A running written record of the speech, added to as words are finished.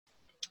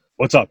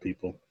What's up,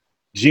 people?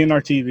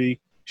 GNR TV,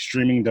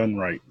 streaming done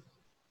right.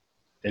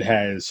 It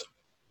has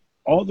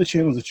all the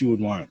channels that you would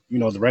want. You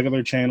know, the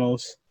regular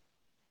channels,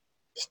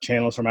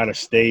 channels from out of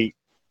state,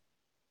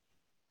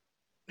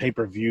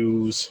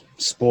 pay-per-views,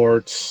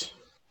 sports,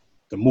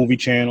 the movie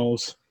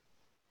channels,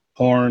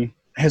 porn.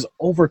 It has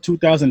over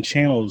 2,000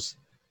 channels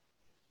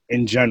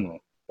in general.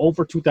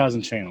 Over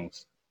 2,000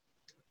 channels.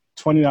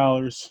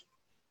 $20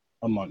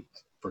 a month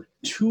for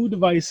two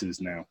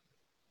devices now.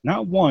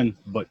 Not one,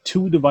 but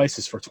two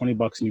devices for $20,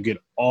 and you get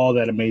all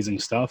that amazing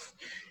stuff.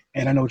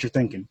 And I know what you're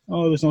thinking.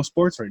 Oh, there's no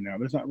sports right now.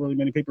 There's not really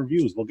many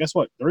pay-per-views. Well, guess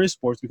what? There is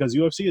sports because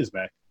UFC is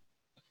back.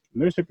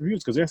 And there's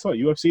pay-per-views because guess what?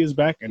 UFC is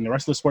back, and the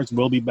rest of the sports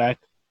will be back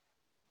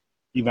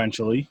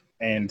eventually,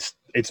 and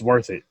it's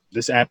worth it.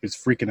 This app is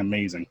freaking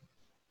amazing.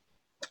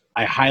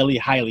 I highly,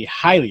 highly,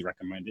 highly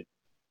recommend it.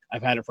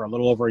 I've had it for a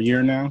little over a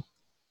year now.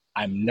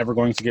 I'm never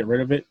going to get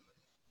rid of it,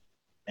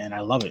 and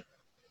I love it.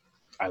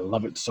 I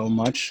love it so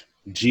much.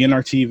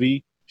 GNR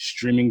TV,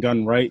 streaming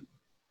done right.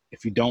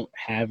 If you don't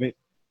have it,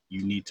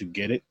 you need to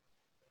get it.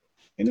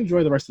 And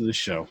enjoy the rest of the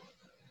show.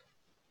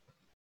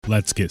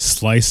 Let's get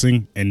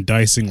slicing and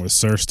dicing with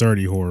Sir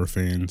Sturdy horror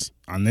fans.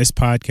 On this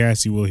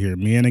podcast, you will hear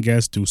me and a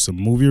guest do some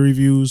movie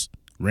reviews,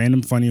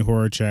 random funny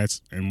horror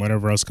chats, and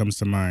whatever else comes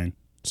to mind.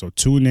 So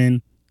tune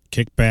in,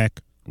 kick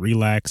back,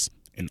 relax,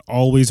 and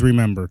always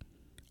remember,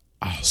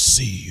 I'll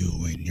see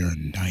you in your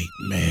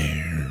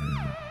nightmares.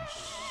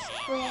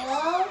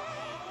 Well,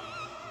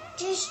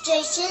 just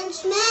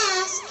Jason's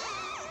mask.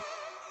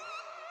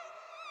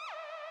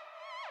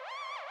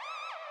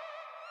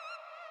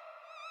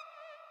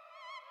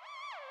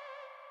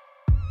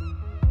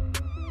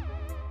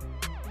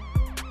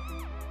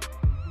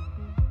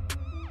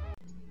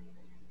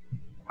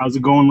 How's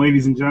it going,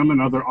 ladies and gentlemen?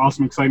 Another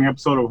awesome, exciting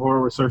episode of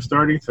Horror with Sir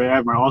Sturdy. Today I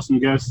have my awesome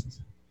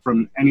guest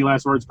from Any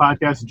Last Words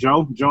podcast,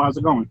 Joe. Joe, how's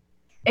it going?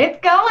 It's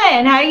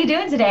going. How are you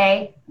doing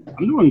today?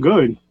 I'm doing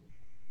good.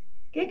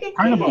 Good.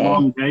 Kind of a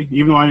long day,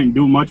 even though I didn't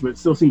do much, but it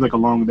still seems like a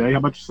long day. How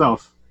about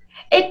yourself?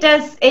 It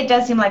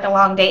does seem like a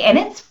long day, and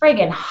it's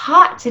friggin'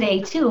 hot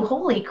today too.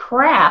 Holy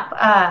crap!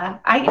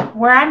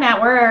 Where I'm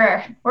at,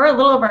 we're a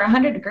little over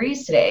 100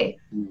 degrees today,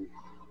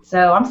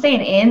 so I'm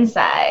staying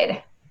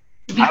inside.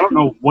 I don't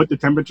know what the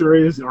temperature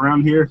is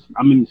around here.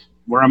 I mean,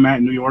 where I'm at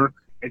in New York,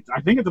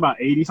 I think it's about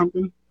 80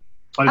 something.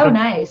 But Oh,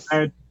 nice.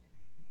 And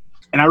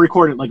I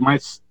recorded like my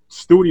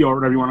studio or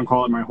whatever you want to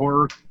call it, my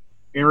horror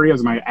area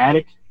is my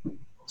attic.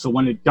 So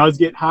when it does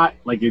get hot,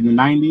 like in the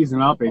 90s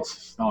and up,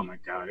 it's, oh my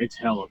God, it's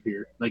hell up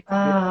here. Like this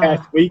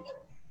past week,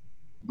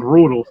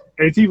 brutal.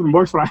 And it's even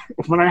worse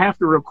when I have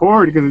to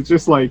record because it's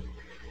just like,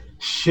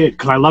 shit,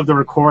 because I love to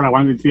record. I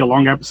wanted it to be a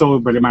long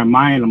episode, but in my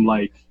mind, I'm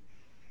like,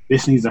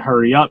 this needs to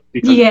hurry up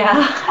because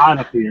it's hot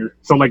up here.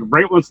 So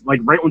right once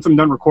I'm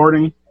done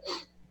recording,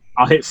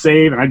 I'll hit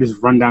save and I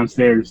just run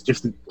downstairs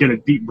just to get a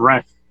deep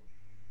breath.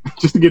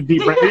 Just to get a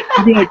deep breath.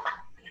 It'd be like,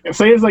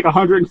 say it's like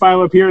 105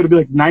 up here, it'd be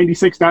like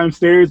 96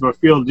 downstairs, but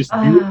feel just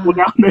beautiful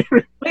down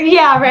there.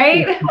 Yeah,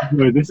 right?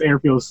 This air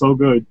feels so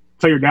good.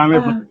 So you're down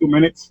there for 2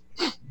 minutes.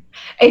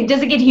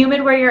 Does it get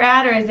humid where you're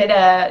at, or is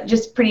it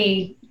just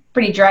pretty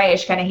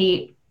dryish kind of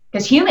heat?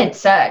 Because humid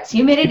sucks.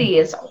 Humidity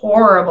is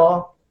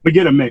horrible. We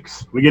get a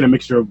mix. We get a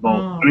mixture of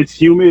both. When it's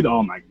humid,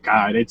 oh my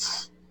God,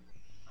 it's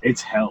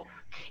hell.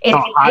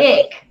 It's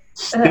thick.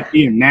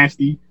 Sticky and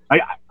nasty. I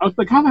was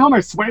like, how the hell am I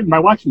sweating by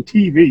watching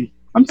TV?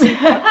 I'm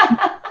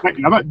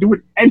not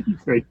doing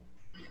anything.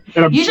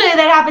 Usually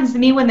that happens to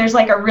me when there's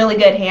like a really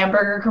good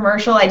hamburger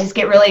commercial. I just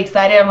get really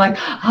excited. I'm like,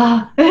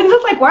 ah. And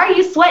it's like, why are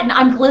you sweating?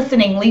 I'm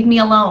glistening. Leave me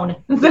alone.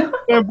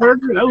 That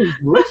burger, that was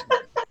delicious.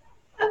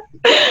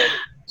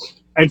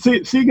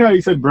 And seeing how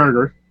you said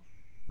burger,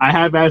 I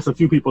have asked a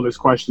few people this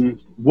question.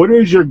 What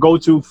is your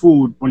go-to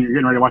food when you're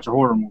getting ready to watch a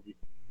horror movie?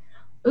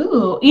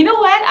 Ooh, you know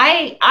what?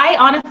 I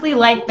honestly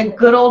like the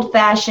good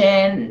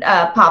old-fashioned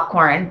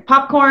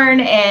popcorn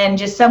and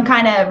just some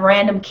kind of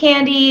random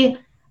candy,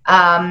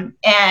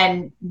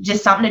 and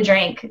just something to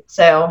drink.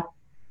 So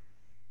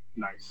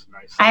nice.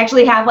 I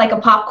actually have like a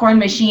popcorn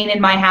machine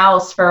in my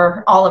house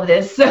for all of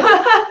this.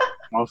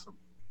 Awesome.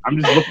 I'm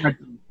just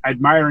looking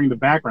admiring the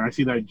background. I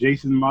see that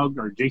Jason mug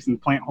or Jason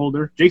plant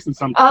holder. Jason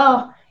something.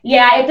 Oh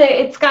yeah, I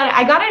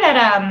got it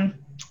at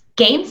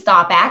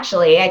GameStop,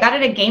 actually. I got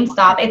it at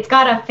GameStop. It's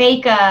got a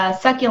fake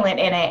succulent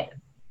in it.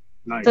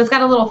 Nice. So it's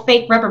got a little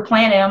fake rubber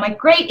plant in it. I'm like,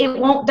 great, it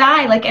won't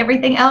die like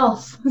everything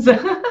else.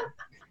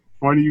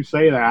 Funny you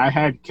say that. I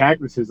had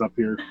cactuses up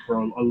here for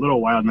a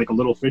little while, like a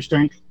little fish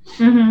tank.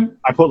 Mm-hmm.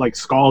 I put like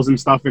skulls and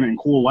stuff in it and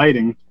cool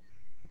lighting,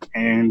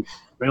 and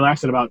they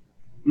lasted about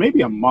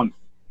maybe a month.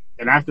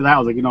 And after that, I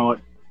was like, you know what?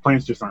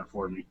 Plants just aren't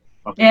for me.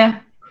 Okay. Yeah.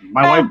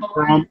 My wife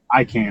grew them.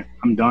 I can't.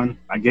 I'm done.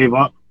 I gave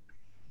up.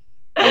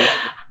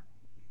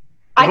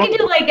 I can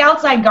do like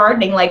outside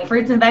gardening, like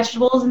fruits and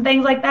vegetables and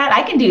things like that.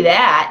 I can do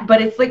that,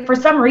 but it's like for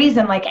some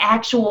reason, like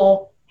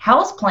actual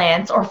house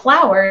plants or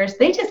flowers,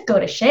 they just go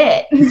to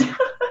shit.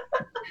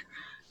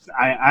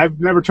 I've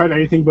never tried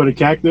anything but a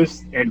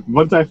cactus, and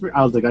once I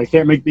was like, I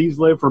can't make these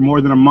live for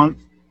more than a month.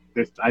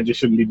 I just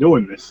shouldn't be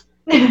doing this.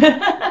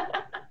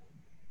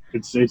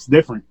 It's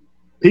different.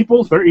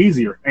 People, they're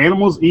easier.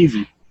 Animals,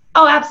 easy.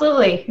 Oh,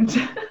 absolutely.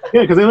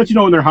 Yeah, because they let you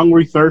know when they're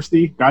hungry,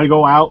 thirsty, gotta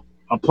go out.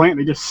 A plant,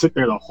 they just sit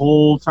there the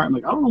whole time.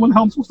 Like, I don't know when the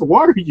hell I'm supposed to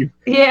water you.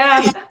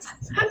 Yeah.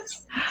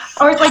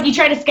 Or it's like you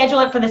try to schedule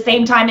it for the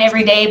same time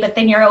every day, but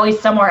then you're always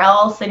somewhere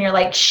else and you're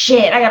like,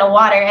 shit, I gotta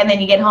water. And then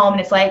you get home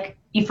and it's like,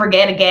 you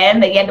forget again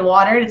that you had to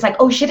water. And it's like,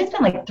 oh shit, it's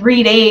been like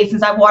 3 days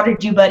since I've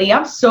watered you, buddy.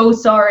 I'm so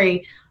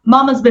sorry.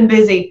 Mama's been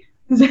busy.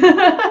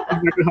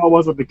 Exactly how it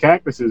was with the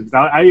cactuses.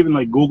 I even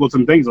like Googled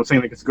some things. I was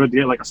saying like it's good to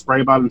get like a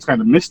spray bottle and just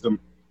kind of mist them.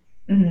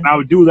 Mm-hmm. And I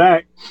would do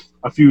that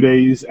a few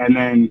days and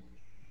then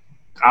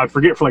I would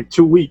forget for like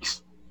 2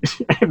 weeks.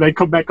 And I'd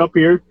come back up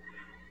here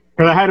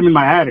because I had them in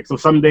my attic. So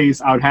some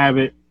days I would have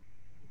it.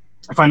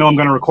 If I know I'm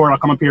going to record, I'll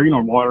come up here,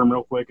 water them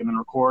real quick and then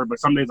record. But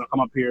some days I'll come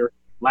up here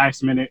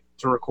last minute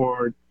to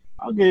record.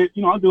 I'll do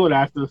it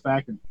after the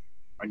fact. And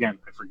again,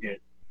 I forget.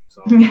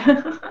 So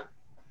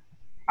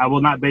I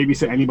will not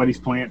babysit anybody's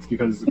plants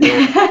because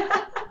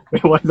they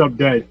wind up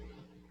dead.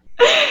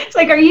 It's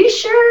like, are you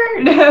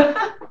sure?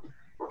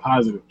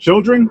 Positive.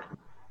 Children,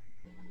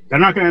 they're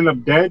not going to end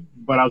up dead,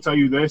 but I'll tell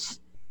you this.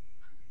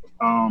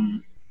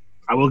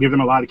 I will give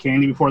them a lot of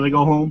candy before they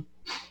go home.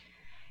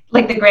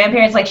 Like the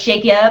grandparents, like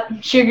shake you up,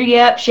 sugar you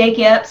up, shake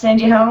you up, send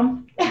you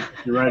home.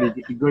 You're ready.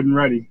 Get you good and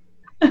ready.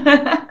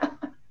 And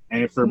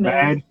if they're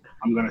bad,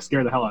 I'm going to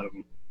scare the hell out of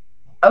them.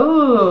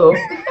 Oh.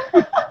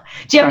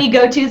 Do you have any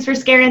go-tos for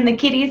scaring the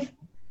kitties?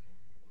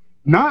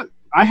 I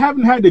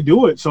haven't had to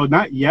do it, so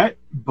not yet,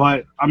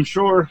 but I'm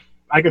sure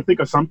I could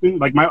think of something.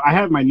 Like I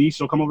have my niece,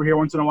 she'll come over here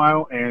once in a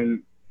while,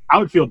 and I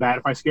would feel bad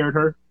if I scared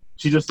her.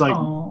 She just like,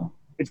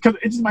 it's because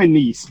it's my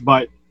niece,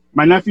 but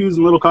my nephews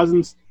and little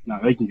cousins, no,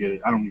 they can get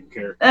it. I don't even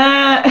care.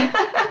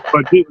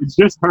 But it's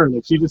just her.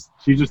 Like she's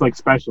just like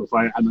special. So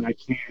I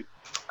can't.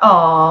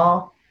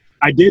 Aww.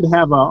 I did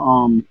have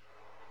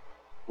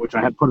which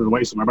I had put it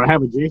away somewhere, but I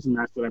have a Jason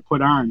mask that I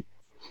put on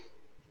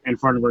in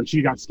front of her, and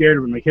she got scared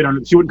of him. Like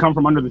she wouldn't come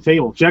from under the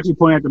table. She actually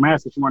pointed at the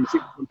mask because she wanted to see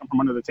if it would come from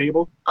under the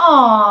table.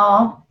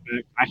 Aww.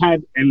 I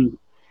had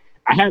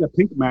a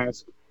pink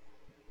mask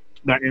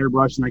that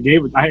airbrushed, and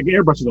I had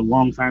airbrushed it a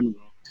long time ago.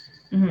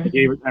 Mm-hmm. I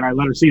gave it, and I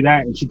let her see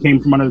that, and she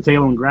came from under the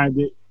table and grabbed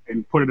it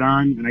and put it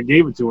on, and I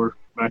gave it to her,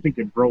 but I think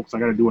it broke, so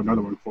I got to do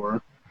another one for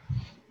her.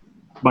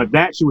 But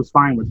that she was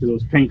fine with because it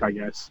was pink, I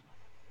guess.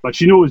 But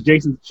she knew it was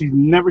Jason. She's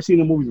never seen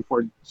the movie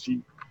before.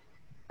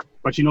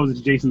 But she knows it's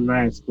Jason's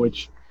mask,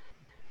 which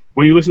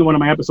when you listen to one of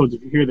my episodes,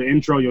 if you hear the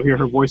intro, you'll hear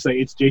her voice say,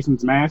 "It's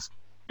Jason's mask."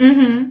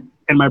 Mm-hmm.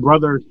 And my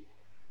brother,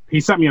 he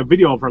sent me a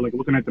video of her like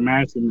looking at the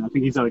mask, and I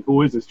think he's like,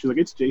 "Who is this?" She's like,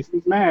 "It's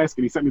Jason's mask,"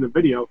 and he sent me the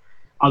video.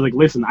 I was like,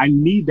 "Listen, I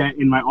need that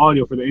in my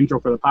audio for the intro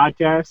for the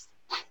podcast,"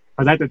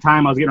 because at the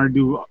time I was getting her to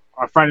do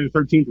a Friday the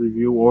 13th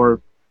review or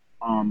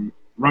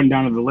run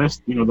down of the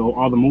list,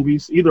 all the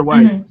movies. Either way,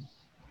 mm-hmm.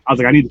 I was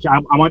like,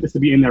 I want this to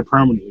be in there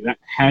permanently. That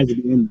has to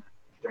be in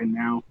there. And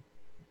now,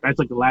 that's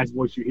like the last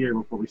voice you hear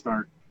before we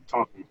start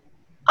talking.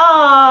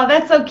 Oh,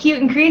 that's so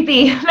cute and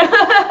creepy.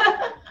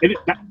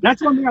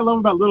 That's one thing I love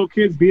about little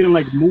kids being in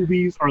like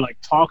movies or like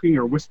talking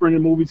or whispering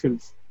in movies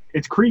because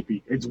it's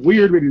creepy. It's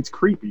weird, but it's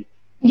creepy.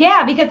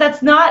 Yeah, because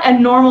that's not a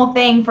normal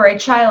thing for a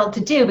child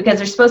to do because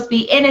they're supposed to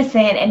be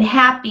innocent and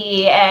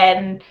happy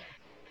and,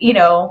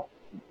 No.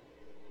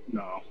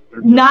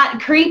 Not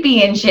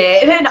creepy and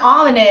shit and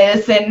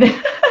ominous and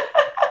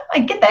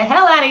like, get the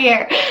hell out of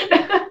here.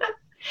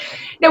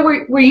 No,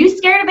 were you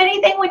scared of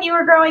anything when you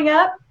were growing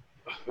up?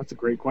 That's a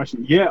great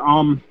question. Yeah,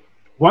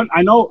 one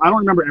I don't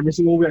remember every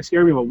single movie that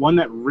scared me, but one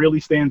that really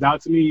stands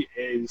out to me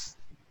is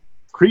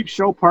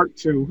Creepshow Part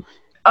 2.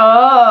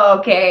 Oh,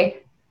 okay.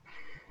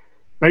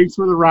 Thanks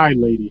for the ride,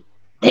 lady.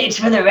 Thanks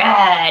for the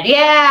ride,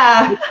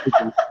 yeah.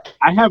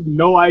 I have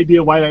no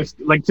idea why that's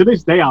like to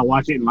this day I'll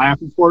watch it and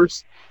laugh, of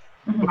course.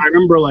 Mm-hmm. But I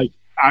remember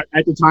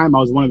at the time I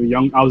was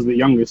the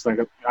youngest. Like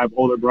I have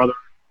older brother,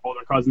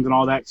 older cousins, and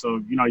all that.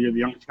 So you're the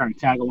youngest, kind of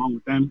tag along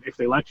with them if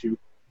they let you.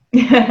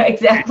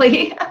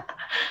 Exactly.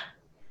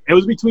 It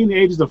was between the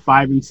ages of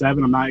 5 and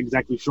 7. I'm not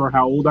exactly sure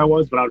how old I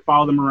was, but I would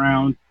follow them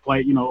around,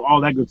 play, all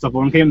that good stuff.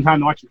 When it came time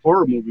to watching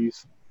horror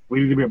movies,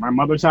 we'd either be at my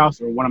mother's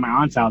house or one of my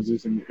aunt's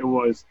houses, and it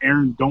was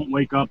Aaron, don't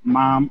wake up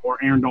Mom, or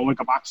Aaron, don't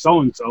wake up Aunt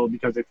so-and-so,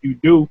 because if you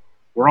do,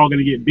 we're all going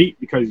to get beat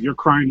because you're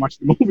crying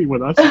watching the movie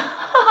with us.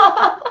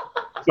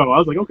 So I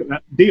was like, okay,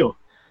 that deal.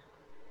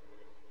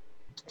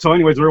 So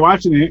anyways, we were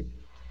watching it,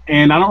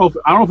 and I don't know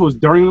if it was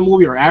during the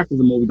movie or after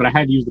the movie, but I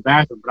had to use the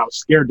bathroom, but I was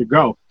scared to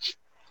go.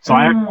 So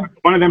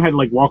one of them had to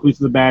like walk me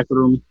to the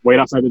bathroom,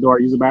 wait outside the door,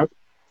 use the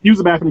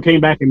bathroom,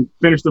 came back and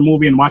finished the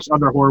movie and watched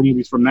other horror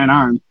movies from then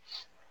on.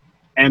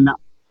 And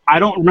I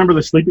don't remember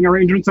the sleeping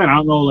arrangements. And I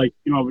don't know, like,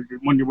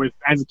 when you're with,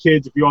 as a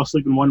kid, if you all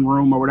sleep in one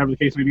room or whatever the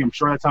case may be, I'm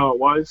sure that's how it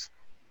was.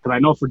 Because I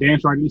know for damn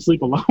sure I didn't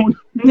sleep alone.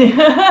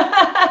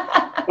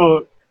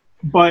 So,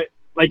 but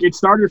like it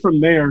started from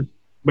there.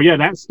 But yeah,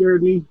 that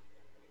scared me.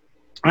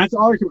 And that's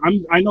all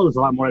I know there's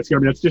a lot more that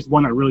scared me. That's just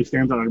one that really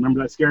stands out. I remember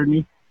that scared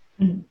me.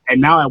 Mm-hmm. And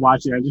now I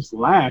watch it, I just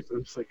laugh.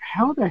 I'm just like,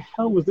 how the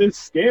hell was this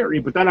scary?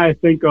 But then I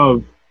think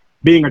of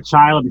being a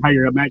child and how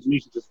your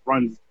imagination just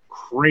runs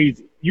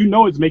crazy. you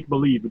know it's make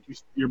believe, but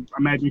your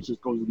imagination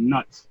just goes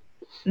nuts.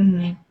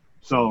 Mm-hmm.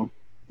 So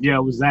yeah,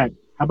 it was that.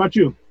 How about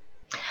you?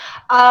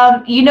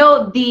 You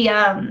know,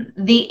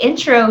 the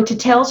intro to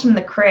Tales from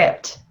the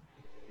Crypt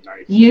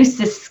Nice. used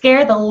to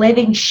scare the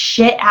living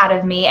shit out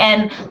of me.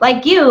 And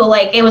like you,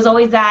 like it was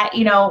always that,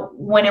 you know,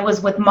 when it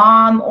was with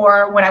mom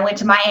or when I went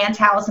to my aunt's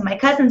house and my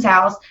cousin's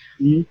house,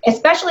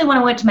 especially when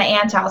I went to my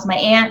aunt's house, my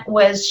aunt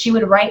she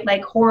would write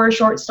like horror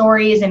short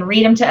stories and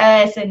read them to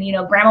us. And, you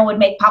know, grandma would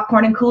make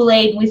popcorn and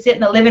Kool-Aid and we'd sit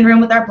in the living room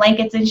with our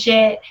blankets and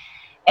shit.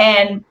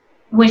 And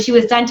when she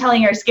was done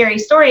telling her scary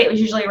story, it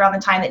was usually around the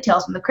time that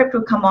Tales from the Crypt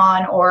would come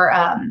on, or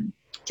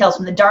Tales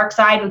from the Dark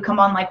Side would come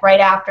on like right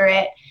after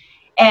it.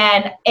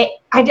 And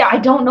I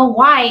don't know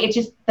why. It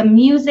just, the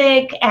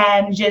music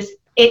and just,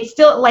 it's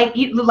still like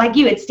you,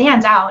 it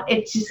stands out.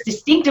 It's just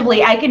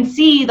distinctively, I can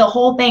see the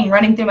whole thing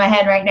running through my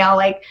head right now.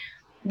 Like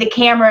the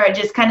camera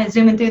just kind of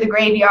zooming through the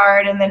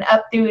graveyard and then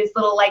up through his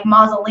little like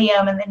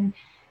mausoleum and then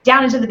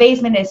down into the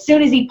basement. As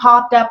soon as he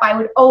popped up, I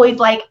would always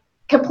like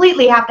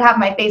completely have to have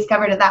my face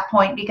covered at that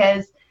point,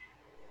 because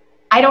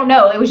I don't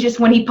know. It was just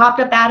when he popped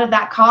up out of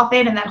that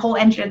coffin and that whole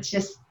intro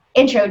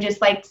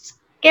just like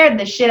scared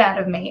the shit out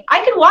of me.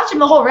 I could watch him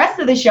the whole rest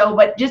of the show,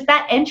 but just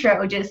that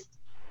intro just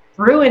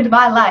ruined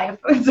my life.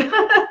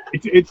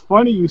 It's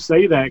funny you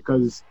say that,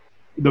 because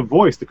the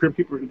voice, the Crypt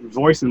Keeper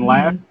voice and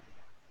laugh,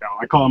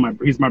 I call him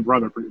he's my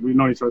brother. We've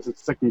known each other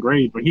since second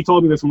grade, but he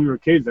told me this when we were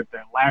kids, that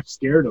laugh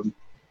scared him.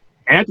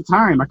 And at the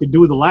time, I could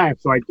do the laugh,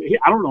 so I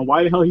don't know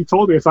why the hell he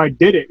told me, so I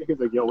did it. He's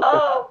like, yo,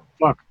 what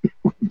the fuck?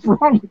 What's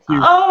wrong with you?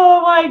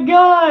 Oh my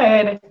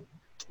god.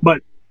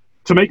 But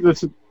to make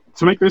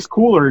this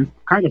cooler and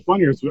kind of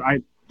funnier,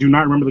 I do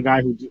not remember the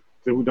guy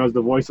who does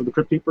the voice of the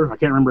Crypt Keeper. I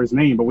can't remember his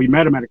name, but we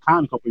met him at a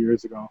con a couple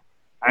years ago.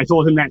 I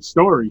told him that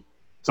story.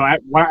 So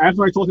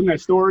after I told him that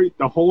story,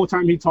 the whole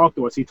time he talked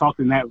to us, he talked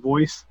in that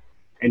voice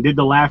and did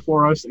the laugh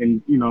for us.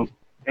 And, you know,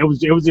 it was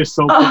just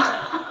so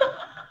cool.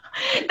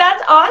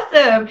 That's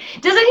awesome. He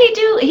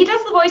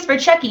does the voice for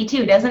Chucky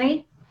too, doesn't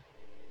he?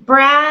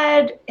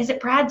 Is it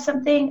Brad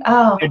something?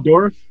 Oh. Brad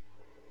Dourif?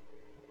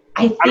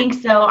 I think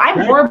so. I'm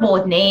horrible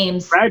with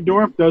names. Brad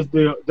Dourif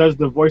does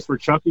the voice for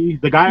Chucky.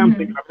 The guy I'm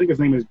thinking, I think his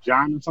name is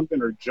John or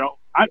something, or Joe.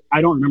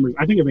 I don't remember.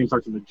 I think his name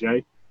starts with a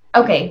J.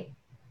 Okay.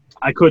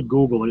 I could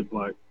Google it,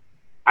 but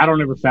I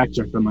don't ever fact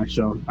check on my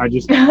show. I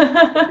just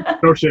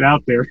throw shit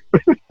out there.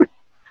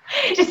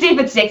 Just see if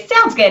it sticks.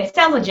 Sounds good.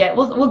 Sounds legit.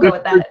 We'll go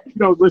with that. You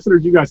know,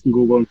 listeners, you guys can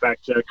Google and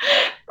fact check.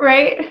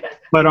 Right.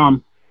 But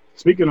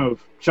speaking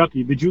of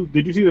Chucky, did you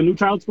see the new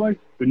Child's Play?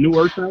 The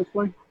newer Child's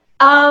Play?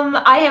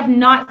 I have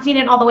not seen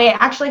it all the way. I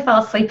actually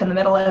fell asleep in the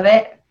middle of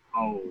it.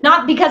 Oh.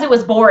 Not because it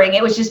was boring.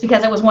 It was just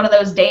because it was one of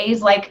those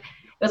days. Like,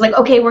 it was like,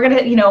 okay, we're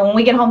gonna, you know, when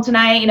we get home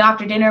tonight, you know,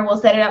 after dinner, we'll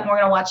set it up and we're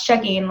gonna watch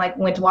Chucky, and like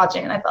went to watch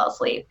it and I fell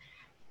asleep.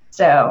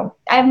 So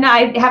I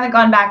haven't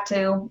gone back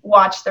to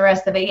watch the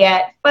rest of it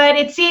yet. But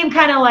it seemed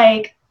kind of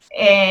like,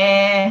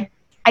 I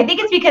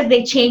think it's because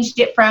they changed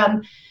it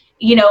from,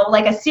 you know,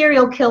 like a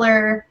serial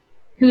killer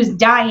who's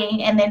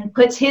dying and then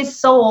puts his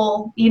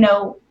soul, you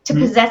know, to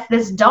possess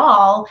this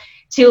doll,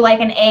 to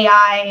like an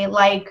AI.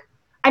 Like,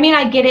 I mean,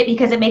 I get it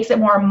because it makes it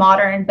more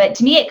modern, but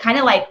to me it kind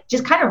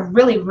of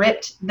really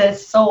ripped the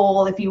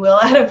soul, if you will,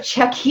 out of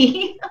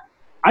Chucky.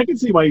 I can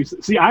see why you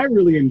see. I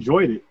really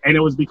enjoyed it, and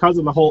it was because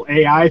of the whole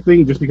AI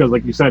thing. Just because,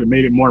 like you said, it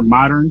made it more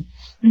modern.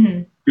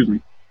 Mm-hmm. Excuse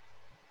me.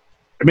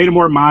 It made it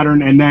more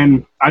modern, and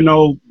then I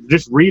know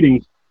just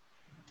reading,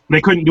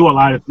 they couldn't do a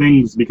lot of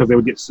things because they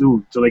would get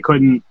sued. So they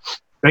couldn't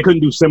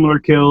do similar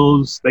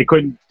kills. They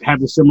couldn't have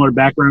the similar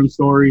background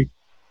story.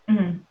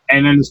 Mm-hmm.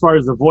 And then as far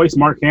as the voice,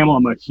 Mark Hamill,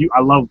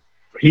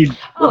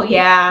 Oh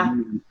yeah. I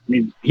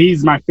mean,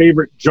 he's my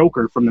favorite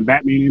Joker from the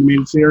Batman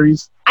animated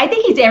series. I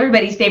think he's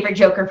everybody's favorite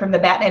Joker from the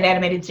Batman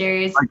animated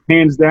series. Like,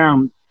 hands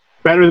down,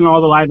 better than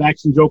all the live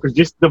action Jokers.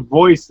 Just the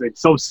voice,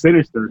 it's so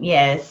sinister.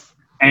 Yes.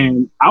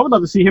 And I would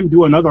love to see him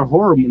do another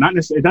horror movie. Not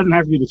necessarily, it doesn't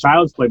have to be the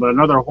Child's Play, but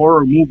another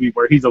horror movie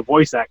where he's a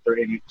voice actor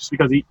in it, just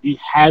because he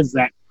has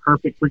that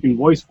perfect freaking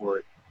voice for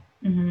it.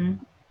 Mm-hmm.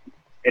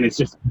 And it's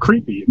just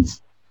creepy.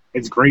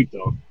 It's great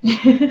though.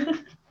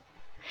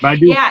 But I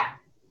do. Yeah.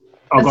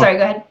 Oh, Sorry,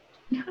 go ahead.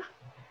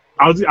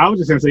 I was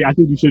just gonna say, I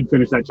think you should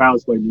finish that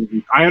Child's Play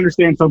movie. I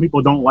understand some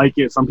people don't like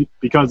it, some people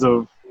because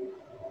of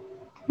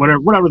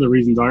whatever the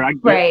reasons are. I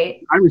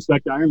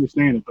respect it, I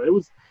understand it, but it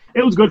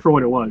was good for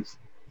what it was.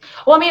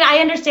 Well, I mean, I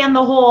understand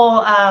the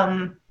whole,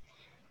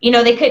 you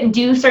know, they couldn't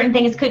do certain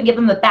things, couldn't give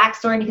them the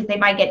backstory because they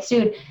might get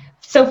sued.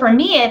 So for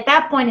me, at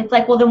that point, it's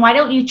like, well, then why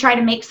don't you try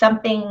to make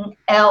something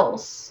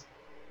else?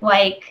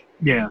 Like,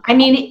 yeah. I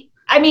mean,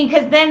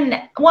 because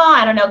then, well,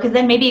 I don't know, because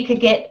then maybe it could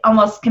get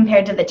almost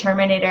compared to the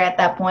Terminator at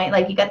that point.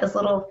 Like, you got this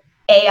little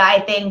AI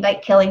thing,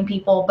 like, killing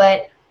people.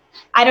 But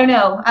I don't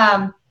know.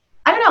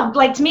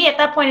 Like, to me, at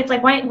that point, it's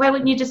like, why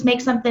wouldn't you just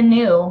make something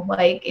new?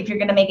 Like, if you're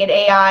going to make it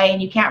AI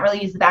and you can't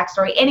really use the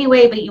backstory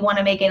anyway, but you want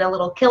to make it a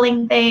little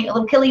killing thing, a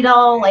little killy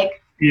doll,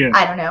 like, yeah.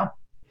 I don't know.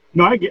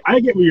 No, I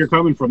get where you're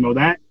coming from, though.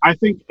 That I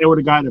think it would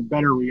have gotten a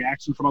better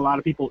reaction from a lot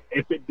of people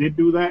if it did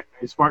do that,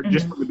 as far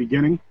just from the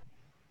beginning.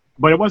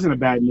 but it wasn't a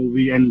bad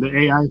movie. And the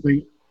AI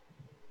thing,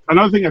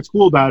 another thing that's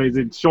cool about it is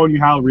it's showing you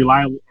how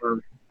reliable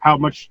or how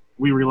much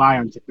we rely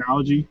on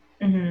technology.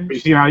 Mm-hmm. You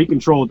see how he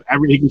controlled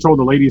he controlled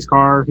the lady's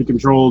car, he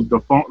controlled the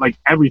phone, like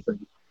everything.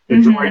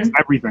 It's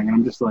everything. And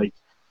I'm just like,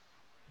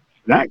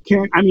 that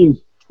can't, I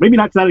mean, maybe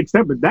not to that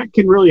extent, but that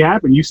can really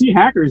happen. You see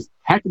hackers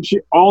hacking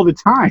shit all the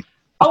time.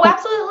 Oh,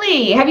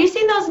 absolutely. Have you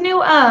seen those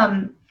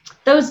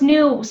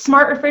new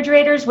smart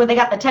refrigerators where they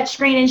got the touch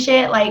screen and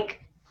shit?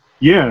 Like,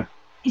 yeah,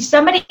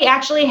 somebody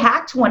actually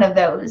hacked one of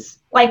those,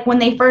 like when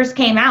they first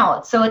came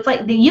out. So it's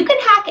like you can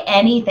hack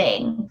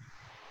anything.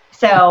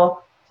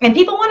 So, and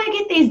people want to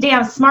get these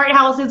damn smart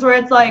houses where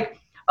it's like,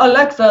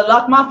 Alexa,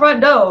 lock my front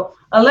door.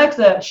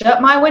 Alexa,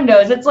 shut my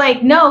windows. It's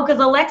like, no,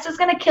 because Alexa's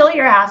going to kill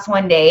your ass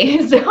one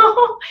day. So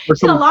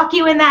it's going to lock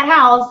you in that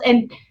house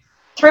and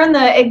turn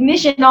the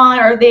ignition on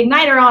or the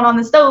igniter on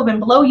the stove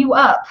and blow you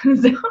up.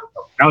 So,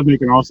 that would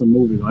make an awesome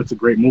movie, though. That's a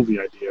great movie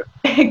idea.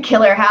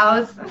 Killer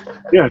house.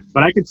 Yeah,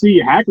 but I could see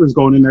hackers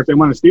going in there if they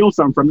want to steal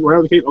something from you,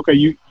 whatever the case. Okay,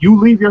 you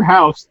leave your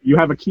house. You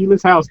have a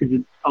keyless house because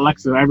you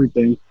Alexa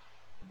everything.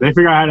 They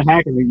figure out how to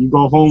hack it, and you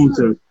go home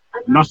to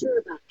nothing.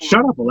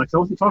 Shut up, Alexa.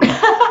 What's you talking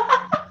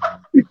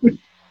about?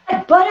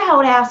 Butt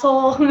out,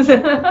 asshole.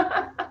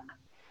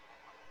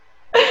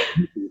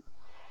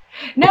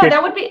 No, okay.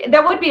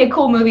 that would be a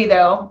cool movie,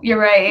 though. You're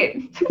right.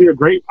 It'd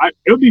be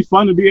it would be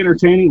fun to be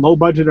entertaining, low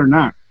budget or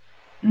not.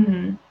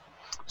 Mm-hmm.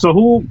 So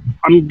who?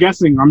 I'm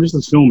guessing. I'm just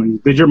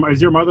assuming. Is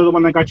your mother the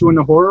one that got you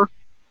into horror?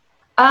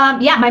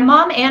 Yeah, my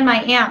mom and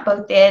my aunt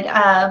both did.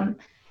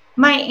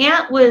 My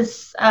aunt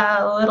was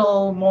a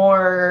little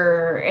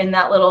more in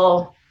that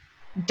little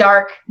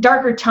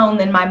darker tone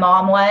than my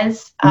mom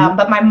was.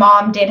 But my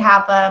mom did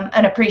have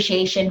an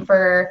appreciation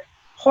for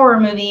horror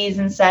movies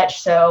and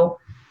such. So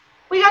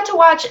we got to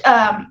watch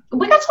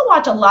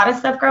a lot of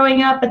stuff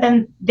growing up, but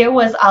then there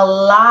was a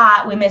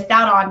lot we missed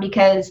out on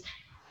because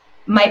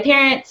my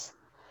parents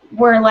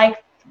were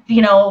like, the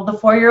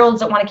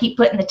 4-year-olds that want to keep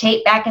putting the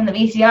tape back in the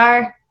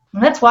VCR.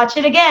 Let's watch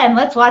it again.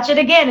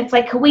 It's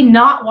like, could we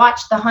not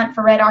watch The Hunt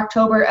for Red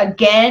October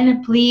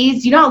again,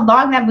 please? You know how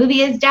long that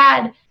movie is,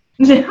 Dad?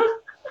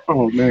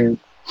 Oh, man.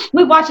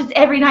 We watch it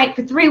every night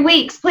for 3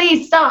 weeks.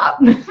 Please stop.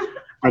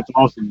 That's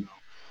awesome, though.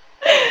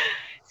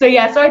 So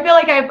I feel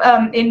like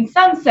I've, in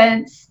some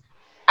sense,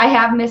 I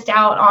have missed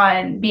out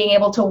on being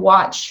able to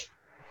watch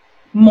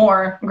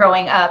more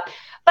growing up.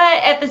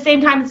 But at the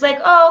same time, it's like,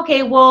 oh,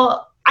 okay,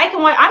 well, I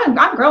can watch.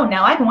 I'm grown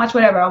now. I can watch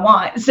whatever I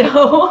want.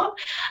 So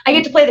I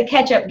get to play the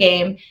catch-up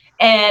game.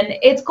 And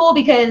it's cool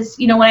because,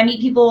 when I meet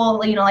people,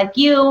 like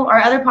you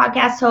or other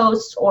podcast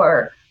hosts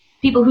or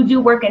people who do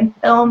work in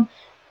film,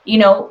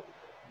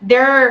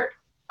 they're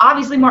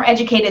obviously more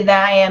educated than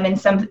I am in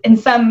some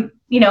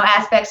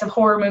aspects of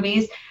horror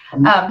movies.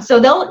 So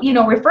they'll,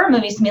 refer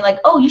movies to me like,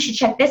 oh, you should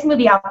check this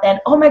movie out then.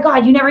 Oh my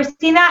God, you never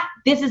seen that?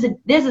 This is a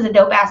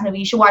dope ass movie.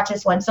 You should watch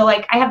this one. So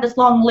like I have this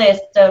long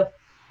list of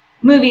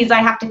movies I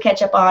have to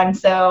catch up on.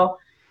 So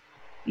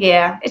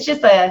yeah, it's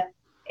a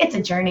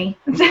journey.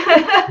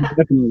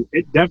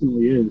 It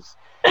definitely is.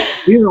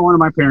 Neither one of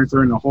my parents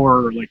are into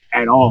horror like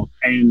at all.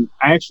 And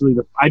I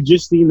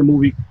just seen the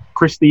movie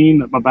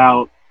Christine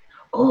about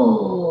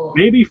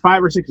maybe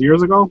 5 or 6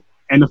 years ago.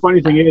 And the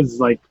funny thing is,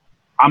 like,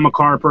 I'm a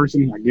car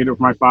person. I get it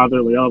from my father.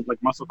 I love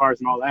like muscle cars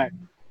and all that.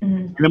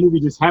 Mm-hmm. And the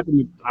movie just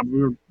happened.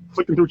 We were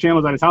flicking through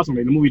channels at his house one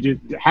day. The movie just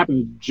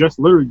happened to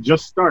literally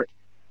start.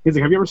 He's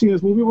like, "Have you ever seen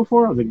this movie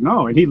before?" I was like,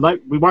 "No." And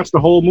we watched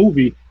the whole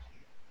movie,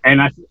 and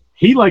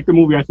he liked the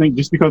movie, I think,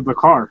 just because of the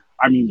car.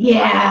 I mean,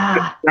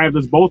 yeah. I have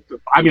this both.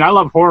 I mean, I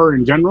love horror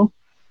in general.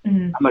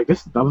 Mm-hmm. I'm like, I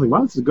was like,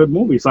 wow, this is a good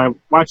movie. So I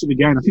watched it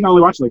again. I think I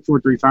only watched it like 2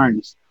 or 3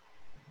 times,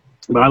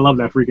 but I love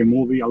that freaking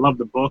movie. I love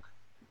the book,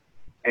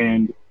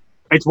 and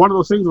it's one of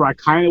those things where I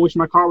kind of wish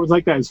my car was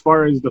like that as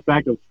far as the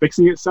fact of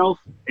fixing itself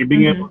and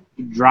being able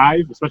to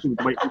drive, especially with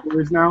the way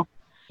Uber is now.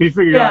 If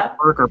you figure out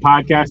work or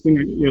podcasting,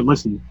 and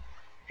listen,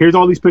 here's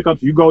all these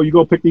pickups. You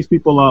go pick these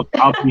people up.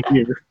 I'll be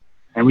here.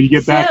 And when you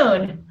get back,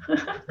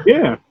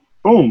 yeah,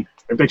 boom.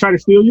 If they try to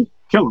steal you,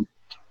 kill them.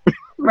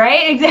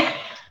 Right? Exactly.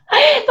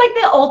 It's like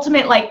the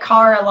ultimate like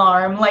car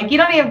alarm. Like you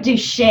don't even have to do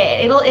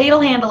shit.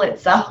 It'll handle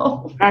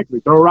itself.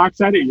 Exactly. Throw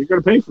rocks at it. You're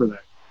gonna pay for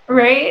that.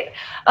 Right.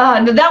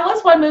 That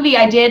was one movie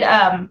I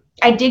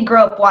did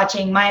grow up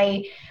watching.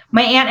 My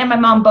aunt and my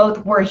mom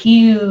both were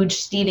huge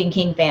Stephen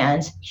King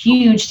fans.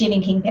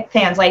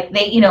 Like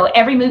they,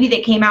 every movie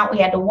that came out, we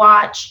had to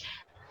watch.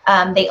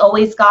 They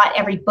always got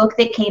every book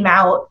that came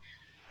out.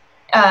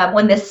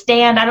 When The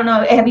Stand, I don't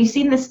know, have you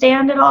seen The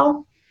Stand at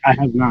all? I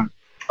have not.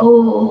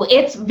 Oh,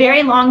 it's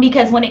very long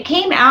because when it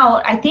came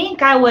out, I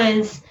think I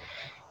was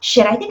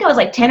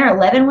like 10 or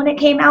 11 when it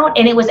came out,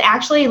 and it was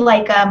actually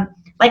like a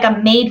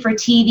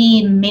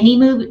made-for-TV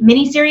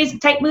mini-series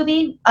type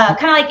movie, kind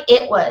of like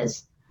It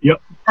Was.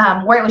 Yep.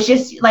 Where it was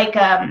just like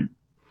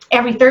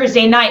every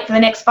Thursday night for the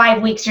next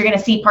 5 weeks, you're going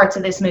to see parts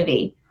of this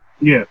movie.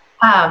 Yeah.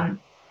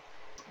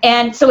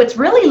 And so it's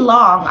really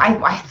long.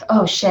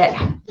 Oh shit!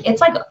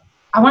 It's like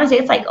I want to say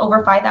it's like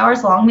over 5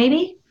 hours long,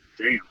 maybe.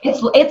 Damn.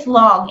 It's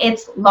long.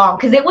 It's long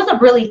because it was a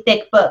really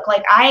thick book.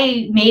 Like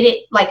I made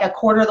it like a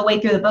quarter of the way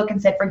through the book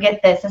and said,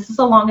 "Forget this. This is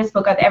the longest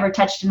book I've ever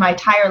touched in my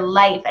entire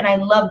life, and I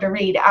love to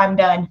read. I'm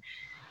done."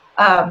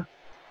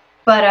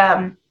 But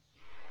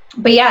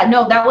yeah,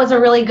 no, that was a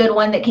really good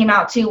one that came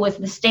out too. Was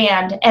The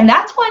Stand, and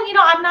that's one.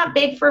 I'm not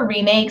big for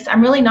remakes.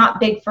 I'm really not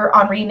big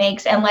on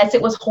remakes unless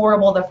it was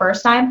horrible the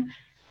first time.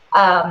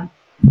 And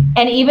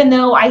even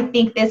though I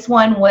think this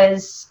one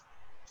was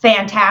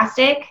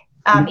fantastic.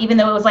 Even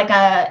though it was like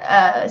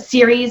a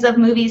series of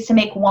movies to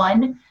make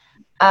one,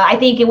 I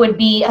think it would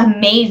be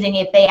amazing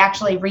if they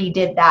actually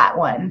redid that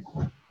one.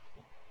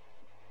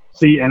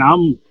 See, and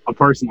I'm a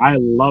person, I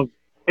love,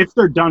 if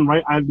they're done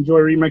right, I enjoy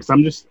remakes.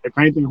 If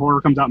anything horror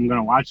comes out, I'm going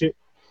to watch it.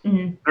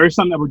 Mm-hmm. There's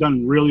some that were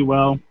done really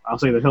well. I'll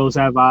say The Hills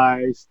Have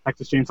Eyes,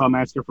 Texas Chainsaw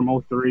Massacre from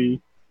 2003.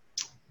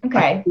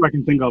 Okay. That's what I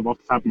can think of off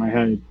the top of my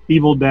head.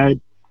 Evil Dead.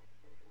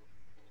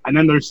 And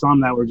then there's some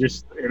that were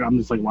just, I'm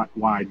just like,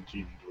 why did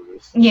you?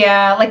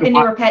 Yeah, like the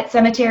newer Pet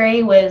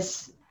Sematary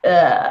was.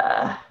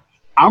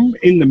 I'm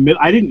in the middle.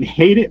 I didn't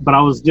hate it, but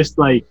I was just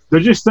like,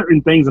 there's just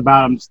certain things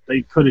about them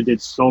they could have did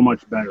so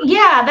much better.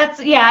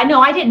 Yeah,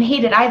 no, I didn't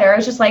hate it either. I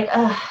was just like,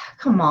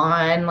 come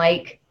on,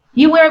 like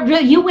you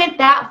went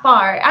that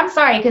far. I'm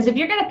sorry, because if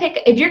you're gonna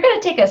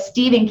take a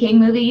Stephen King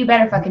movie, you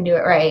better fucking do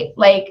it right.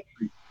 Like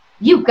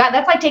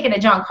that's like taking a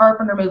John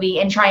Carpenter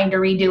movie and trying to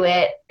redo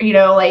it.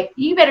 Like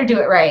you better do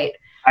it right.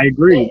 I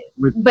agree.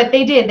 But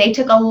they did. They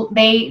took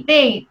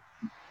they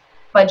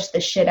fudged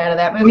the shit out of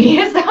that movie.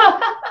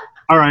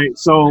 All right,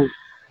 so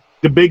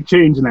the big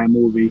change in that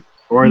movie,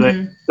 or that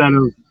instead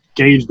of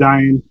Gage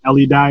dying,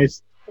 Ellie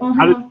dies.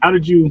 Mm-hmm. How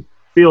did you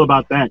feel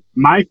about that?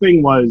 My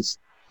thing was,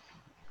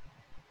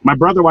 my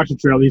brother watched the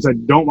trailer. He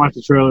said, "Don't watch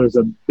the trailer. There's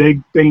a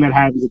big thing that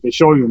happens if they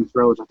show you in the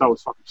trailer," which I thought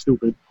was fucking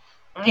stupid.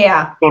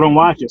 Yeah. So don't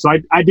watch it. So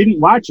I didn't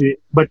watch it.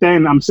 But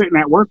then I'm sitting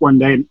at work one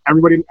day, and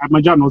everybody at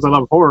my job knows I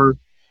love horror.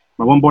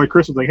 My one boy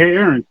Chris was like, "Hey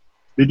Aaron,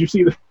 did you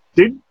see the?"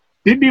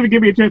 Didn't even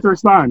give me a chance to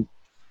respond.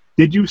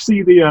 Did you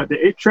see the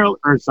It trailer?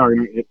 Or sorry,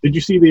 not It. Did you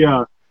see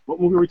the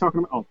what movie are we talking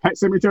about? Oh, Pet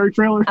Sematary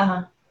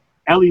trailer.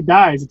 Ellie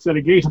dies instead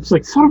of Gage. I was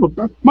like, son of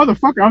a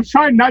motherfucker! I was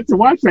trying not to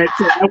watch that.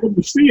 So I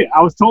wouldn't see it.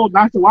 I was told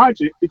not to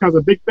watch it because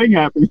a big thing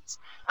happens.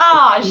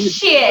 Oh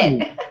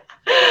shit!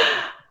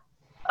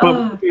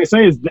 But what I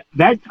say is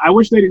that I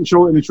wish they didn't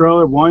show it in the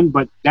trailer. One,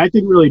 but that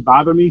didn't really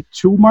bother me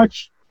too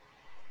much.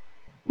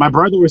 My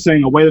brother was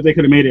saying a way that they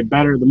could have made it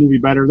better, the movie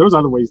better. There was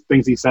other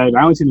things he said.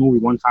 I only seen the movie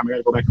one time. I got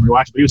to go back and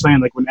rewatch it. But he was saying,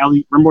 like, when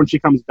Ellie, remember when she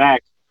comes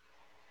back?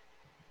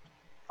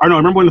 Or no,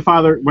 remember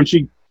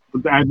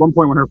at one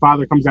point when her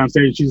father comes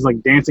downstairs, she's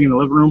like dancing in the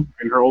living room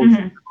in her old.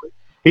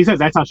 He says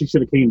that's how she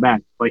should have came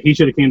back. Like he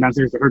should have came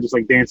downstairs to her just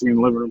like dancing in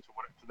the living room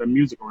to the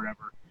music or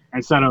whatever,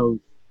 instead of.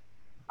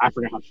 I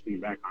forgot how she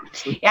came back,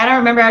 honestly. Yeah, I don't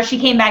remember how she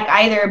came back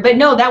either. But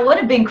no, that would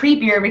have been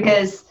creepier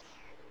because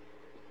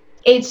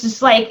it's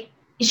just like.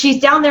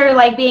 She's down there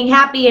like being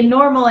happy and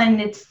normal,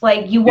 and it's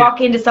like you walk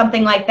into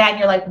something like that and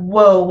you're like,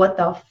 whoa, what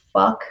the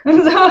fuck?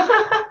 What's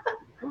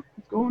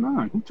going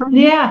on? Who turned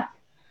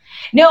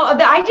No,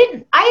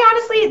 I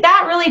honestly,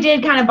 that really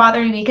did kind of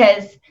bother me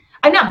because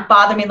not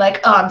bother me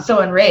like, oh, I'm so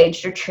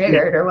enraged or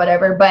triggered or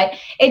whatever, but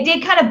it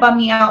did kind of bum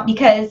me out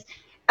because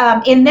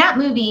in that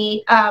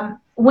movie,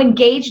 when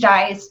Gage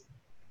dies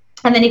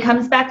and then he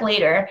comes back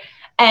later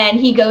and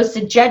he goes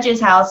to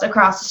Judge's house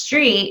across the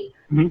street,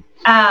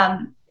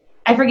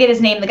 I forget his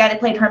name, the guy that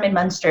played Herman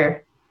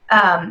Munster.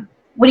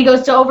 When he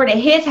goes over to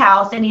his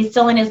house and he's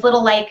still in his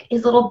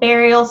little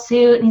burial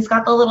suit and he's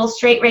got the little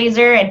straight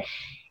razor and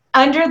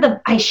under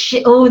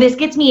this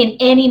gets me in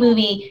any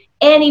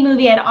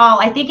movie at all.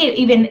 I think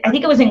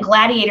it was in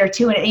Gladiator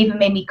too, and it even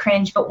made me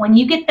cringe. But when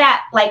you get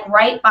that like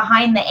right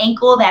behind the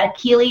ankle, that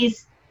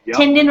Achilles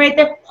tendon right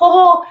there,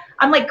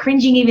 I'm like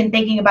cringing even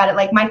thinking about it.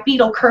 Like my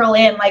feet will curl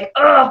in, like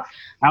ugh.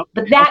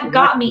 But that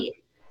got me.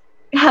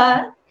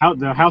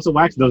 The House of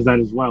Wax does that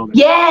as well.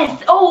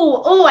 Yes.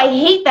 Oh, I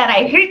hate that.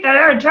 I hate that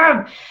every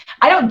time.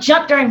 I don't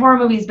jump during horror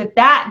movies, but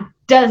that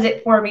does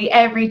it for me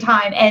every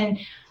time. And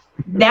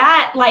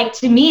that, like,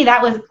 to me,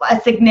 that was a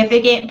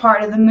significant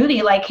part of the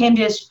movie. Like him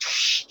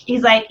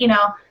he's like,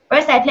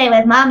 first I play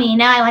with mommy,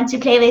 now I want to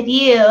play with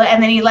you.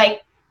 And then he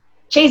like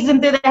chases him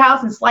through the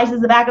house and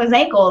slices the back of his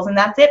ankles, and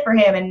that's it for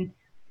him. And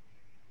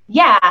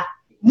yeah.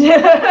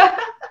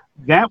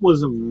 That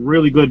was a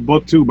really good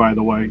book too, by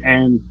the way.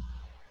 And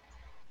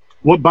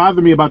what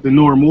bothered me about the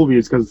newer movie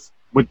is because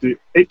with the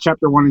It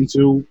Chapter 1 and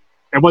 2,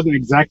 it wasn't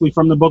exactly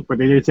from the book, but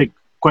they did take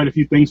quite a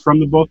few things from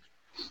the book,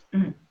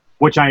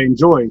 which I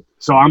enjoyed.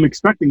 So I'm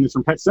expecting this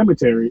from Pet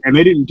Sematary, and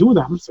they didn't do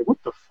that. I'm just like,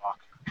 what the fuck?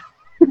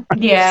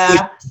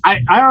 Yeah.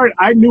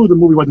 I knew the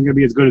movie wasn't going to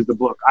be as good as the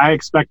book. I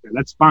expected.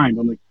 That's fine.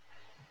 I'm like,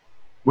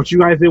 what you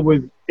guys did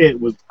with it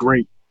was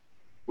great.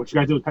 What you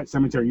guys did with Pet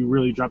Sematary, you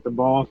really dropped the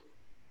ball.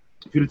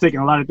 If you'd have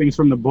taken a lot of things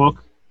from the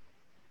book,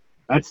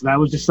 that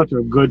was just such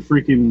a good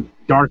freaking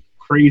dark,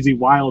 crazy,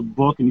 wild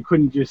book, and you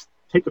couldn't just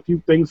take a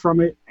few things from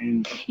it.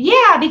 And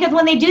yeah, because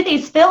when they do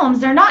these films,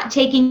 they're not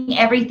taking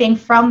everything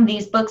from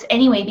these books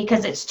anyway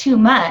because it's too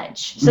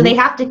much. So they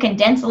have to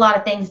condense a lot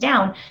of things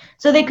down.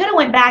 So they could have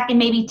went back and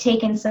maybe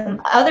taken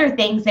some other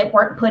things that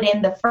weren't put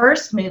in the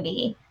first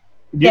movie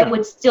that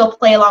would still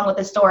play along with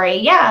the story.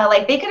 Yeah,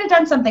 like they could have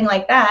done something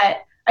like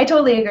that. I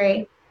totally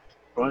agree.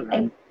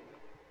 But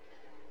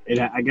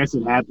I guess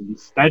it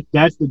happens.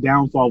 That's the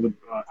downfall with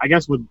I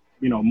guess with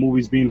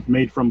movies being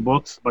made from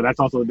books, but that's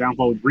also the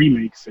downfall with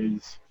remakes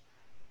is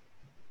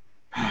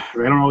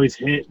they don't always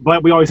hit.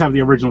 But we always have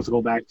the originals to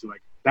go back to.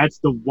 Like that's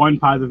the one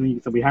positive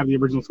thing that we have the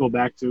originals to go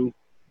back to,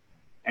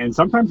 and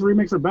sometimes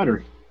remakes are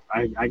better.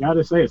 I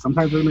gotta say it.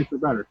 Sometimes remakes are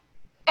better.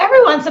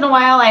 Every once in a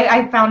while,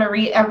 I found a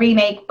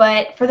remake,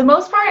 but for the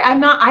most part,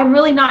 I'm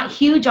really not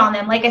huge on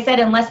them. Like I said,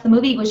 unless the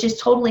movie was just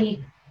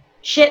totally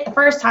shit the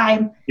first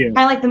time, kind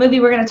of like the movie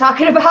we're going to talk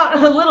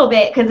about a little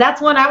bit, because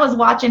that's one I was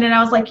watching and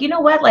I was like, you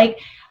know what, like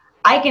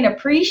I can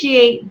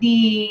appreciate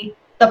the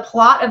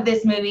plot of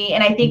this movie,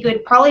 and I think it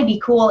would probably be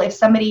cool if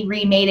somebody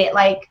remade it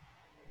like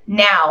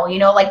now,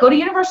 like go to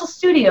Universal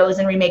Studios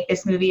and remake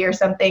this movie or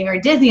something, or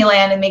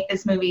Disneyland and make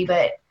this movie,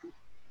 but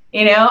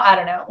I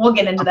don't know. We'll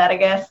get into that, I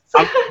guess.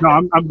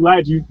 I'm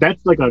glad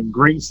that's like a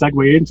great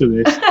segue into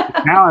this.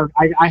 Now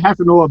I have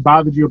to know what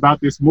bothered you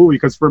about this movie,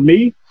 because for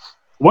me,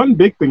 one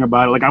big thing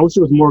about it, like I wish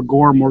there was more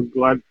gore, more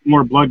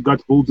blood,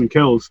 guts, boobs, and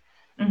kills.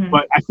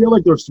 But I feel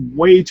like there's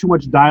way too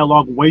much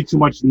dialogue, way too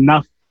much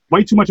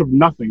of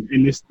nothing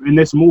in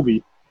this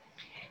movie,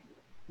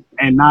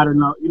 and not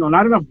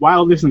enough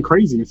wildness and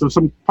craziness. So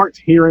some parts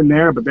here and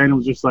there, but then it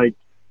was just like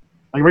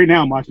right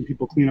now I'm watching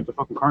people clean up the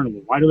fucking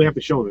carnival. Why do they have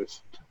to show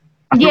this?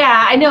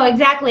 Yeah, I know,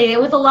 exactly. It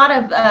was a lot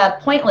of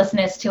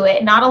pointlessness to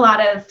it, not a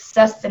lot of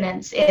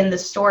sustenance in the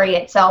story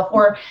itself,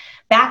 or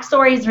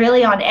backstories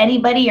really on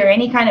anybody or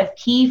any kind of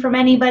key from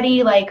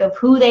anybody, like of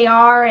who they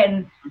are,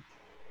 and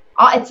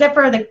except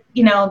for the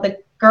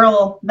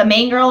girl, the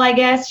main girl, I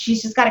guess.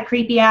 She's just got a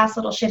creepy ass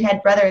little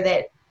shithead brother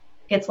that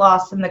gets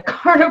lost in the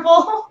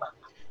carnival.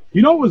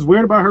 What was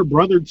weird about her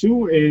brother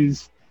too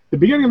is the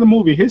beginning of the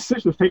movie, his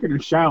sister was taking a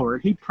shower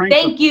and he pranked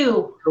Thank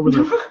you.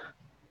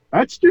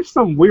 That's just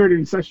some weird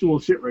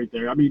incestual shit right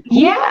there. I mean,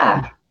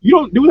 yeah. You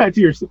don't do that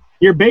to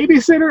your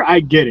babysitter. I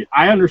get it.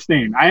 I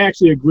understand. I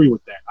actually agree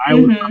with that. I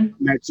would do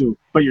that too.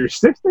 But your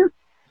sister?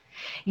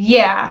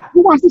 Yeah.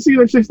 Who wants to see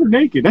their sister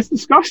naked? That's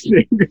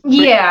disgusting.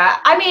 Yeah.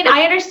 I mean,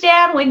 I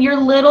understand when you're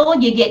little,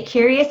 you get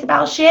curious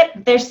about shit.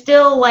 But there's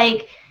still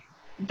like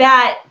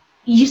that.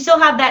 You still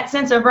have that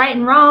sense of right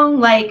and wrong.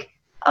 Like,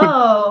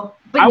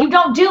 but you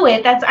don't do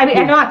it.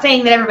 I'm not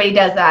saying that everybody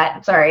does that.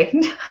 I'm sorry.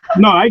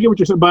 No, I get what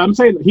you're saying, but I'm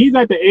saying he's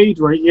at the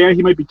age where,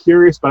 he might be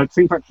curious, but at the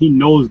same time, he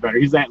knows better.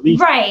 He's at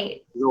least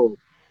right. Old.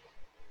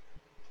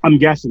 I'm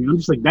guessing. I'm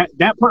just like,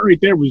 that part right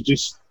there was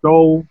just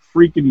so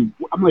freaking,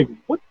 I'm like,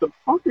 what the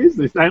fuck is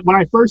this? When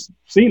I first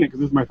seen it,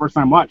 because this is my first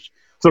time watching.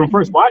 So when I'm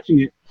first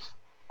watching it,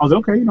 I was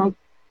like, okay,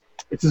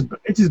 it's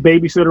his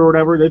babysitter or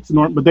whatever. That's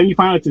normal. But then you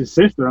find out it's his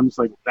sister. I'm just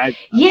like, that.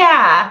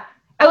 Yeah.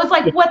 I was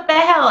like, what the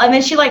hell? And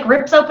then she like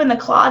rips open the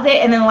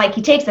closet, and then like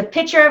he takes a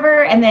picture of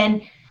her, and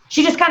then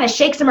she just kind of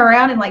shakes him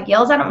around and like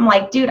yells at him. I'm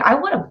like, dude, I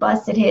would have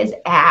busted his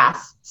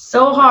ass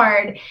so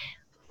hard.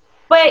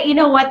 But you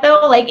know what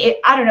though? Like,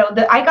 I don't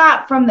know. I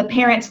got from the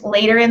parents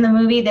later in the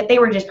movie that they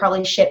were just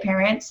probably shit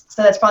parents.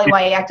 So that's probably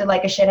why he acted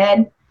like a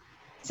shithead.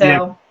 So.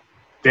 Yeah.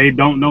 They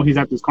don't know he's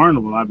at this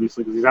carnival,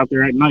 obviously, because he's out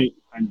there at night.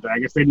 And I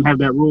guess they didn't have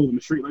that rule. When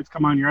the street lights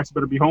come on, your ass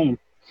better be home.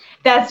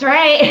 That's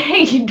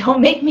right. Don't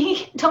make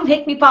me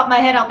pop my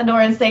head out the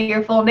door and say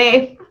your full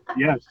name.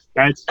 Yes,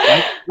 that's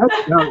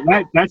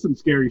some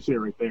scary shit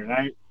right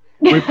there.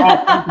 We've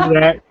all been through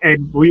that,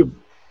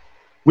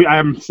 and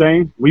I'm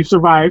saying we've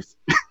survived.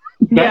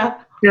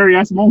 That scary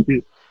ass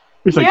moment.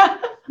 It's like I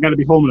gotta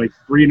be home in like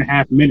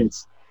 3.5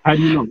 minutes. How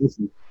do you know?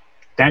 Listen,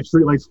 that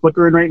street light's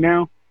flickering right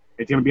now.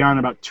 It's gonna be on in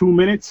about 2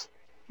 minutes.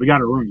 We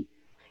gotta run.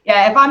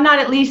 Yeah, if I'm not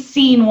at least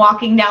seen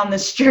walking down the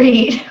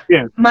street,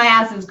 my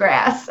ass is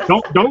grass.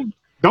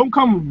 Don't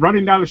come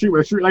running down the street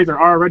where the street lights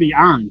are already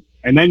on,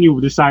 and then you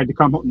decide to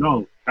come home.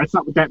 No, that's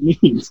not what that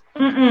means.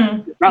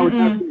 That's not what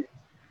that means.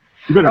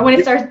 Or when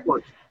it starts,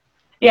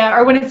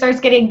 or when it starts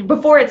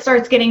before it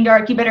starts getting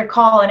dark, you better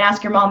call and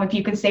ask your mom if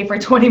you can stay for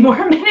 20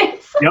 more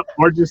minutes. Yep,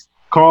 or just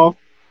call.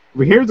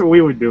 But here's what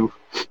we would do: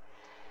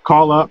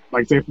 call up,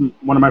 like say from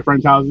one of my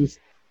friends' houses.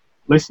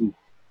 Listen.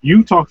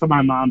 You talk to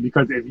my mom,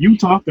 because if you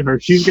talk to her,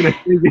 she's going to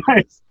say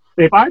yes.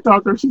 If I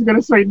talk to her, she's going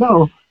to say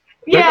no.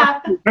 Yeah.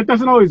 That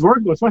doesn't always work,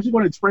 though, especially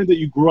when it's friends that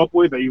you grew up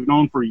with, that you've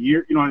known for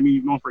years. You know what I mean?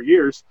 You've known for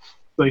years.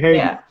 Like, hey,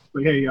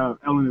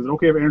 Ellen, is it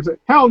okay if Aaron says,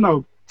 hell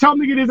no. Tell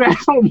him to get his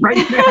ass home right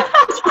now.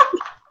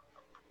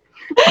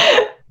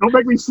 Don't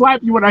make me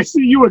slap you when I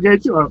see you again.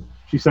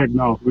 She said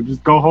no. We'll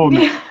just go home.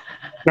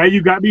 Now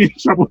you got me in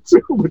trouble, too.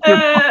 With your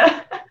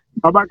mom.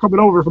 I'm not coming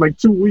over for like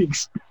 2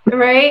 weeks.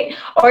 Right?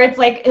 Or it's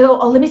like,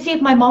 let me see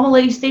if my mom will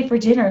let you stay for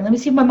dinner. Let me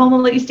see if my mom will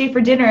let you stay for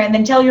dinner, and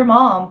then tell your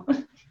mom.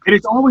 And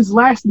it's always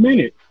last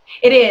minute.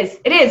 It is,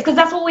 because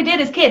that's what we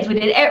did as kids.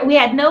 We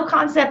had no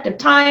concept of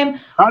time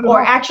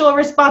or actual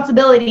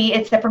responsibility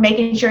except for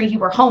making sure you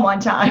were home on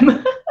time.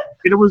 And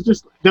it was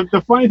just,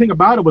 the funny thing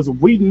about it was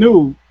we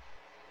knew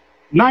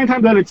 9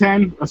 times out of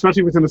 10,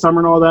 especially if it's in the summer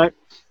and all that,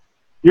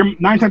 9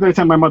 times out of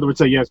 10, my mother would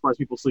say, yeah, as far as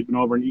people sleeping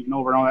over and eating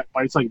over and all that,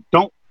 but it's like,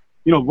 don't,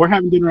 we're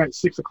having dinner at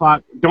 6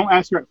 o'clock. Don't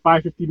ask her at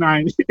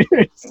 5:59.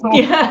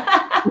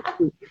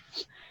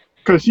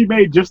 Because she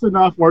made just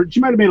enough, or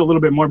she might have made a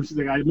little bit more, but she's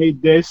like, I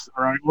made this,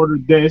 or I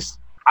ordered this.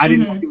 I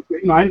didn't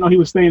know I didn't know he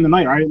was staying the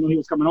night, or I didn't know he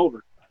was coming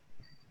over.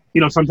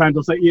 Sometimes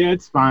they'll say, yeah,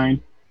 it's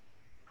fine.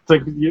 It's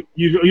like,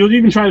 you'll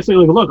even try to say,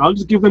 like, look, I'll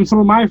just give them some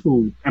of my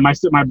food. And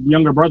my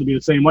younger brother be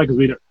the same way, because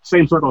we had the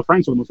same circle of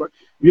friends with him. So,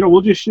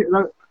 we'll just shit.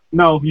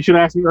 No, you should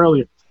ask me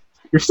earlier.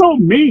 You're so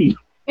mean.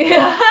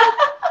 Yeah.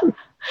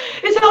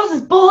 This house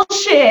is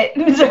bullshit.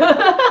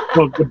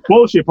 Well, the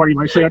bullshit part you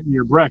might say under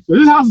your breath.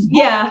 This house is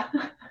bullshit. Yeah.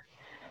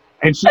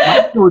 And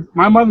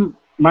my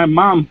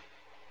mom,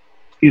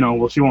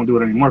 well, she won't do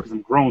it anymore because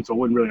I'm grown, so it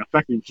wouldn't really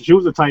affect me. She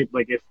was the type,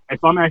 like,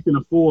 if I'm acting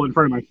a fool in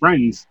front of my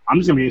friends, I'm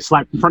just going to get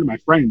slapped in front of my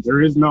friends.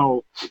 There is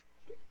no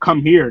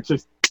come here. It's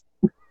just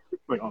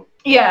like, oh.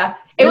 Yeah.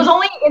 It was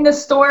only in the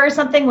store or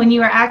something when you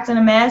were acting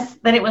a mess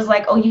that it was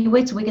like, oh, you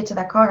wait till we get to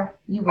that car.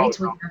 You wait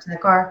till we get to that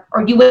car.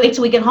 Or you wait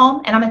till we get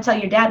home, and I'm going to tell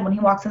your dad when he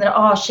walks in there,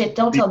 oh, shit,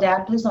 don't tell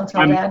Dad. Please don't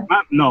tell Dad.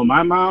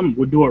 My mom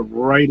would do it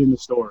right in the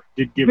store.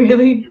 Did give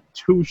really?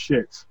 2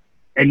 shits.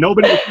 And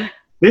nobody would,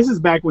 this is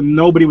back when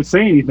nobody would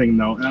say anything,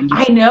 though. And I'm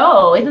just, I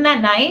know. Isn't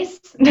that nice?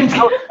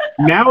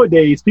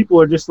 Nowadays, people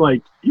are just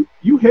like,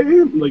 you hit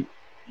him? Like,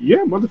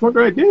 yeah,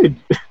 motherfucker, I did.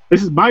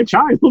 This is my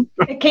child.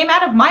 It came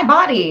out of my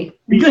body.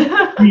 He's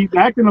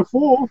acting a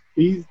fool.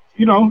 He's,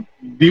 do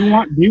you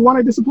want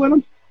to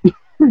discipline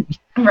him?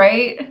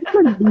 Right.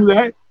 Do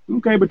that.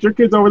 Okay, but your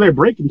kid's over there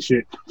breaking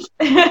shit.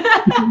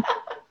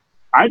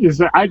 I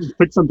just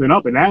picked something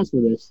up and asked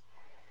for this.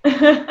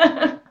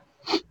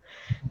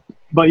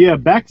 But yeah,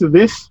 back to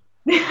this.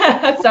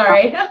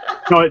 Sorry.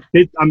 So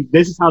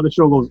this is how the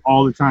show goes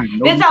all the time.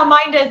 This is how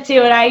mine does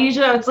too,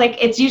 and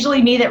it's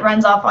usually me that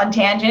runs off on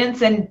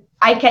tangents, and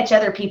I catch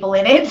other people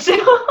in it. So.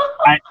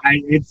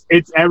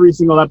 It's every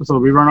single episode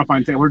we run off on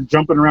tangents. We're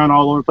jumping around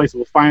all over the place.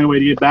 We'll find a way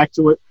to get back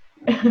to it.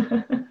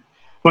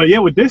 But yeah,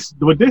 with this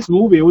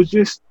movie, it was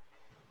just,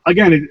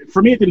 again,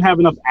 for me, it didn't have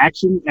enough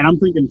action, and I'm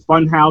thinking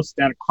Funhouse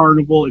at a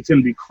carnival. It's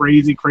going to be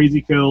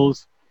crazy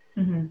kills,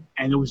 and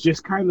it was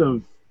just kind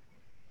of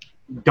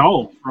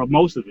dull for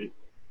most of it.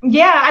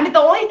 Yeah, I mean, the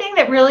only thing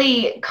that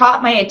really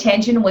caught my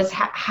attention was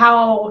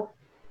how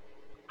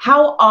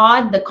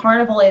odd the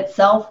carnival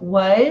itself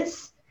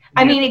was.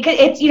 I mean,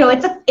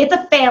 it's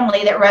a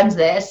family that runs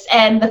this,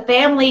 and the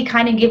family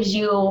kind of gives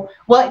you,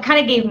 well, it kind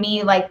of gave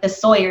me like the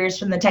Sawyers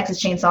from the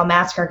Texas Chainsaw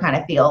Massacre kind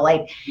of feel.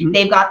 Like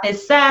they've got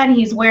this son,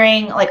 he's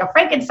wearing like a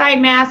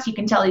Frankenstein mask. You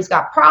can tell he's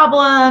got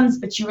problems,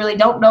 but you really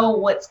don't know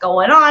what's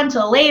going on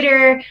till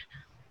later.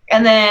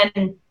 And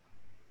then,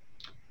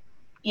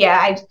 yeah,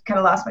 I kind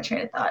of lost my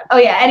train of thought. Oh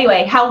yeah.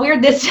 Anyway, how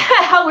weird this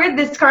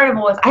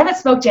carnival was. I haven't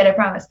smoked yet, I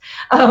promise.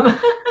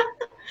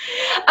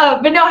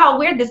 But no, how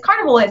weird this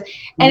carnival is.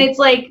 And it's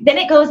like, then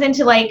it goes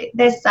into like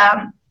this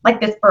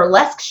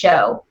burlesque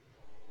show.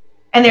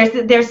 And there's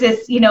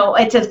this,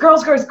 it says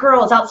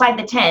girls outside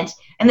the tent.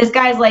 And this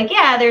guy's like,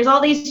 yeah, there's all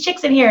these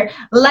chicks in here,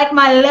 like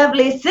my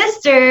lovely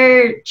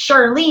sister,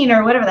 Charlene,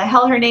 or whatever the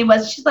hell her name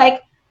was. She's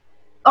like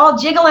all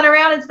jiggling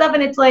around and stuff.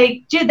 And it's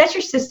like, dude, that's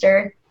your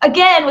sister.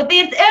 Again with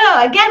the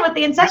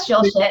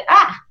incestual shit.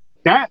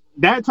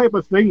 That type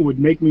of thing would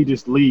make me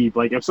just leave.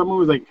 Like if someone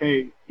was like,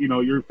 hey,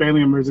 your family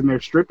member's in there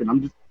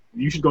stripping,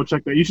 you should go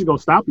check that. You should go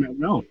stop them.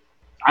 No,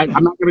 I'm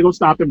not going to go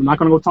stop them. I'm not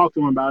going to go talk to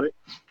them about it.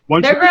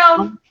 Once they're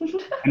grown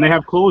and they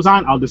have clothes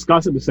on, I'll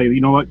discuss it and say,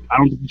 you know what? I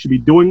don't think you should be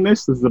doing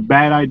this. This is a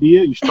bad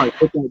idea. You should probably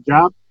quit that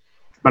job.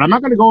 But I'm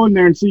not going to go in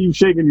there and see you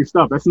shaking your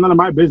stuff. That's none of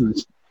my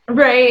business.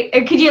 Right.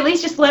 Could you at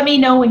least just let me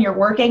know when you're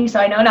working so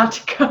I know not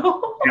to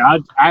go? Yeah,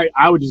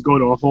 I would just go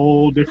to a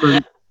whole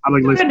different. I'm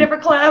like, listen, a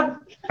different club.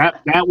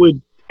 That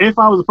would, if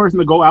I was a person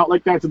to go out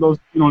like that to those,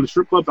 the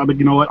strip clubs, I'd be like,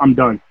 you know what? I'm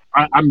done.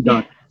 I'm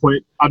done.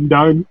 Quit. I'm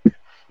done.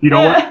 You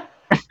know what?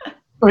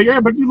 Like,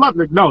 yeah, but you love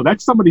it. No,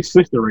 that's somebody's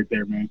sister right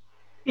there, man.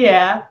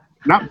 Yeah.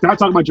 Not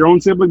talking about your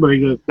own sibling,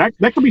 but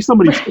that could be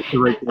somebody's sister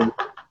right there.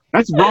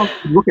 That's wrong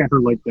to look at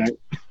her like that.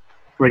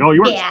 Like, oh,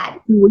 you were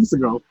 2 weeks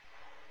ago.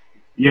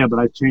 Yeah, but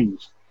I've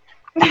changed.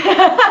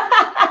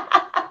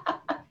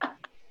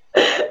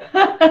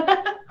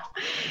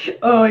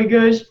 Oh my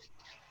gosh.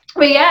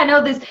 But yeah,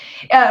 no, this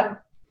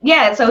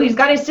so he's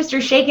got his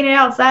sister shaking it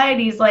outside.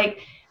 He's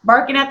like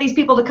barking at these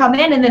people to come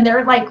in, and then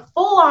they're like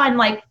full on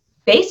like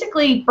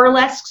basically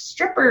burlesque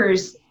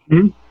strippers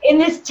in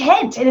this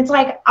tent. And it's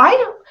like,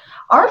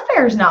 our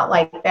fair's not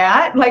like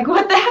that. Like,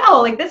 what the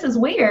hell? Like, this is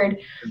weird.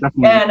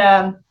 Definitely.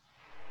 And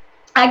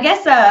I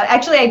guess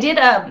actually I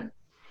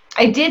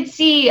did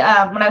see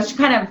when I was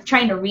kind of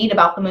trying to read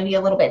about the movie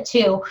a little bit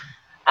too.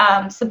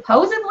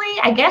 Supposedly,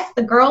 I guess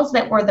the girls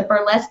that were the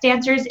burlesque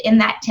dancers in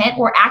that tent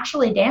were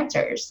actually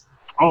dancers.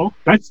 Oh,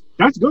 that's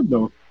good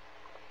though.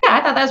 Yeah,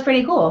 I thought that was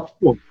pretty cool.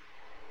 Cool.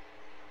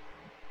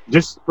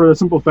 Just for the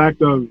simple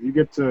fact of you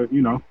get to,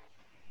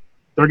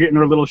 they're getting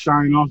their little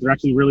shine off. They're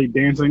actually really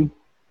dancing.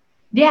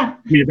 Yeah.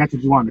 I mean, if that's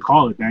what you wanted to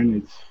call it,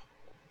 then it's.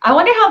 I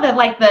wonder how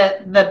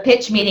the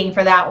pitch meeting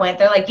for that went.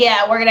 They're like,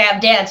 yeah, we're gonna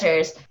have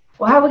dancers.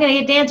 Well, how are we gonna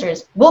get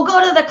dancers? We'll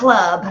go to the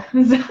club.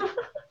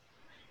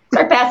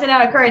 Start passing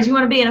out a cards. You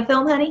want to be in a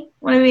film, honey?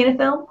 Want to be in a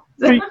film?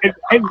 See,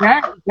 and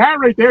that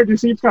right there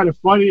just seems kind of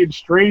funny and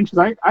strange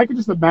because I could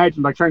just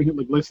imagine like trying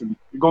to listen,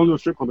 you're going to a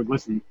strip club, like,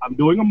 listen, I'm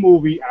doing a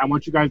movie and I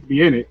want you guys to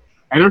be in it,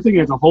 and they're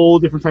thinking it's a whole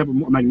different type of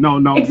movie. I'm like,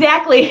 no,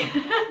 Exactly.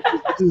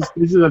 this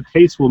is a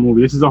tasteful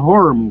movie. This is a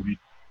horror movie.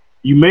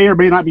 You may or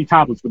may not be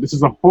topless, but this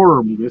is a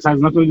horror movie. This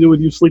has nothing to do with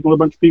you sleeping with a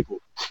bunch of people.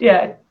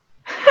 Yeah.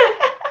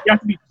 You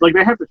have to be like,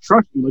 they have to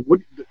trust you. Like, what?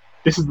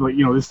 This is like,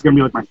 this is gonna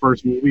be like my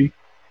first movie.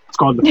 It's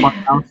called The Fun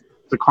House.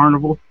 It's a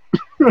carnival.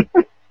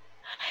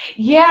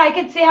 Yeah, I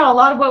could see how a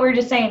lot of what we were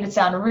just saying would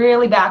sound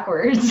really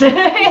backwards in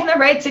the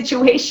right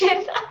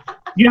situation.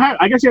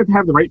 I guess you have to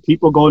have the right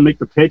people go and make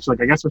the pitch.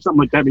 Like, I guess for something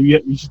like that, maybe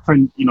you should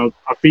find,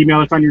 a female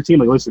that's on your team.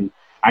 Like, listen,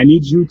 I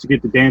need you to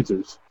get the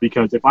dancers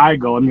because if I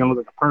go, I'm gonna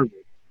look like a pervert.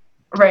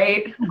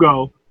 Right. You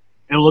go,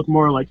 it'll look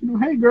more like,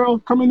 hey girl,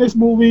 come in this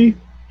movie.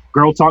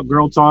 Girl talk,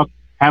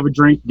 have a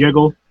drink,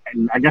 giggle,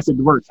 and I guess it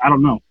works. I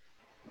don't know.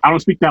 I don't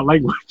speak that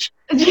language.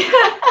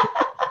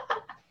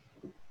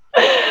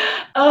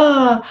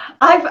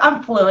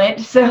 I'm fluent,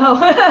 so.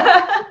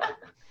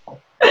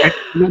 And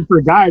then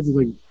for guys, it's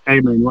like, hey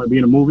man, you want to be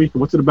in a movie?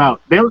 What's it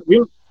about?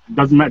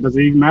 Doesn't matter. Does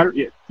it even matter?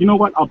 Yeah. You know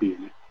what? I'll be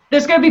in it.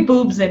 There's gonna be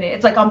boobs in it.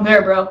 It's like, I'm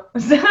there, bro.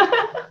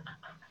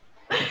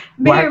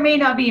 May or may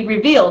not be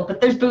revealed,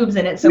 but there's boobs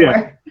in it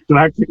somewhere. Yeah. Do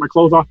I have to take my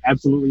clothes off?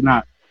 Absolutely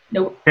not.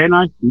 Nope. Can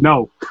I?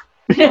 No.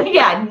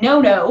 Yeah,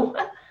 no.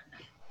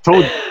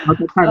 Told you.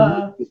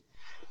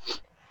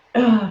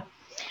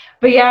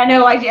 But yeah,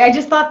 no, I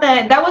just thought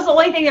that was the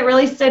only thing that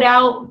really stood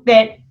out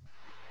that,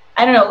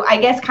 I don't know, I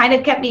guess kind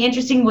of kept me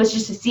interesting was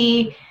just to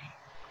see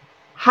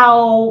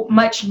how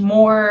much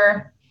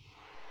more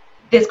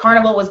this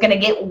carnival was going to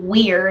get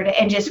weird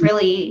and just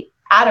really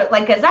out of,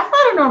 like, because that's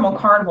not a normal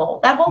carnival.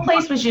 That whole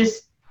place was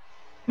just,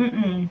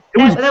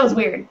 that was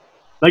weird.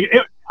 Like,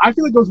 I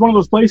feel like it was one of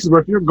those places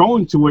where if you're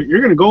going to it, you're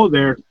going to go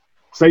there,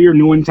 say you're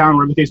new in town,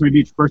 whatever the case may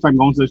be, it's your first time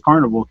going to this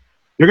carnival,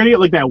 you're going to get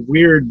like that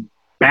weird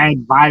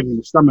bad vibe in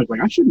your stomach, like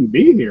I shouldn't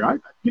be here.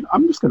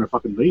 I'm just gonna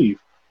fucking leave.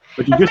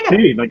 But you just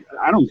paid. Like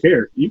I don't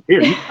care. You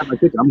have my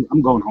ticket.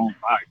 I'm going home.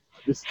 Bye.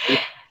 This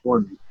for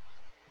me.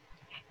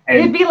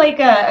 It'd be like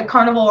a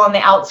carnival on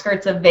the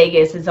outskirts of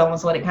Vegas is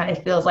almost what it kind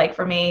of feels like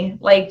for me.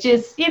 Like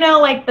just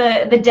like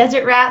the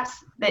desert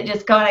rats that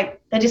just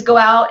go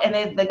out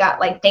and they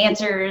got like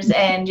dancers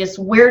and just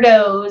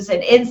weirdos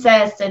and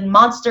incest and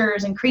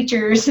monsters and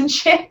creatures and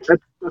shit.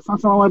 That's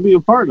not something I want to be a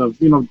part of.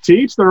 To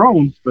each their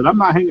own, but I'm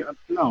not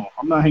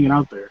hanging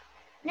out there.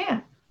 Yeah.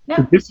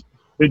 No.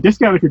 They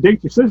discount if you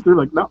date your sister.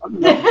 Like, no.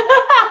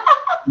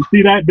 You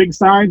see that big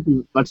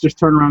sign? Let's just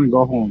turn around and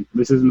go home.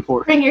 This isn't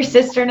for. Bring your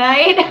sister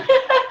night.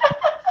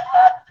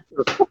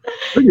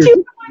 Bring your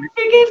sister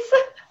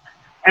night.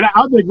 And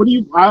I'll be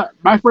like,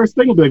 my first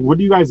thing will be like, what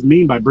do you guys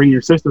mean by bring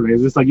your sister night?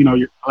 Is this like,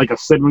 you're like a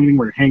sibling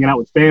where you're hanging out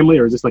with family,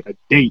 or is this like a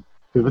date?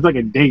 Because if it's like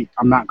a date,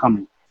 I'm not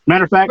coming.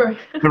 Matter of fact,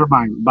 never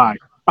mind. Bye.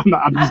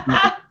 I'm just going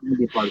to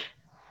be a part of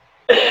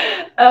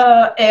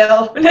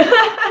it.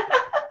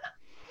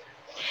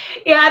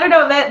 Yeah, I don't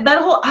know that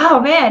whole. Oh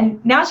man,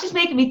 now it's just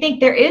making me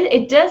think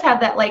it does have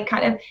that like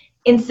kind of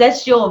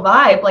incestual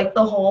vibe, like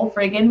the whole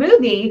friggin'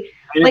 movie.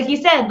 Like you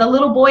said, the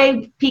little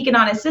boy peeking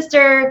on his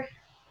sister.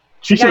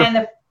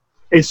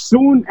 As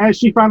soon as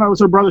she found out it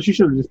was her brother, she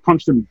should have just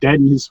punched him dead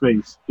in his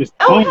face. Just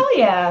hell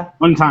yeah!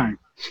 One time,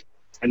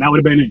 and that would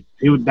have been it.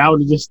 That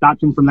would have just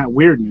stopped him from that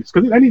weirdness.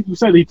 Because then you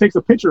said he takes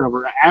a picture of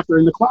her after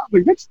in the club.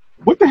 Like,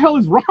 what the hell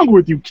is wrong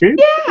with you, kid?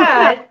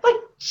 Yeah, like,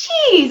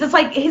 jeez. It's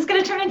like he's going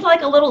to turn into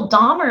like a little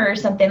Dahmer or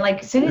something.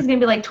 Like, soon he's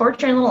going to be like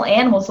torturing little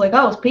animals. Like,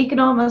 I was peeking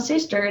on my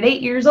sister at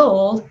 8 years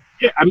old.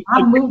 Yeah,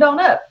 I moved on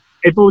up.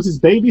 If it was his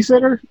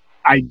babysitter,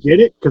 I get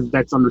it because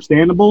that's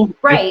understandable.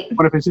 Right.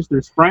 But if his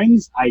sister's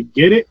friends, I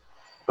get it.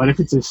 But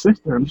if it's his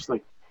sister, I'm just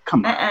like,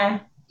 come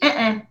on.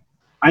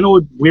 I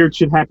know weird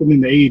shit happened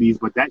in the 80s,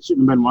 but that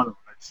shouldn't have been one of them.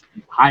 That's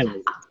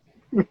highlighted.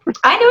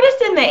 I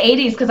noticed in the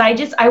 80s because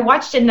I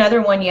watched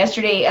another one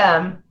yesterday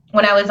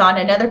when I was on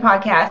another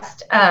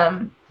podcast.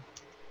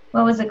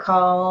 What was it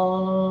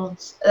called?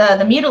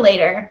 The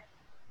Mutilator.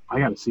 I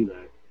gotta see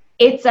that.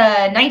 It's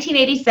a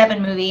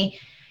 1987 movie.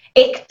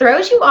 It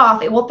throws you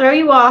off. It will throw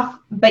you off,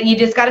 but you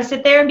just got to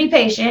sit there and be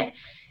patient.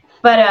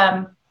 But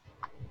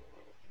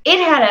it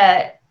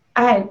had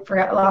I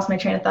lost my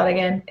train of thought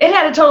again. It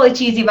had a totally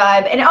cheesy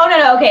vibe. And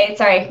no, okay,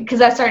 sorry, because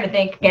I started to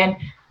think again,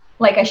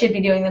 like I should be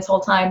doing this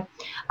whole time.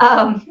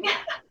 But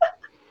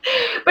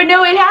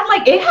no, it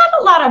had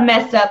a lot of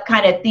messed up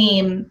kind of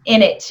theme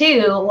in it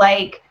too.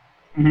 Like,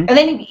 and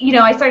then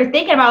I started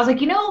thinking about. I was like,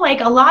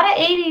 like a lot of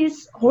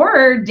 80s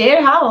horror did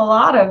have a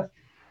lot of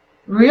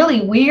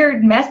really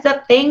weird, messed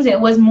up things. It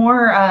was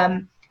more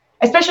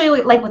especially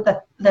like with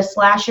the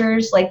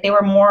slashers, like they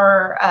were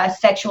more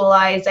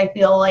sexualized. I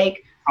feel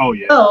like, Oh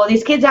yeah. oh,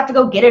 these kids have to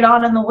go get it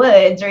on in the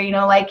woods, or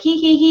like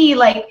he,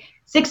 like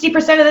 60%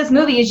 of this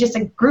movie is just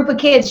a group of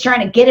kids trying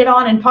to get it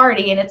on and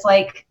party, and it's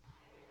like,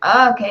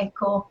 oh, okay,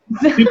 cool.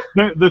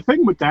 The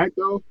thing with that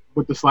though,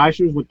 with the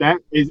slashers, with that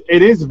is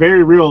it is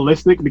very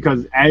realistic,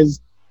 because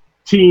as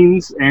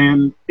teens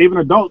and even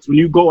adults, when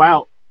you go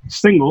out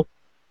single,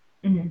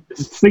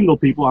 single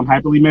people, I'm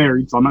happily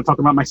married, so I'm not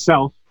talking about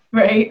myself.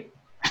 Right.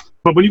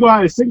 But when you go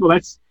out as single,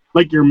 that's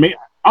like your main.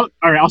 All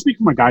right, I'll speak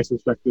from my guy's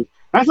perspective.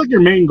 That's like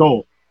your main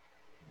goal,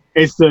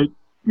 is to,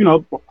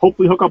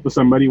 hopefully hook up with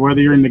somebody, whether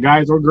you're into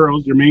guys or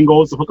girls. Your main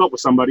goal is to hook up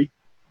with somebody.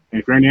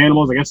 And if you're into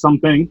animals, I guess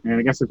something. And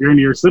I guess if you're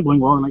into your sibling,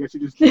 well, then I guess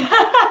you just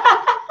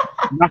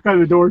knock on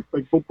the door,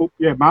 like, boop, boop,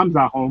 yeah, mom's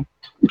not home.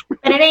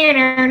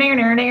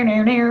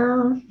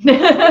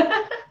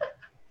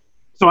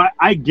 So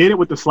I get it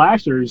with the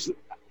slashers.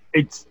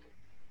 It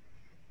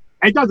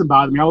doesn't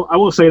bother me. I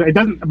will say that it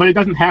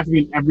doesn't have to be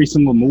in every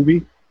single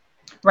movie.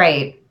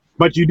 Right.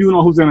 But you do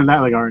know who's into that.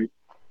 Like, all right,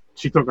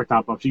 she took her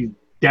top off. She's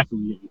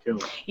definitely getting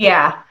killed.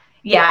 Yeah.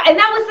 Yeah. And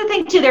that was the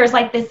thing too. There's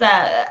like this,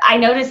 I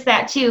noticed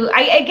that too.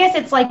 I guess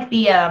it's like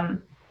the,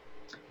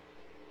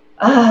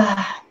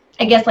 I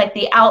guess like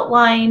the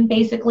outline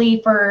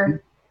basically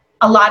for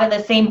a lot of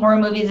the same horror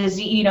movies is,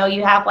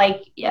 you have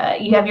like,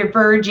 you have your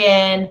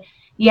virgin,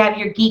 you have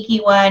your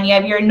geeky one, you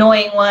have your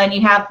annoying one, you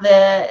have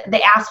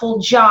the asshole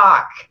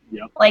jock.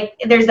 Yep. Like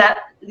there's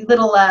that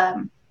little,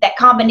 that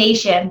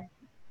combination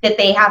that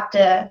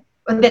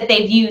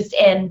they've used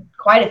in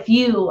quite a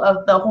few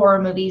of the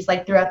horror movies,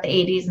 like throughout the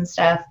 80s and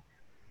stuff.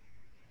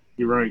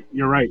 You're right.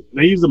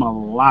 They use them a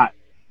lot.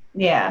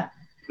 Yeah.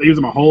 They use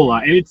them a whole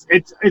lot. And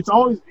it's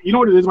always, you know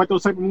what it is about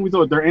those type of movies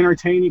though? They're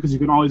entertaining because you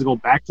can always go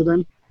back to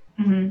them.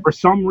 Mm-hmm. For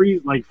some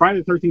reason, like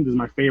Friday the 13th is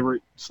my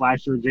favorite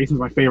slasher. Jason's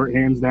my favorite,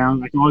 hands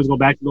down. I can always go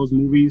back to those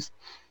movies.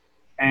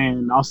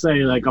 And I'll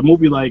say like a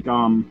movie like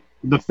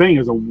The Thing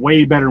is a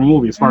way better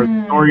movie as far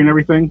as story and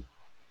everything.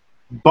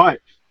 But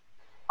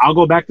I'll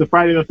go back to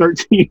Friday the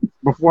 13th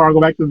before I go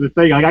back to The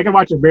Thing. Like I can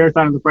watch a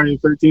marathon of the Friday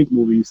the 13th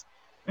movies,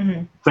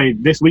 say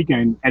this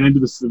weekend, and then do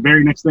the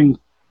very next week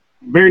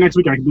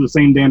I can do the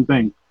same damn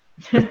thing.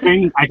 The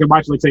Thing I can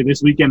watch, like say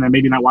this weekend, and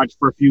maybe not watch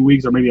for a few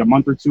weeks or maybe a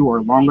month or two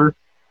or longer,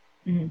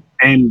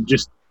 and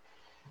just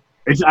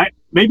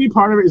maybe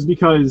part of it is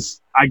because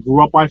I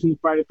grew up watching the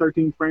Friday the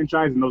 13th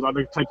franchise and those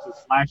other types of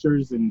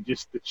slashers and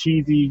just the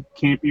cheesy,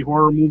 campy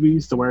horror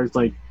movies, to where it's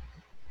like,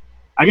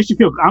 I guess you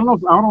feel, I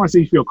don't want to say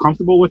you feel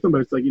comfortable with them,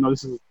 but it's like,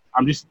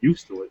 I'm just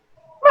used to it.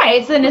 Right.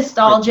 It's the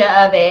nostalgia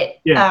of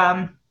it.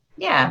 Yeah.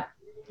 Yeah.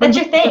 That's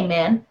your thing,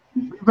 man.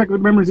 It's like the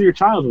memories of your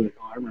childhood.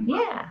 I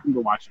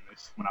remember watching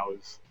this when I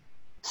was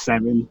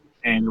 7,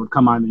 and it would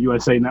come on the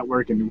USA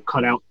Network and it would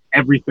cut out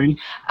everything.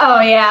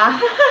 Oh,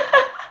 yeah.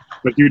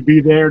 But you'd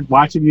be there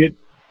watching it,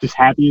 just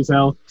happy as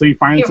hell. So you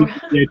finally see the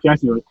VHS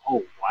and you're like,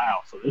 oh, wow,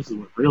 so this is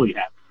what really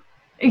happened.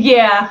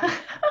 Yeah.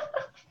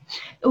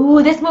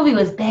 Ooh, this movie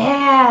was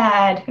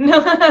bad.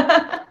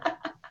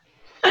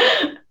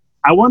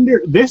 I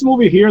wonder, this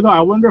movie here, though,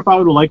 I wonder if I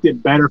would have liked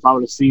it better if I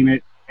would have seen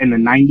it in the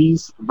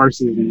 90s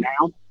versus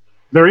now.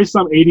 There is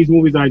some 80s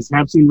movies that I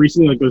have seen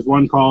recently. Like there's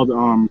one called,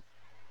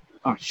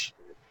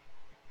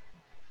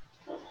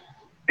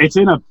 it's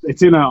in a,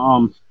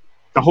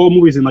 the whole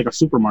movie's in like a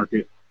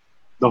supermarket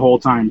the whole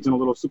time. It's in a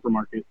little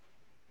supermarket.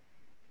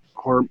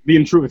 Or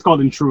it's called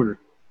Intruder.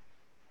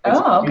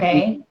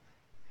 Okay.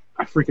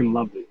 I freaking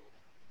loved it.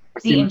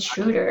 The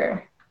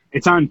Intruder.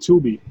 It's on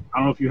Tubi. I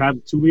don't know if you have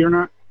Tubi or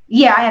not.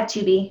 Yeah, I have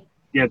Tubi.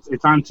 Yeah,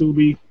 it's on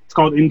Tubi. It's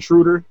called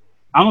Intruder.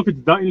 I don't know if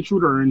it's The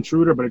Intruder or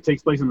Intruder, but it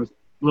takes place in this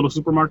little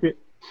supermarket.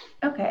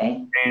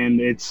 Okay. And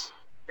it's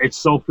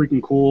so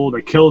freaking cool.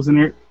 The kills in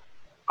it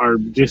are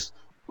just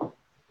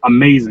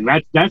amazing.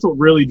 That's what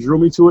really drew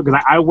me to it,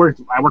 because I worked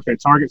at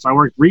Target, so I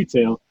worked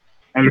retail,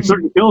 and there's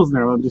certain kills in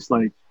there I'm just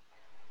like,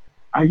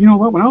 you know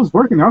what? When I was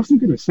working there, I was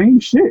thinking the same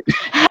shit.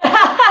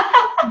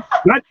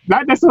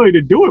 not necessarily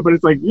to do it, but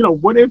it's like,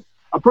 what if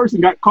a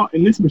person got caught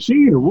in this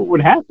machine, or what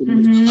would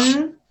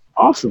happen?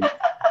 Awesome.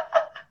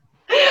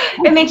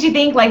 It makes you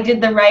think, like, did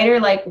the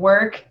writer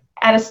work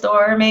at a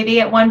store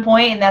maybe at one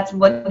point, and that's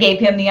what gave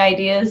him the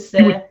ideas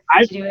to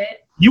do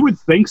it? You would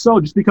think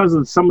so, just because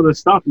of some of the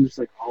stuff. I'm just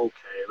like, okay,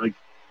 like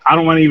I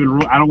don't want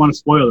to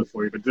spoil it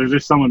for you, but there's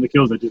just some of the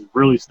kills that just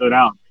really stood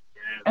out.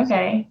 Yeah,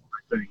 okay.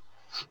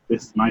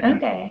 This is my thing.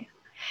 Okay.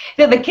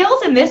 So the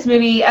kills in this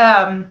movie,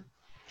 I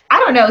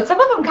don't know. Some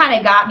of them kind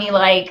of got me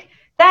like,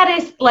 that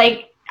is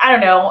like, I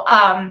don't know.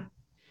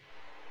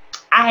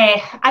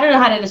 I don't know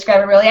how to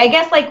describe it really. I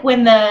guess like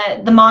when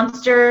the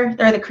monster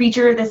or the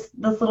creature, this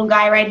little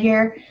guy right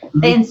here,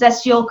 the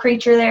ancestral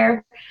creature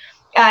there,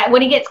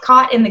 when he gets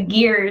caught in the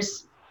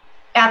gears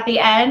at the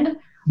end,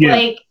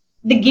 like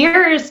the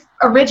gears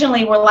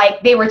originally were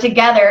like, they were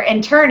together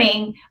and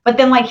turning, but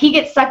then like he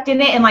gets sucked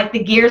in it and like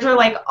the gears are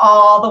like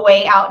all the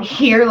way out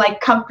here, like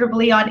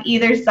comfortably on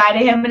either side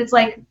of him. And it's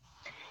like,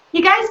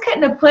 you guys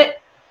couldn't have put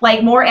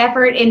like more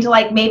effort into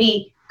like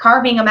maybe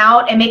carving him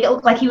out and make it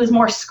look like he was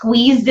more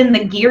squeezed in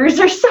the gears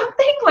or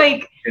something.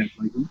 Like,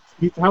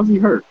 how's he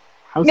hurt?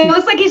 It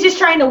looks like he's just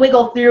trying to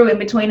wiggle through in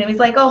between him. He's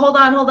like, oh, hold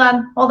on.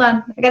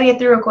 I gotta get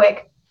through real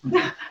quick.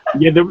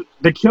 Yeah,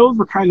 the kills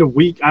were kind of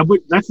weak. I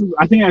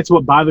think that's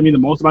what bothered me the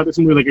most about this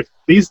movie. Like, if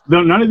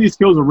none of these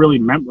kills were really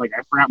like,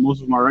 I forgot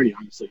most of them already.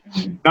 Honestly,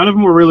 none of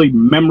them were really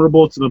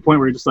memorable to the point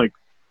where you're just like,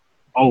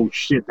 oh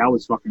shit, that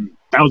was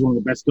one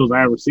of the best kills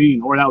I ever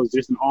seen, or that was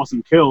just an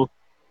awesome kill.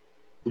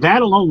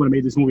 That alone would have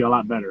made this movie a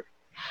lot better.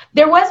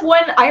 There was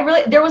one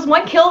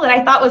kill that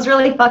I thought was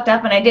really fucked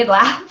up, and I did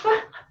laugh.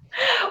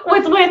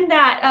 Was when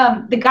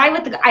that the guy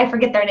with I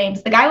forget their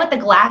names. The guy with the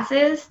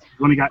glasses.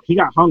 When he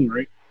got hung,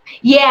 right?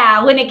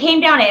 Yeah, when it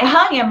came down, it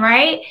hung him,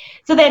 right?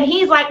 So then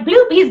he's like,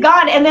 bloop, he's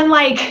gone. And then,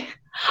 like,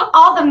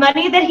 all the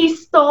money that he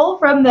stole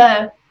from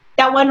that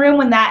one room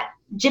when that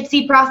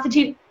gypsy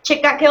prostitute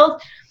chick got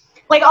killed,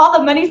 like, all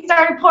the money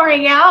started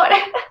pouring out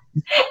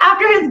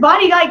after his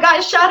body, like,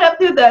 got shot up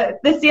through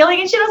the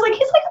ceiling and shit. I was like,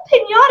 he's like a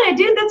piñata,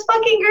 dude. That's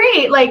fucking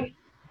great. Like,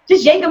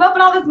 just yank him up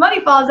and all this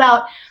money falls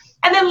out.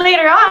 And then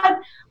later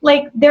on,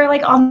 like, they're,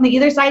 like, on the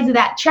either sides of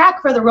that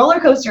track for the roller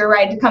coaster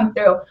ride to come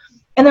through.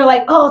 And they're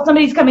like, oh,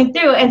 somebody's coming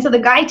through. And so the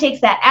guy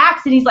takes that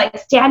axe and he's like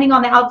standing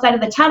on the outside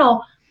of the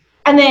tunnel.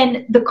 And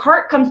then the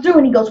cart comes through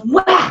and he goes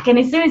whack. And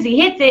as soon as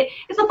he hits it,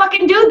 it's a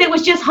fucking dude that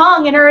was just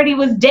hung and already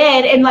was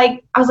dead. And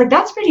like, I was like,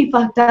 that's pretty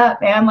fucked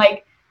up, man.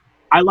 Like,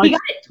 he got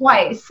it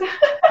twice.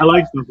 I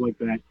like stuff like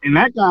that. And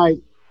that guy,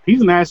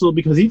 he's an asshole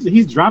because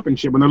he's dropping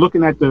shit. When they're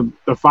looking at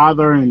the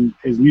father and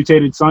his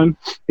mutated son,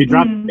 he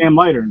dropped the damn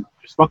lighter and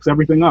just fucks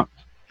everything up.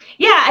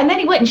 Yeah, and then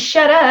he wouldn't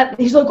shut up.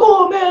 He's like,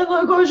 oh man,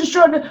 look, I was just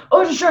trying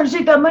to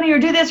take that money or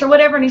do this or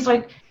whatever. And he's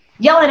like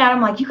yelling at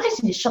him like, you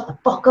guys need to shut the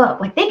fuck up.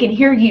 Like, they can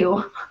hear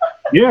you.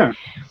 Yeah.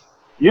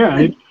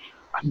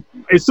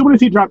 As soon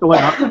as he dropped the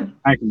light,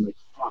 I can like,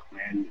 fuck,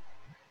 man.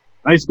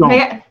 Nice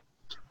going.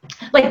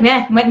 Like,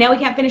 man, now we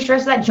can't finish the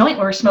rest of that joint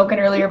we were smoking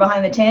earlier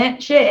behind the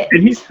tent. Shit.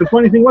 And the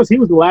funny thing was, he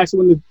was the last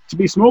one to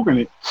be smoking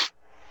it.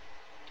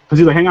 Because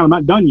he's like, hang on, I'm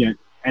not done yet.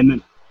 And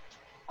then,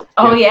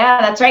 oh,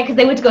 yeah, that's right, because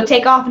they went to go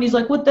take off, and he's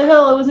like, what the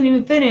hell? I wasn't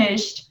even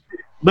finished.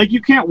 Like,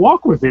 you can't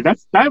walk with it. That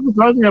was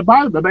the other thing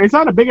about it. It's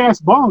not a big-ass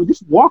bong.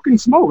 Just walk and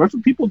smoke. That's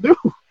what people do.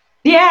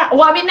 Yeah,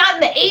 well, I mean, not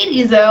in the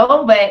 80s,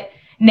 though, but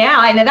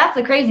now, and that's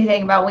the crazy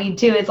thing about weed,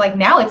 too. It's like,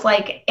 now it's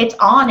like, it's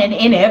on and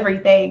in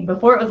everything.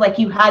 Before, it was like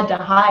you had to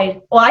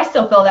hide. Well, I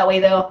still feel that way,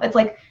 though. It's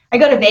like, I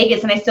go to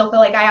Vegas, and I still feel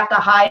like I have to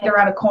hide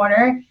around a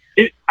corner.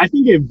 I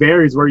think it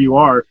varies where you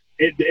are.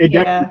 It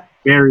definitely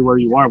vary where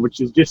you are, which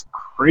is just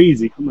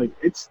crazy. I'm like,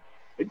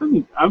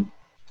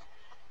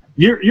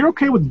 you're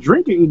okay with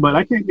drinking, but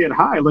I can't get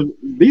high. Like,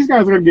 these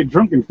guys are gonna get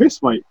drunk and fist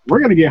fight.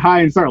 We're gonna get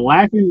high and start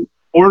laughing,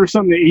 order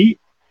something to eat,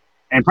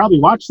 and probably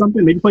watch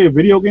something, maybe play a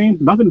video game.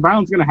 Nothing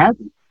violent's gonna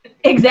happen.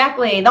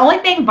 Exactly. The only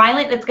thing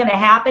violent that's gonna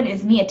happen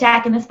is me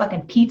attacking this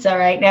fucking pizza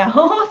right now.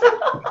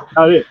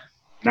 I'm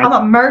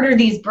gonna murder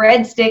these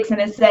breadsticks in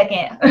a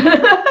second.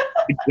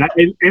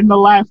 In the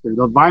laughter,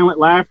 the violent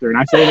laughter, and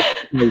I say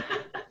that,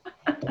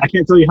 I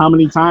can't tell you how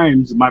many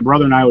times my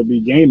brother and I would be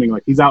gaming.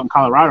 Like, he's out in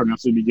Colorado now,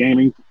 so we'd be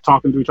gaming,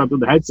 talking to each other through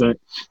the headset.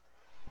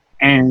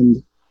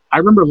 And I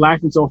remember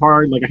laughing so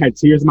hard, like I had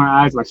tears in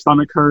my eyes, my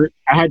stomach hurt.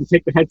 I had to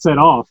take the headset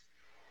off.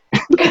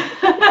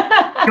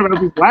 I was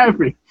just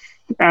laughing.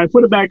 And I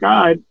put it back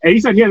on, and he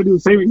said he had to do the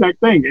same exact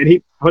thing.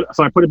 And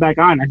so I put it back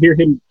on. I hear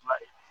him,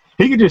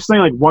 he could just say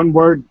like one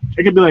word.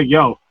 It could be like,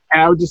 yo.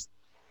 And I would just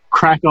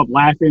crack up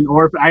laughing.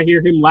 Or if I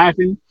hear him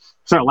laughing,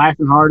 start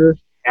laughing harder.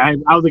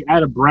 And I was like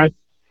out of breath.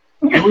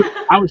 And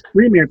I was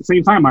streaming at the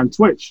same time on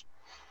Twitch.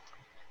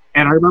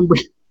 And I remember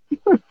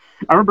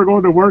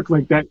going to work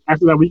like that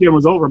after that weekend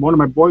was over. One of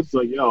my boys was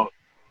like, yo,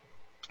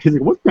 he's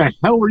like, what the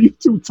hell were you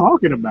two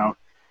talking about?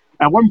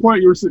 At one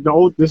point, this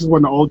is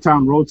when the Old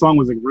Town Road song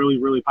was like really,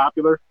 really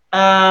popular.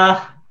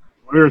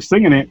 We were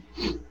singing it,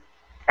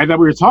 and then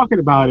we were talking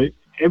about it,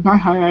 and my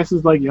high ass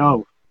is like,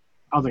 yo,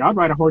 I was like, I'd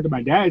ride a horse to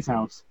my dad's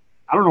house.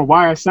 I don't know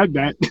why I said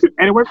that.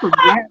 And it went from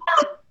that.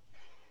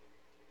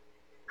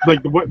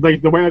 Like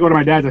the way I go to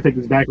my dad's, I take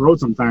this back road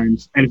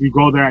sometimes. And if you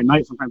go there at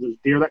night, sometimes there's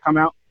deer that come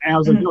out. And I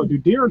was like, yo, do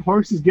deer and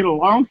horses get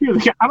along here?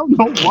 Like, I don't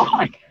know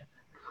why.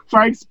 So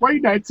I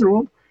explained that to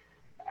him.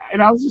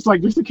 And I was just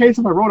like, just in case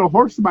if I rode a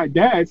horse to my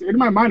dad's, in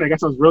my mind, I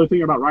guess I was really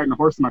thinking about riding a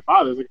horse to my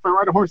father's. Like, if I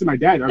ride a horse to my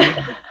dad's, are we going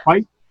to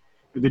fight?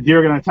 Is the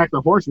deer going to attack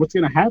the horse? What's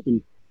going to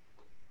happen?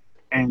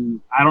 And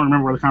I don't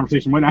remember where the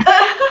conversation went.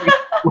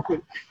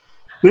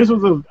 This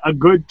was a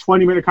good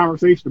 20-minute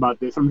conversation about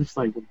this. I'm just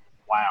like,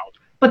 wow.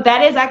 But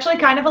that is actually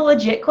kind of a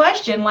legit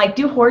question. Like,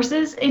 do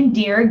horses and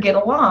deer get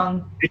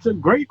along? It's a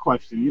great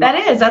question. You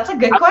know? That's a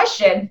good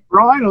question. For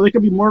all I know, they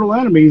could be mortal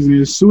enemies,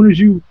 and as soon as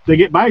they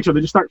get by each other,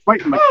 they just start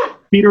fighting, like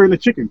Peter and the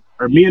chicken,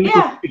 or me and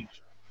Nicolas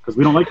Cage, because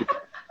we don't like it.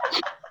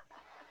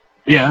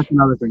 Yeah, that's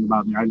another thing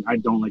about me. I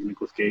don't like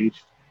Nicolas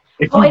Cage.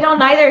 I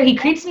don't either. He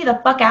creeps me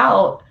the fuck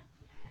out.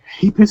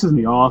 He pisses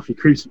me off. He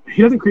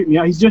doesn't creep me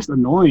out. He's just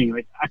annoying.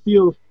 Like, I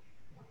feel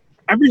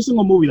every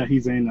single movie that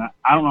he's in,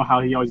 I don't know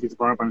how he always gets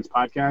brought up on his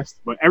podcast,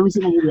 but every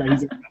single movie that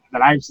he's in,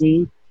 that I've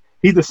seen,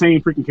 he's the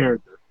same freaking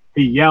character.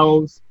 He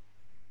yells.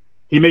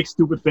 He makes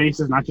stupid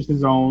faces, not just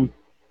his own.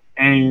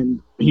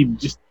 And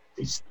he's,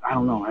 I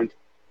don't know.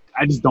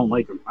 I just don't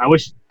like him. I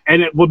wish.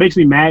 And what makes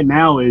me mad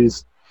now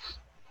is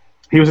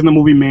he was in the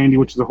movie Mandy,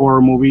 which is a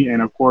horror movie.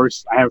 And of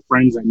course, I have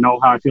friends that know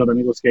how I feel about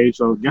Nicolas Cage.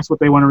 So guess what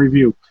they want to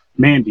review?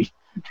 Mandy.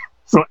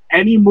 So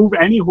any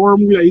horror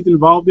movie that he's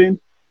involved in,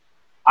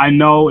 I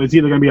know is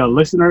either going to be a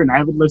listener, an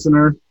avid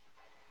listener,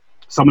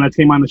 someone that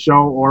came on the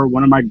show, or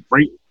one of my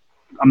great,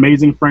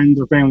 amazing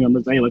friends or family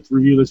members. Hey, let's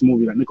review this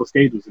movie that Nicolas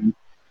Cage was in.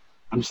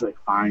 I'm just like,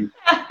 fine.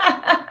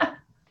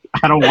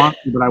 I don't want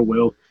to, but I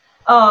will.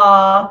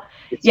 Oh,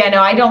 yeah,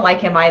 no, I don't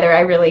like him either. I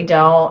really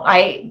don't.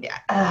 I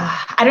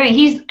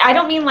don't. I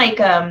don't mean like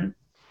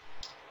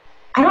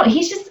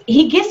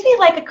he gives me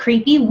like a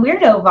creepy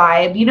weirdo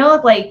vibe. You know,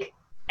 like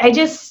I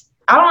don't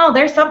know.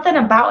 There's something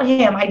about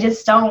him I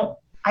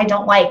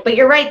don't like. But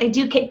you're right. They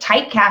do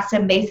typecast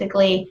him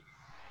basically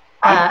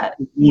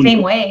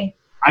same way.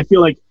 I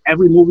feel like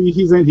every movie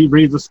he's in, he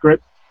reads the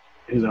script.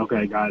 And he's like, okay,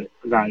 I got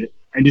it.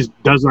 And just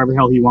does whatever the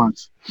hell he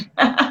wants.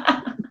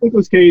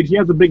 Nicolas Cage, he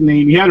has a big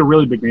name. He had a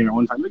really big name at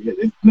one time.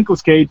 It's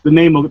Nicolas Cage, the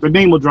name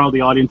will draw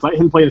the audience. Let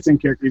him play the same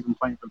character he's been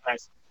playing for the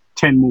past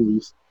 10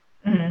 movies.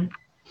 Mm-hmm.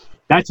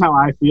 That's how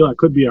I feel. I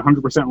could be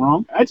 100%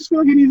 wrong. I just feel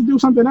like he needs to do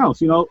something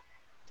else. You know,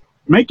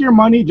 make your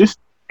money. Just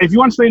if you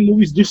want to stay in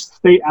movies, just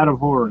stay out of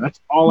horror.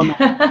 That's all I'm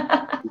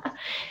asking.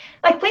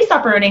 Like, please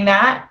stop ruining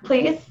that,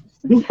 please.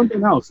 Do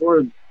something else,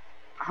 or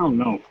I don't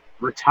know,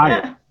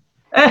 retire.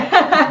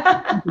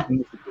 I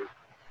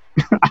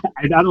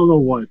don't know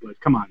what, but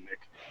come on, Nick.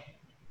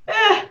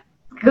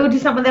 Go do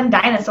some of them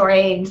dinosaur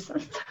eggs.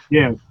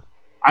 Yeah.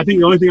 I think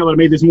the only thing that would have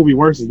made this movie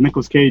worse is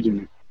Nicolas Cage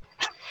in it.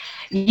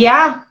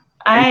 Yeah.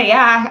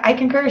 I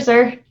concur,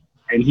 sir.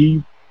 And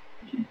he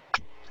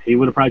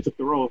would have probably took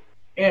the role.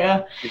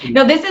 Yeah.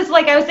 No, this is,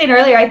 like I was saying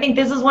earlier, I think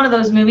this is one of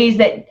those movies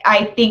that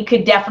I think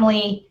could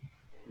definitely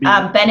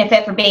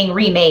benefit from being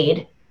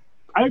remade.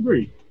 I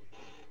agree.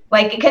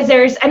 Like, because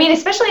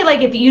especially like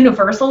if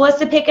Universal was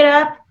to pick it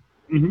up,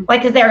 mm-hmm.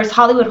 like, because there's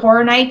Hollywood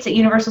Horror Nights at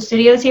Universal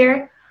Studios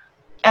here,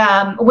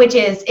 which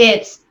is,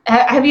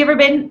 have you ever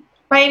been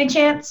by any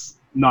chance?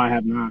 No, I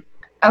have not.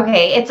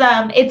 Okay, it's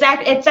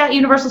at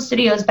Universal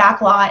Studios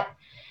back lot,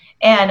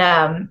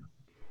 and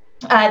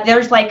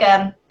there's like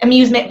a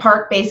amusement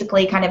park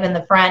basically kind of in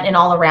the front and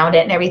all around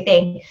it and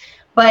everything.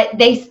 But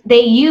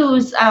they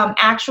use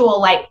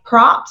actual like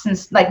props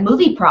and like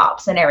movie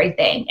props and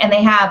everything, and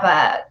they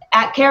have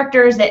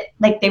characters that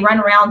like they run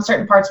around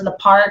certain parts of the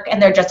park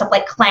and they're dressed up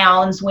like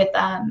clowns with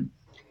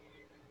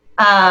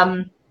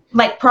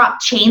like prop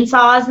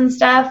chainsaws and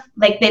stuff.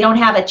 Like they don't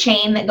have a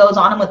chain that goes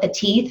on them with the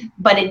teeth,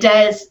 but it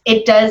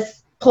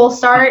does pull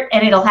start,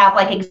 and it'll have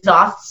like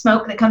exhaust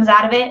smoke that comes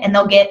out of it, and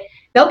they'll get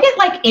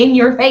like in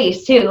your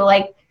face too.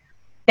 Like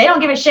they don't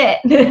give a shit.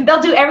 They'll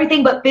do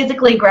everything but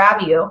physically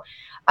grab you.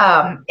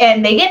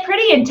 And they get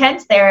pretty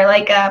intense there.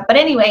 Like, but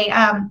anyway,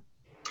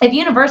 if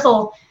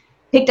Universal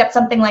picked up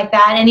something like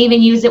that and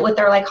even used it with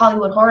their like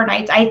Hollywood Horror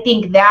Nights, I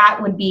think that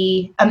would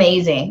be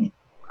amazing.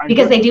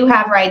 Because they do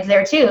have rides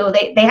there too.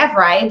 They have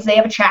rides, they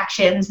have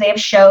attractions, they have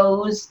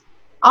shows,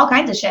 all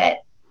kinds of shit.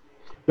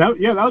 That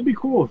would be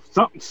cool.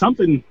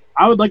 Something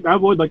I would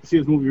like to see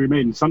this movie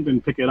remade, and something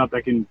pick it up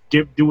that can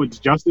do its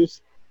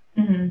justice.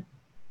 Mm-hmm.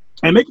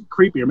 And make it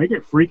creepier, make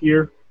it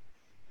freakier.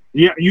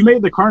 Yeah, you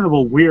made the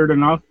carnival weird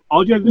enough.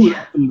 All you have to do is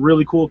some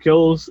really cool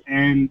kills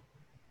and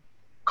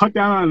cut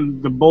down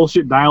on the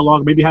bullshit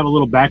dialogue. Maybe have a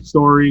little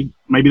backstory.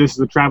 Maybe this is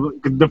a travel.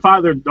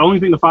 The only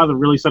thing the father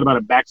really said about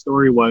a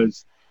backstory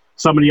was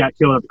somebody got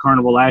killed at the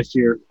carnival last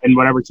year in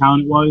whatever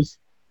town it was.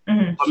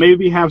 Mm-hmm. But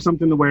maybe have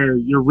something to where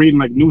you're reading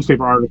like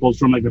newspaper articles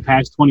from like the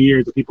past 20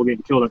 years of people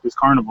getting killed at this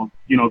carnival,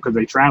 you know, because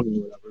they travel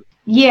or whatever.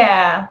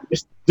 Yeah.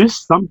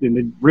 Just something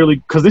that really,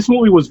 because this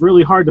movie was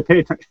really hard to pay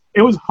attention.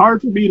 It was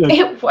hard for me to.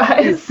 It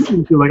was.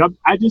 Like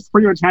I just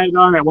pretty much had it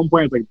on at one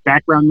point. It was like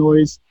background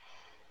noise,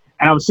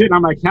 and I was sitting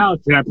on my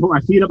couch and I put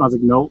my feet up. I was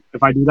like, no,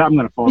 if I do that, I'm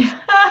gonna fall.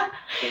 That's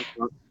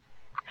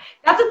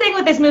the thing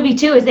with this movie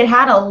too, is it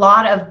had a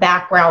lot of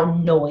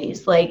background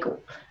noise, like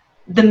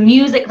the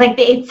music. Like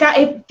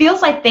it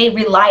feels like they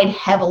relied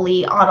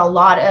heavily on a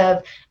lot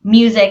of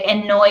music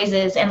and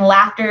noises and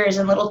laughters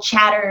and little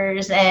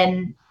chatters,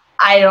 and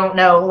I don't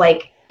know,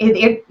 like.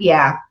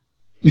 Yeah,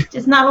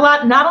 just not a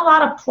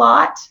lot of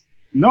plot.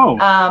 No.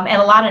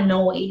 And a lot of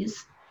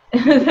noise.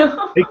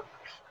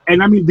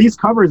 And I mean, these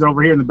covers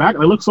over here in the back,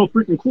 they look so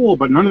freaking cool,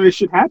 but none of this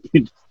shit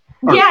happened.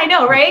 Yeah, I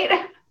know,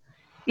 right?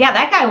 Yeah,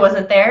 that guy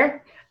wasn't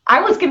there.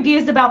 I was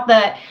confused about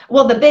the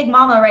Big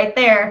Mama right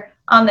there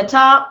on the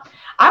top.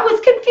 I was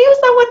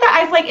confused on what that.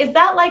 I was like,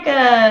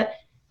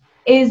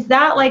 is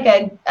that like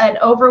an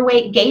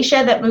overweight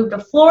geisha that moved to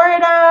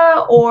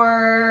Florida,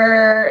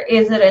 or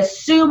is it a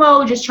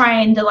sumo just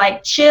trying to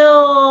like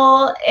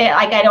chill?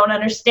 I don't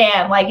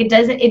understand. Like it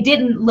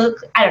didn't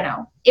look, I don't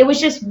know. It was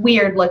just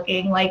weird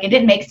looking. Like it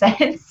didn't make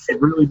sense. It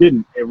really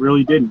didn't.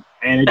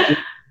 And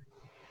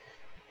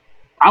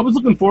I was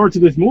looking forward to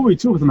this movie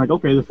too, because I'm like,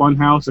 okay, the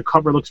Funhouse, the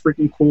cover looks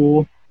freaking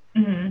cool.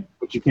 Mm-hmm.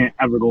 But you can't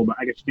ever go by,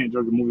 I guess you can't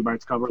judge a movie by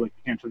its cover, like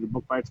you can't judge a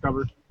book by its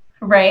cover.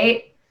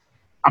 Right?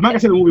 I'm not gonna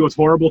say the movie was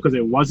horrible because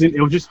it wasn't.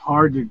 It was just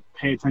hard to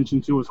pay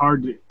attention to. It was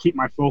hard to keep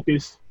my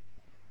focus.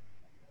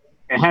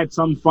 It had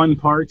some fun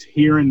parts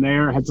here and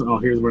there. It had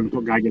some, here's where the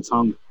guy gets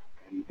hung.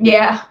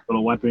 Yeah.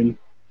 Little weapon.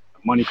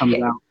 Money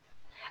comes out.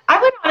 I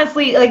would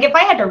honestly, like, if I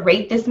had to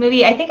rate this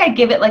movie, I think I'd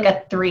give it like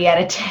a 3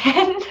 out of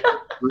 10.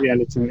 3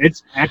 out of 10.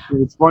 It's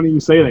funny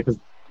you say that because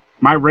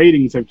my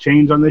ratings have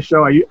changed on this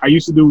show. I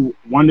used to do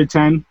 1 to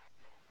 10.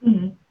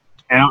 Mm-hmm.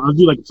 And I'll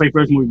do like say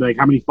first movie, like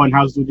how many fun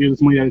houses would you give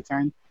this movie out of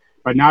 10?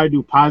 But now I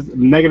do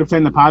negative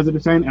 10 to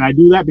positive 10, and I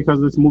do that because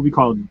of this movie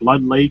called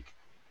Blood Lake,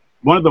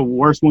 one of the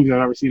worst movies I've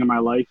ever seen in my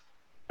life.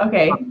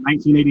 Okay.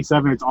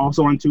 1987. It's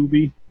also on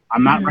Tubi.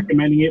 I'm not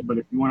recommending it, but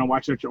if you want to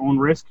watch it at your own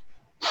risk.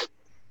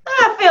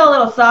 I feel a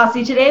little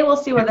saucy today. We'll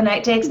see where the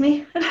night takes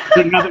me.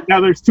 now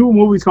there's 2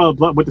 movies called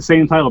with the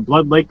same title,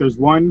 Blood Lake. There's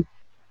one.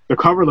 The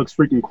cover looks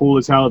freaking cool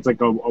as hell. It's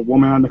like a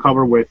woman on the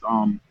cover with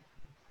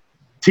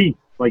teeth,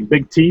 like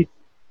big teeth.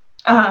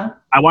 Uh-huh.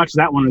 I watched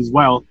that one as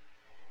well.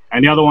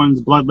 And the other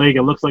one's Blood Lake.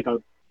 It looks like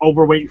an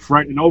overweight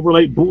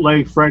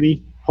bootleg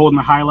Freddy holding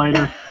a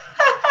highlighter.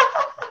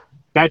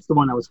 That's the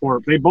one that was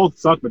horrible. They both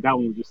suck, but that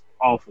one was just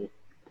awful.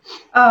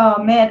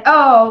 Oh, man.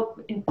 Oh,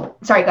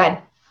 sorry, go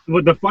ahead.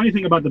 But the funny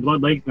thing about the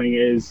Blood Lake thing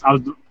is I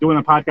was doing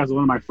a podcast with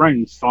one of my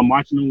friends. So I'm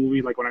watching the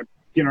movie. Like when I'm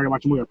getting ready to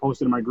watch a movie, I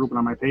posted in my group and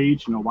on my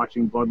page,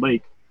 watching Blood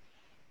Lake.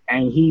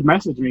 And he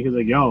messaged me. He's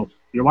like, yo,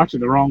 you're watching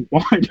the wrong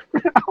one.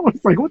 I was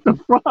like, what the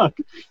fuck?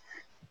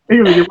 He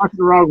was like, you're watching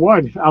the wrong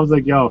one. I was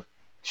like, yo,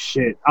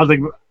 shit. I was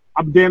like,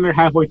 I'm damn near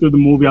halfway through the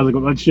movie. I was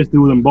like, let's just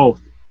do them both.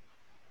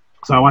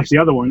 So I watched the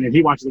other one, and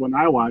he watched the one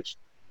I watched.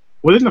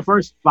 Within the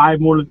first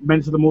 5 more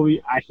minutes of the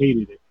movie, I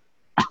hated it.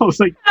 I was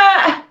like,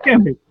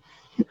 damn it.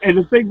 And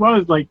the thing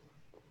was, like,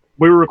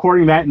 we were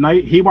recording that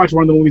night. He watched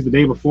one of the movies the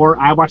day before.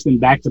 I watched them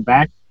back to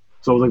back.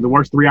 So it was like the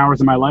worst 3 hours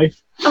of my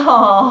life.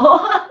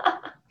 Oh.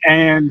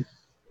 And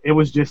it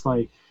was just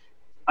like,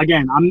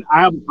 again, I'm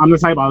the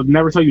type, I'll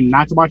never tell you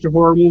not to watch a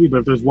horror movie, but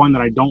if there's one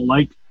that I don't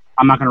like,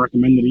 I'm not going to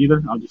recommend it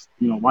either. I'll just,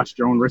 watch at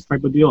your own risk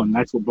type of deal. And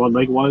that's what Blood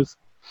Lake was.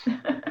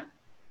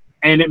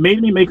 And it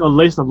made me make a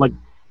list of, like,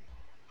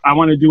 I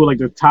want to do, like,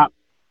 the top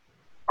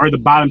or the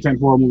bottom 10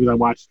 horror movies I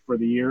watched for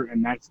the year.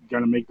 And that's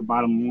going to make the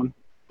bottom one.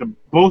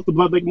 Both the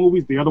Blood Lake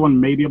movies, the other one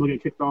may be able to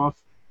get kicked off.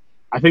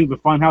 I think the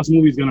Funhouse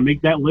movie is going to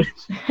make that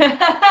list.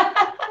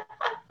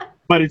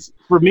 But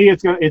for me,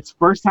 it's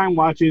first time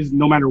watches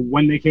no matter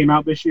when they came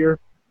out this year.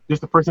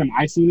 Just the first time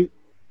I seen it.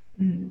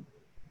 Mm-hmm.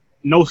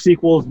 No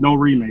sequels, no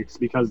remakes,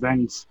 because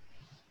then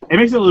it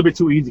makes it a little bit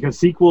too easy because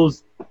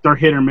sequels, they're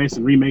hit or miss,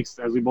 and remakes,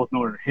 as we both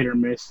know, are hit or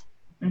miss.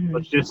 Mm-hmm.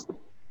 But just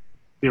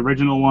the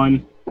original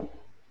one,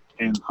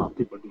 and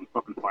people are doing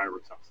fucking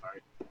fireworks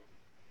outside.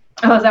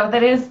 Oh, is that what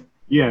that is?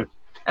 Yeah.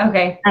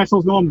 Okay.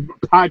 Assholes know I'm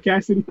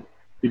podcasting.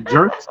 You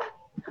jerks.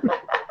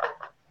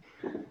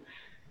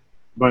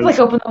 But like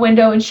open the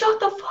window and shut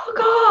the fuck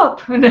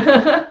up.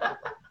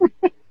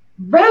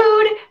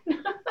 Rude.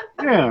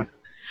 Yeah.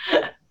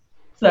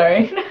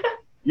 Sorry.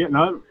 Yeah,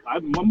 no,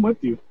 I'm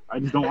with you. I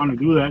just don't want to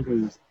do that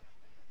because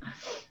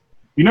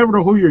you never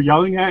know who you're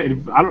yelling at.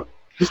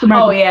 Just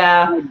imagine. Oh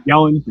yeah.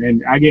 Yelling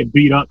and I get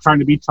beat up trying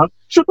to be tough.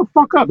 Shut the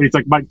fuck up! It's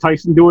like Mike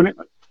Tyson doing it.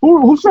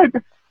 Who said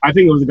that? I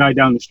think it was the guy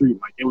down the street.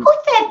 Like it was. Who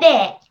said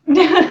that?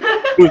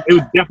 it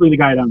was definitely the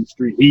guy down the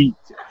street.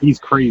 He's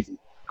crazy.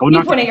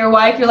 You point at your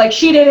wife. You're like,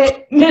 she did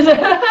it.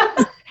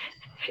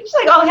 She's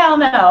like, oh hell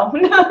no.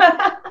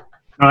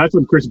 No, that's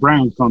when Chris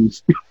Brown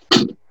comes.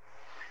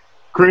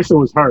 Chris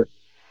was her.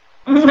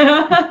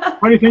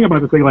 Funny thing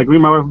about the thing, like me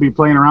and my wife will be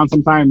playing around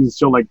sometimes.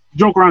 She'll like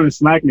joke around and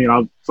smack me,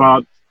 and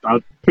I'll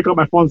pick up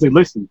my phone and say,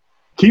 "Listen,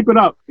 keep it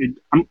up.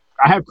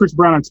 I have Chris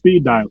Brown on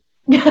speed dial."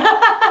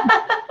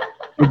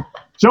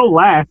 She'll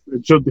laugh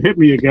and she'll hit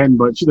me again,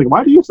 but she's like,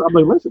 "Why do you?" I'm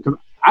like, "Listen, because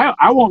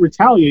I won't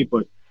retaliate,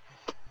 but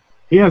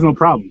he has no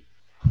problem."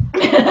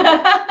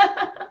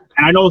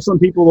 And I know some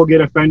people will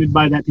get offended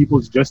by that.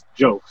 People's just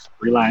jokes.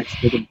 Relax.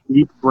 Take a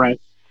deep breath.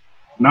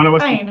 None of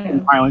us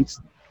can violence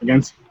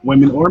against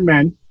women or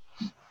men.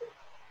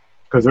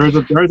 Because there is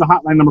a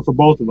hotline number for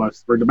both of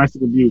us for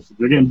domestic abuse. If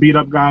you're getting beat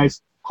up,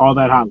 guys, call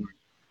that hotline.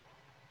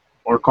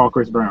 Or call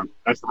Chris Brown.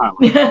 That's the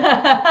hotline.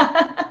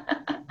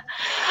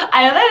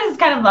 I know that is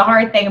kind of the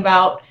hard thing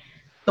about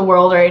the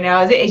world right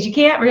now is you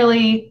can't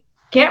really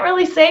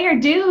say or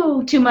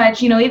do too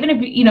much, even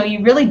if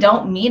you really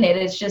don't mean it.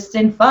 It's just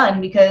in fun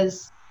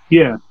because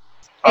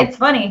it's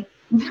funny.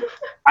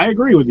 I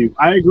agree with you.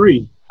 I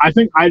agree. I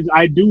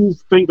do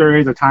think there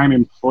is a time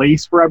and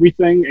place for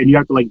everything, and you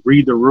have to like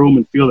read the room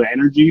and feel the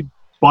energy.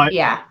 But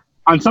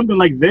on something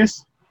like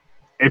this,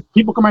 if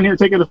people come in here and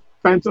take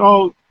offense,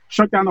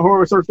 shut down the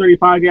Horror Surf 30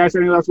 podcast,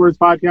 any Last Words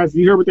podcast,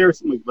 you hear what they're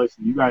saying? Like,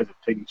 listen, you guys are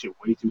taking shit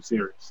way too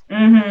serious.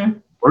 Mm-hmm.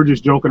 We're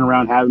just joking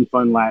around, having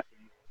fun, laughing.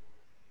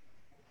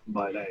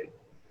 But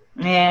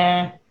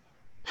hey,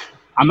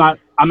 I'm not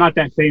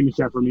that famous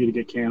yet for me to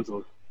get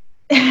canceled.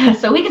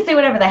 So we can say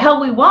whatever the hell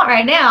we want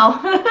right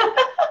now.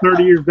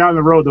 30 years down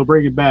the road, they'll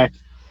bring it back.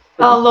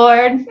 Oh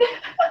Lord.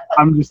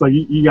 I'm just like,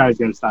 you guys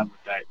got to stop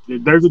with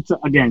that.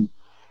 Again,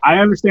 I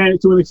understand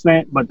it to an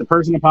extent, but the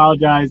person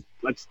apologized.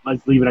 let's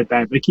leave it at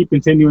that. If they keep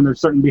continuing their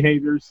certain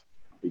behaviors,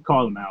 we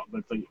call them out. But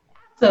it's like,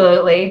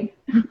 Absolutely.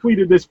 you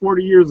tweeted this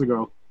 40 years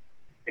ago,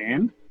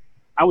 and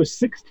I was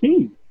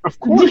 16. Of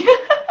course,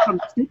 I'm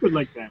stupid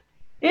like that.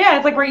 Yeah,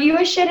 it's like, were you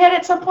a shithead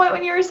at some point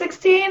when you were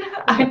 16?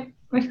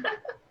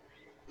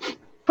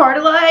 Part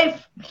of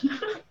life.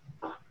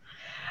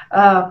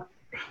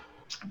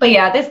 But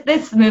yeah,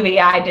 this movie,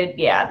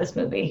 this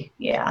movie,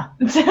 yeah.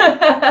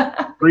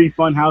 3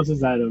 fun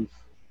houses out of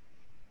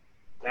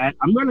that.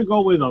 I'm gonna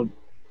go with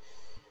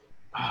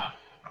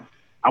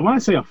I want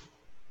to say a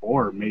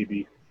 4,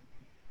 maybe.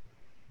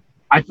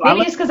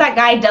 Maybe just because that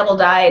guy double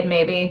died,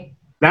 maybe.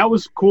 That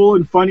was cool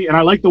and funny, and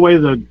I like the way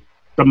the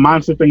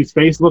monster thing's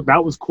face looked.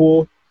 That was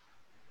cool.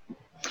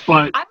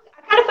 But I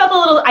kind of felt a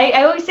little,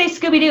 I always say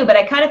Scooby-Doo, but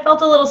I kind of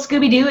felt a little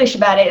Scooby-Doo-ish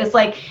about it. It's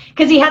like,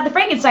 because he had the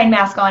Frankenstein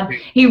mask on.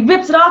 He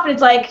rips it off, and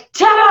it's like,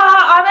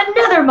 ta-da, I'm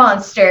another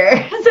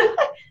monster.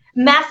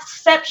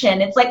 Maskception.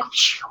 It's like,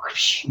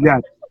 yeah,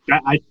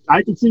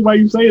 I can see why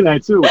you say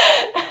that, too.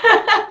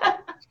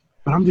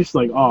 But I'm just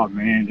like, oh,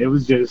 man, it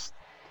was just,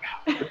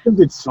 they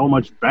did so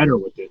much better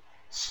with it.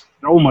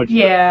 So much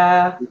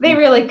better. They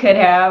really could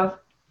have.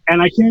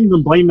 And I can't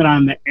even blame it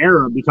on the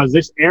era, because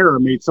this era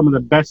made some of the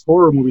best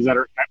horror movies that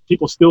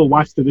people still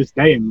watch to this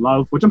day and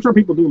love, which I'm sure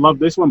people do love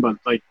this one, but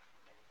like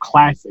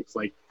classics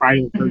like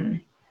Friday the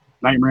 13th,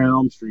 Nightmare on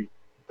Elm Street,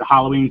 the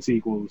Halloween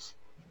sequels,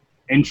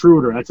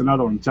 Intruder, that's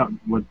another one,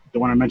 the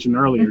one I mentioned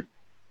earlier.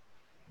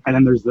 And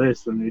then there's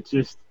this, and it's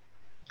just...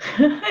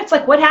 It's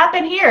like, what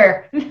happened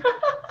here?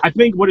 I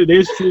think what it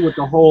is, too, with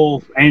the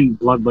whole... And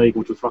Blood Lake,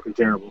 which was fucking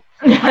terrible.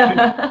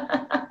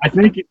 I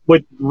think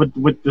with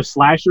the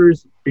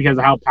slashers, because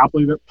of how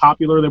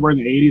popular they were in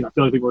the 80s, I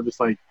feel like people were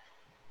just like,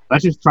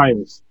 let's just try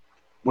this.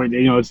 When,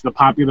 it's the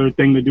popular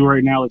thing to do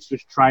right now. Let's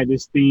just try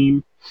this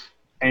theme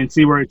and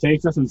see where it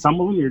takes us. And some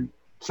of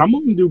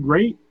them do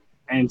great,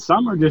 and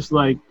some are just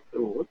like, oh,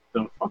 what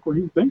the fuck were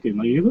you thinking?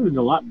 Like, you did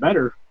a lot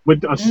better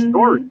with a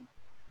story.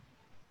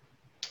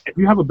 If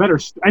you have a better,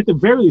 at the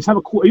very least, have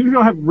a cool. Even if you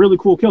don't have really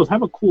cool kills,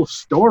 have a cool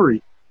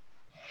story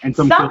and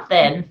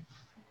something.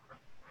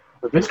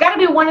 It's got to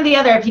be one or the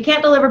other. If you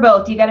can't deliver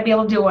both, you got to be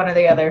able to do one or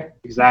the other.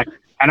 Exactly.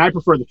 And I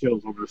prefer the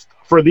kills over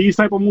for these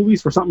type of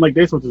movies. For something like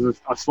this, which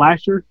is a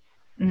slasher,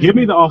 give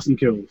me the awesome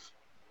kills.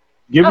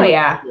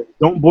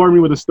 Don't bore me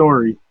with a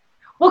story.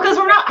 Well, because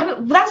we're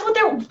not. That's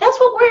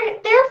what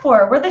we're there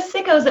for. We're the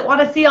sickos that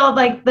want to see all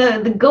like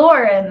the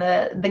gore and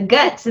the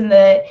guts and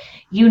the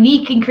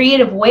unique and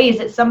creative ways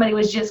that somebody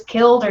was just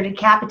killed or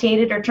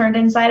decapitated or turned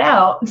inside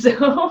out.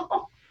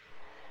 So.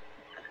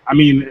 I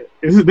mean,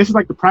 this is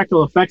like the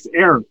practical effects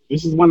era.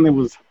 This is when there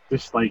was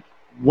just like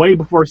way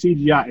before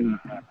CGI. And,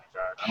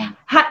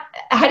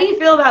 how do you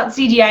feel about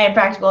CGI and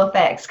practical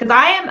effects? Because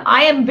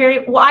I am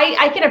very well.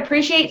 I can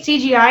appreciate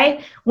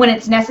CGI when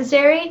it's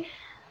necessary.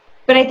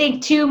 But I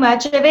think too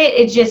much of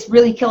it just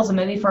really kills a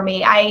movie for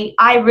me.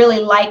 I really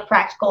like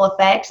practical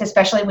effects,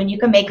 especially when you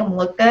can make them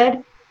look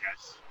good.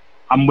 Yes.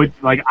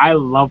 I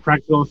love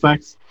practical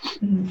effects.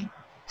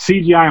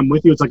 CGI, I'm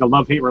with you. It's like a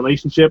love-hate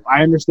relationship.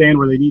 I understand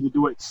where they need to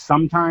do it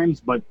sometimes,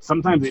 but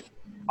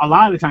a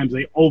lot of the times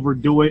they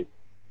overdo it.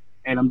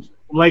 And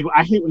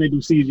I hate when they do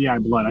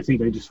CGI blood. I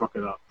think they just fuck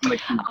it up.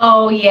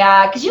 Oh,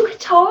 yeah, because you could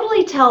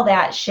totally tell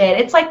that shit.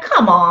 It's like,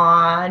 come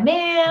on,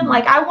 man.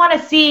 Like, I want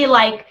to see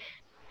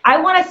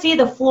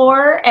the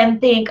floor and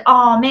think,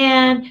 oh,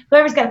 man,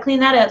 whoever's got to clean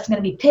that up is going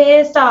to be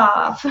pissed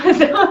off.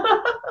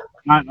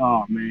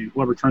 Oh, man,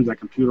 whoever turns that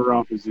computer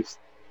off is just,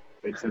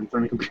 they said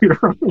turn the computer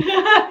off.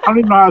 I don't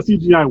even know how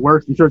CGI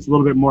works. I'm sure it's a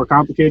little bit more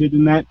complicated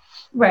than that.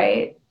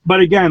 Right. But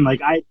again,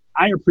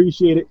 I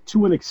appreciate it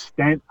to an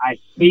extent. I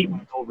hate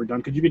when it's overdone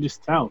because you can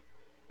just tell.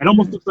 It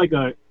almost looks like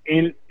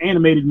an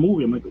animated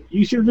movie. I'm like,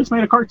 you should have just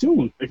made a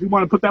cartoon. If you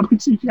want to put that much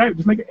CGI,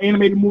 just make an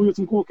animated movie with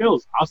some cool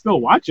kills. I'll still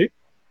watch it.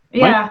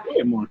 Yeah.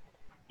 It more.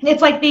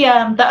 It's like the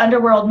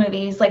Underworld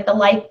movies, like the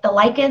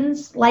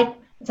Lycans. Like,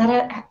 is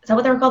that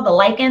what they were called? The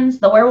Lycans,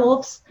 the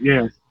werewolves.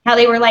 Yeah. How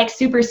they were like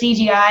super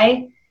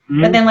CGI,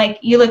 but then like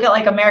you look at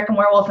like American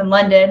Werewolf in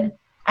London,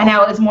 and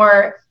how it was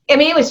more. I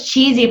mean, it was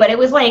cheesy, but it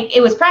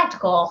was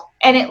practical,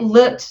 and it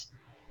looked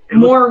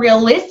more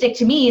realistic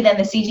to me than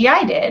the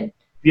CGI did.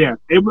 Yeah,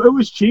 it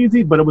was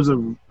cheesy, but it was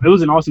an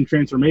awesome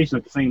transformation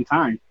at the same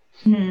time.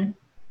 Mm-hmm.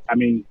 I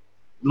mean,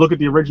 look at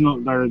the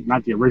original, or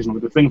not the original,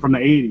 but the thing from the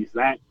 80s.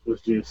 That was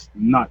just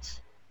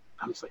nuts.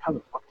 I was like, how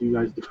the fuck do you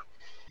guys do?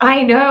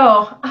 I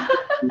know.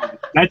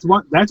 That's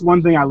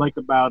one thing I like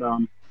about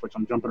which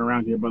I'm jumping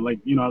around here, but like,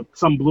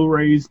 some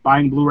Blu-rays,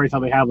 buying Blu-rays, how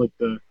they have like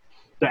the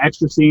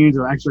extra scenes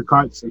or extra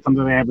cuts, and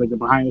sometimes they have like the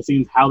behind the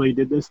scenes how they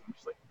did this. I'm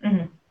just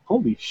like,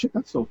 holy shit,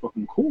 that's so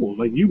fucking cool.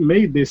 Like, you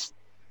made this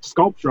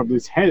sculpture of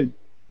this head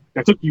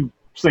that took you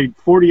say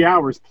 40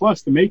 hours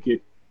plus to make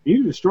it.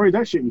 You destroyed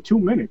that shit in 2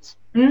 minutes.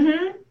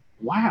 Mm-hmm.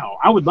 Wow,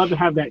 I would love to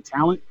have that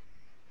talent.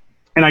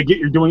 And I get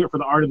you're doing it for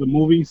the art of the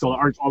movie, so the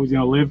art's always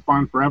gonna live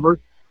on forever.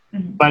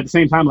 Mm-hmm. But at the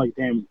same time, like,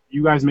 damn,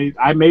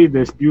 I made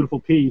this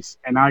beautiful piece,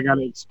 and now I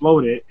gotta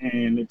explode it,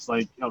 and it's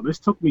like, this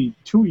took me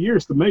 2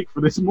 years to make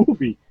for this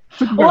movie. It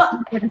took me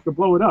 2 seconds to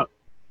blow it up.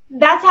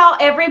 That's how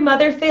every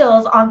mother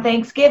feels on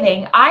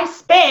Thanksgiving. I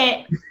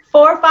spent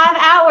 4 or 5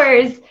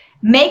 hours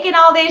making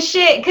all this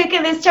shit,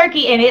 cooking this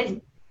turkey,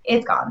 and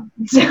it's gone.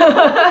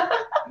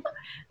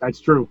 That's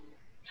true.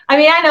 I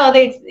mean, I know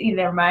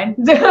never mind.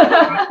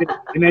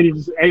 And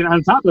then and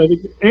on top of it,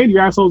 and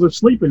your assholes are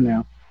sleeping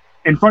now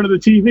in front of the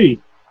TV.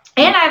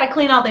 And I had to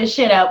clean all this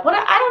shit up. I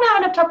don't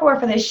have enough Tupperware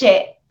for this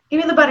shit.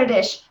 Give me the butter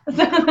dish.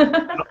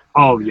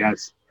 Oh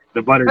yes,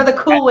 the butter. Or the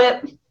Cool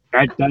Whip.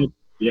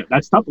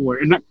 That's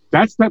Tupperware, and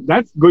that's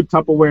good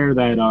Tupperware.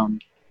 That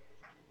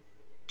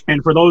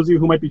and for those of you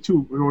who might be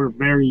who were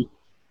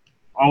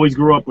always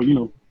grew up with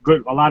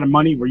a lot of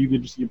money where you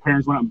could just your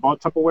parents went out and bought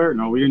Tupperware.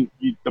 No, we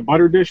didn't. The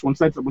butter dish once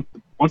that's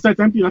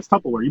empty, that's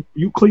Tupperware.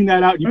 You clean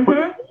that out. You put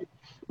it,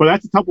 but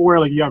that's a Tupperware.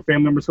 Like you have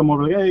family members come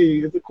over, like, hey,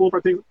 is it cool if I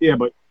take? Yeah,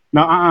 but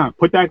no,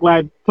 put that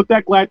glad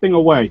thing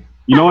away.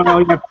 You know what? I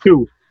only have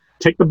 2.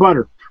 Take the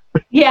butter.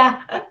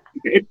 Yeah.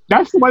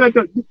 That's the one that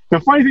the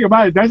funny thing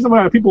about it. That's the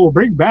one that people will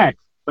bring back.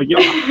 Like,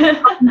 I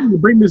don't need to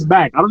bring this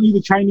back. I don't need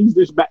the Chinese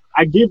dish back.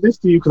 I give this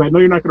to you because I know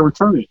you're not going to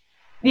return it.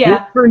 Yeah. You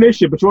return this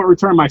shit, but you won't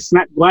return my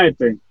Snap Glad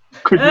thing.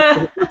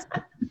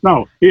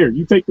 No, here,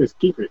 you take this,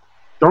 keep it,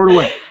 throw it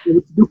away.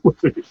 What to do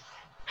with it?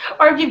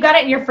 Or if you've got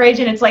it in your fridge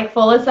and it's like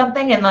full of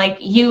something, and like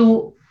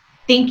you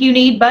think you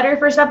need butter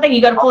for something,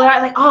 you got to pull it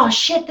out. Like, oh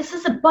shit, this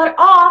isn't butter.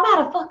 Oh, I'm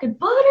out of fucking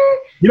butter.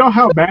 You know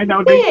how bad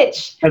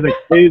nowadays, as a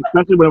kid,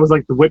 especially when it was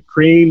like the whipped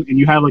cream, and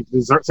you have like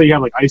dessert. Say you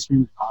have like ice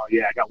cream. Oh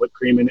yeah, I got whipped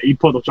cream, and you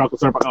pull the chocolate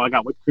syrup. Oh, I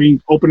got whipped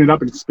cream. Open it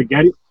up, and it's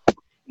spaghetti.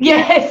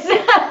 Yes.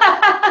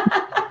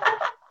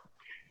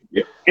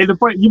 Yeah. And the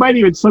point, you might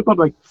even slip up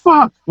like,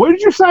 "Fuck, what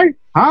did you say?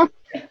 Huh?"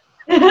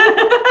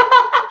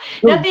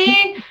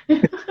 Nothing.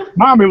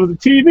 Mom, it was the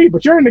TV,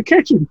 but you're in the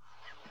kitchen.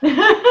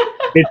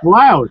 It's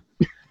loud.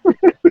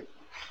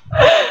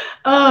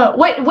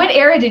 What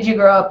era did you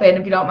grow up in,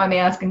 if you don't mind me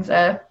asking,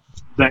 sir?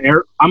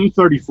 I'm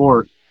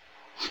 34.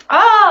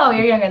 Oh,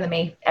 you're younger than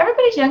me.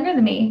 Everybody's younger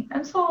than me.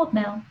 I'm so old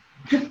now.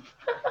 I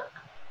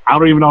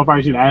don't even know if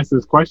I should ask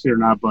this question or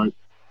not, but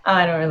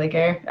I don't really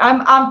care.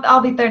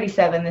 I'll be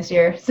 37 this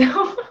year,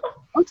 so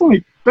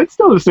that's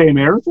still the same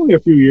era. It's only a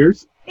few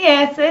years.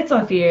 yeah, it's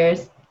a few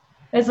years.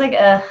 It's like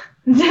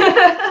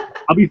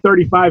I'll be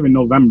 35 in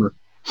November.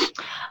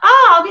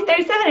 Oh, I'll be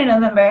 37 in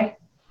November.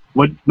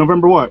 What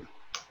November? What?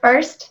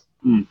 1st.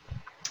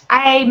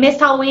 I missed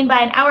Halloween by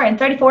an hour and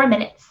 34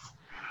 minutes.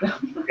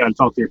 You gotta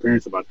talk to your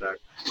parents about that.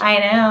 I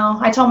know.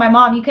 I told my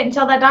mom, you couldn't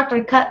tell that doctor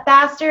to cut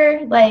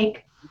faster.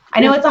 Like,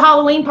 I know it's a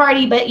Halloween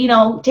party, but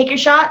take your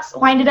shots,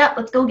 wind it up,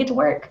 let's go get to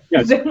work.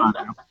 Yeah.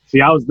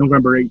 See, I was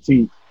November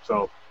 18th,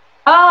 so.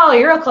 Oh,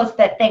 you're real close to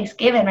that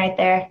Thanksgiving right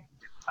there.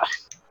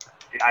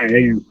 I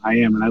am,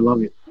 and I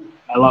love it.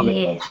 I love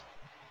it.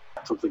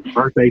 So it's like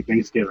birthday,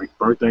 Thanksgiving.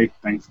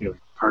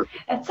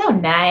 Perfect. That's so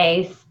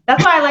nice.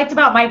 That's what I liked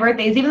about my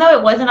birthdays. Even though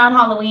it wasn't on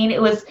Halloween,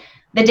 it was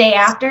the day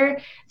after.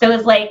 So it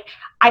was like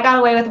I got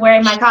away with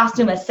wearing my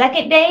costume a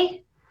second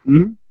day.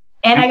 Mm-hmm.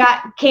 And I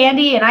got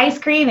candy and ice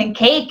cream and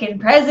cake and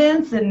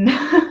presents. And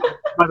I'm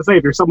about to say,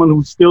 if you're someone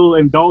who still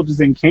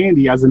indulges in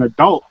candy as an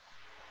adult,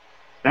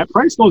 that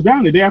price goes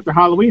down the day after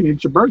Halloween. And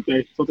it's your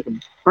birthday. So it's like a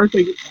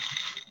birthday.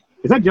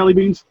 Is that jelly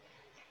beans?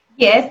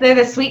 Yes, they're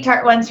the sweet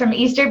tart ones from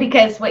Easter,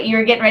 because what you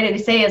were getting ready to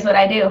say is what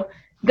I do.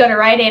 Go to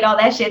Rite Aid, all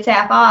that shit's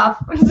half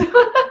off.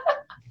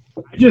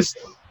 I just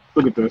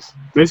look at this.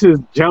 This is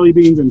jelly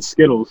beans and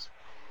Skittles.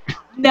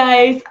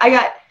 Nice.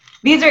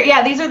 These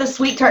are the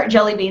sweet tart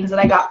jelly beans that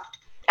I got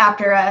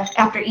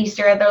after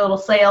Easter at their little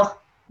sale.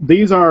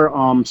 These are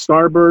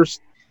Starburst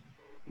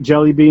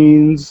jelly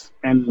beans,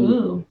 and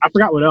ooh, I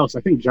forgot what else.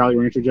 I think Jolly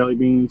Rancher jelly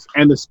beans,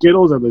 and the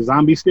Skittles are the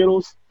zombie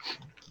Skittles.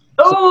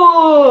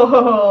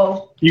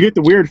 Oh, you get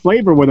the weird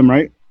flavor with them,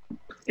 right?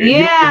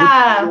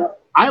 Yeah.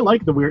 I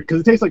like the weird because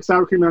it tastes like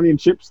sour cream and onion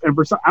chips, and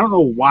I don't know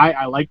why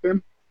I like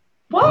them.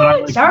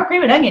 What? Sour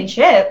cream and onion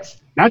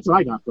chips? That's what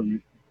I got from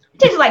it. It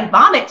tastes like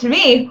vomit to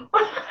me.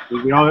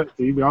 we all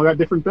got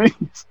different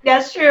things.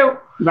 That's true.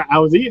 I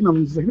was eating them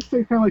and just like, this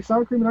tastes kind of like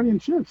sour cream and onion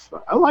chips.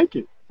 I like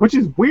it, which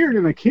is weird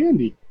in a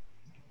candy.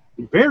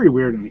 Very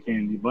weird in a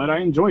candy, but I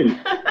enjoyed it.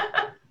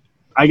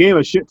 I gave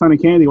a shit ton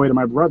of candy away to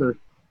my brother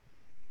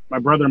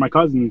and my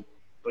cousin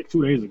like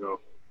 2 days ago.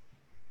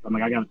 I'm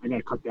like, I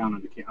gotta cut down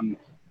on the candy.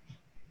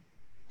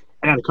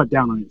 I gotta cut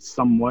down on it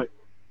somewhat,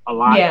 a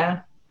lot.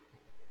 Yeah.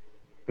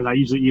 Because I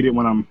usually eat it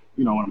when I'm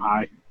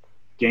high,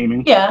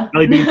 gaming. Yeah.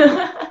 Jelly beans.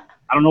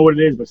 I don't know what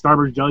it is, but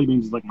Starburst jelly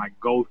beans is like my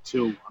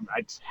go-to.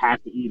 I just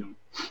have to eat them.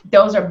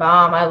 Those are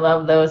bomb. I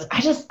love those. I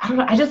don't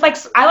know.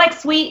 I like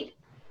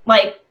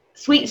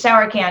sweet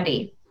sour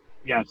candy.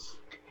 Yes.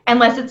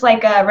 Unless it's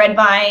like Red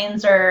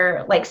Vines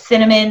or like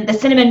the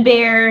cinnamon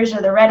bears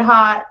or the Red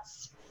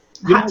Hots,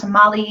 hot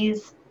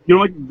tamales. You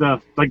know,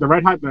 like the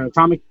Red Hot, the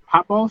atomic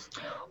hot balls?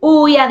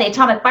 Oh yeah, the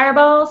atomic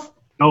fireballs.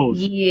 Those.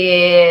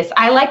 Yes,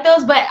 I like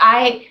those, but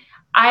I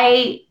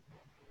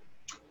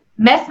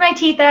mess my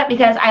teeth up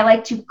because I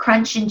like to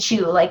crunch and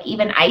chew, like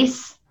even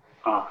ice.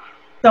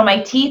 So my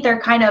teeth are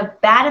kind of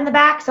bad in the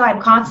back, so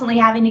I'm constantly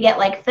having to get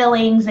like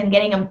fillings and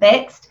getting them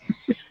fixed.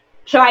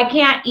 So I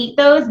can't eat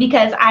those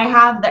because I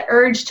have the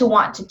urge to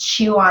want to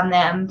chew on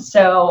them.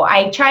 So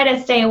I try to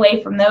stay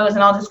away from those,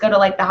 and I'll just go to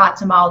like the hot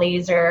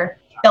tamales or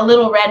the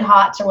little red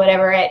hots or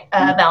whatever at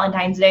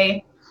Valentine's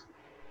Day.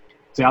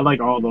 See, I like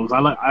all those.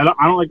 I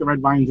don't like the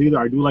red vines either.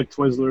 I do like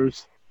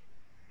Twizzlers.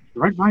 The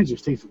red vines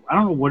just taste. I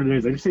don't know what it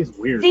is. They just taste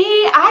weird.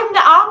 See, I'm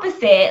the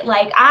opposite.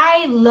 Like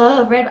I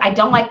love red. I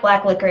don't like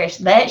black licorice.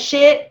 That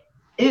shit.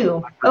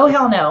 Ew. Oh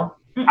hell no.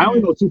 Mm-mm. I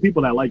only know 2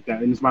 people that like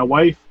that, and it's my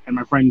wife and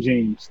my friend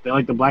James. They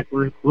like the black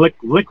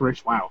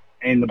licorice, wow,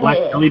 and the black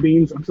jelly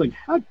beans. I'm just like,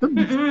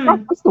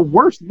 that's the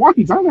worst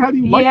ones. How do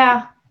you like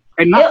Yeah.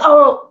 And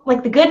not,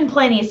 like the Good and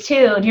Plenty's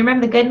too. Do you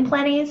remember the Good and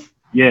Plenty's?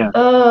 Yeah.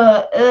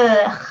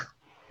 Ugh.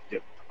 Yeah,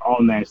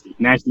 all nasty.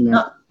 Nasty.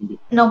 No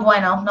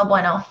bueno. No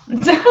bueno.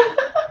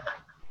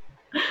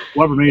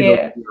 Whoever made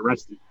those be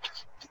arrested.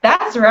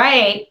 That's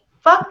right.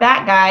 Fuck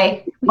that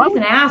guy. He's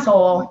an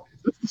asshole.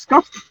 That's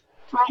disgusting.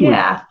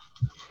 Yeah.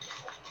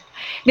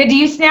 Now, do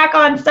you snack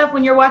on stuff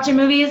when you're watching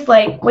movies?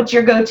 Like, what's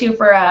your go-to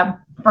for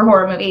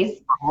horror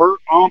movies?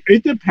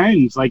 It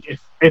depends. Like,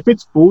 if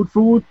it's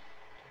food,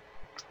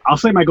 I'll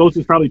say my go-to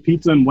is probably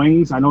pizza and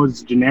wings. I know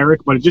it's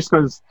generic, but it's just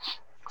because,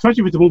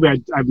 especially if it's a movie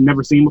I've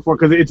never seen before,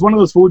 because it's one of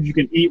those foods you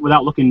can eat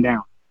without looking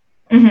down.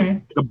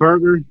 Mm-hmm. A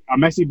burger, a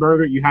messy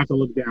burger, you have to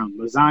look down.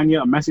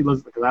 Lasagna, a messy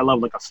lasagna, because I love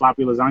like a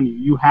sloppy lasagna,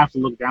 you have to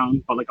look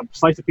down. But like a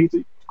slice of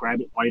pizza, grab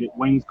it, bite it.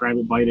 Wings, grab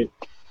it, bite it.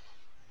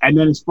 And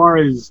then as far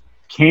as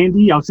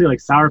candy, I would say like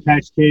Sour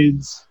Patch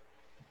Kids,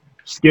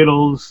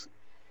 Skittles,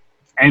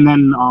 and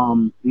then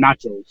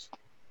nachos.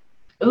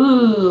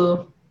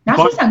 Ooh,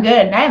 nachos sound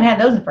good. I haven't had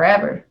those in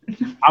forever.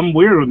 I'm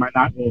weird with my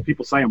nachos. Well,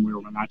 people say I'm weird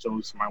with my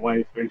nachos. My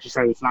wife, and she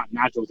said it's not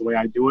nachos the way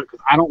I do it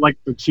because I don't like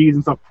the cheese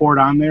and stuff poured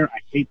on there. I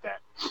hate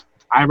that.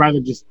 I rather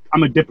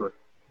I'm a dipper.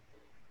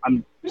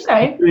 I'm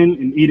okay. in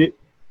and eat it.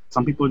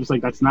 Some people are just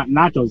like, that's not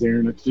nachos,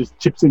 Aaron. It's just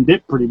chips and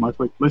dip, pretty much.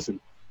 But listen,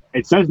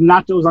 it says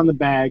nachos on the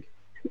bag.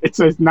 It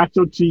says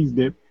nacho cheese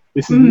dip.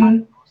 This is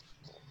nachos.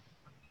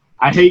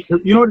 I hate,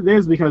 you know what it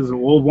is? Because,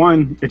 well,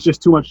 one, it's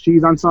just too much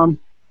cheese on some.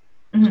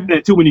 Mm-hmm.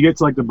 And two, when you get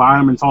to like the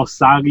bottom, it's all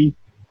soggy.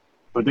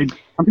 But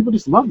some people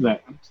just love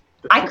that.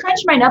 I crunch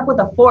mine up with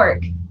a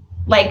fork.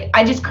 Like,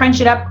 I just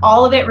crunch it up,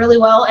 all of it really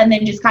well, and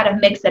then just kind of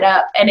mix it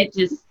up. And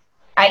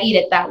I eat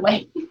it that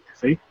way.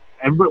 See?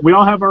 We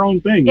all have our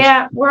own things.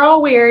 Yeah, we're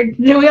all weird.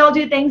 We all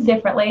do things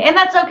differently. And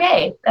that's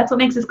okay. That's what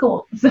makes us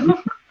cool.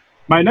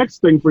 My next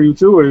thing for you,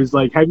 too, is,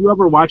 like, have you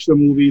ever watched a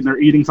movie and they're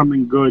eating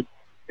something good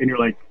and you're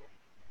like,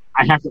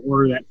 I have to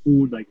order that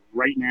food, like,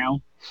 right now?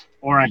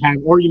 Or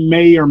you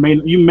may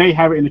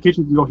have it in the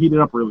kitchen and go heat it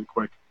up really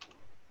quick.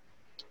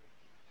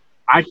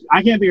 I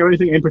can't think of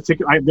anything in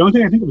particular. The only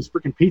thing I think of is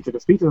freaking pizza,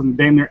 because pizza is in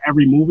damn near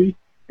every movie.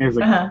 And it's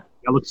like,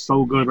 that looks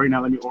so good right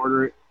now, let me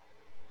order it.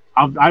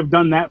 I've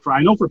done that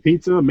for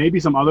pizza, maybe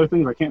some other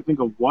things. I can't think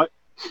of what.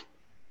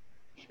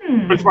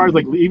 As far as,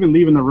 like, even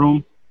leaving the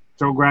room,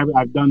 so grab it.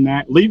 I've done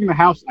that. Leaving the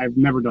house, I've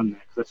never done that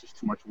because that's just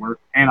too much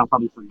work, and I'll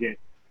probably forget.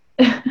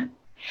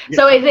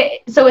 So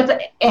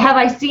have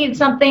I seen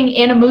something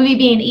in a movie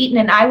being eaten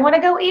and I want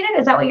to go eat it?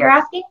 Is that what you're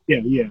asking?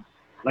 Yeah.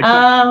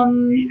 Like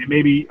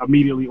maybe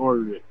immediately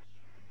ordered it.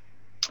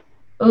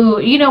 Ooh,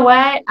 you know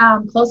what?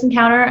 Close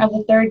Encounter of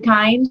the Third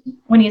Kind,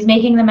 when he's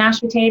making the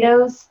mashed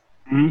potatoes,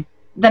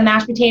 the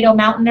mashed potato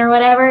mountain or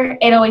whatever,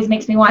 it always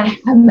makes me want to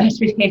have mashed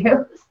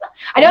potatoes.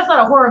 I know it's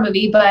not a horror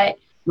movie, but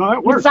no,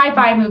 that works. It's a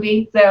sci-fi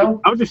movie, so.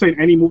 I was just saying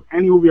any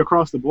movie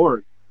across the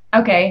board.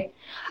 Okay.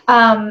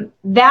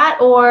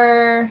 That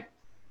or,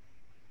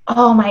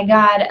 oh my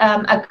God,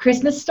 A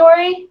Christmas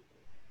Story.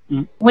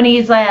 When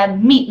he's like,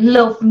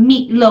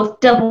 meatloaf,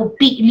 double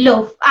beat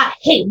loaf. I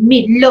hate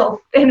meatloaf.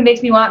 And it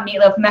makes me want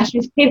meatloaf and mashed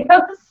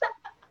potatoes.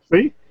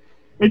 See?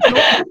 It's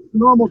a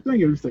normal thing.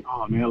 It's just like,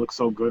 oh man, it looks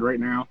so good right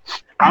now.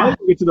 I like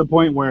to get to the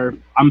point where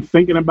I'm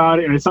thinking about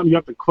it and it's something you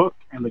have to cook.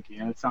 And like,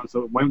 yeah, it sounds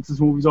so, once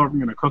this movie's over, I'm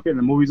going to cook it and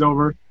the movie's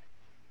over.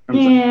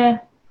 Yeah.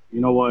 Like,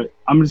 you know what?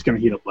 I'm just going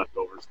to heat up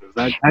leftovers. Cause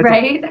that's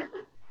right.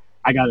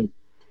 I got to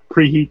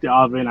preheat the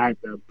oven. I have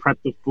to prep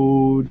the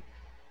food.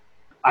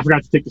 I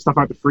forgot to take the stuff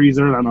out the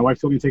freezer that my wife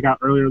told me to take out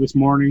earlier this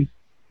morning.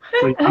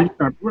 So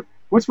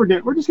what's for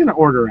dinner? We're just gonna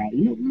order out.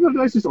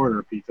 Let's just order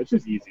a pizza. It's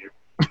just easier.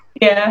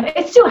 Yeah,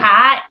 it's too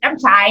hot. I'm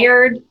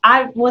tired.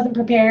 I wasn't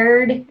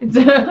prepared.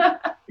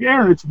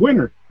 Yeah, it's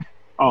winter.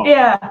 Oh.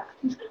 Yeah.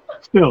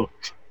 Still.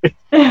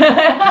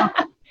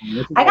 I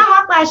got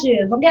hot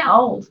flashes. I'm getting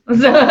old.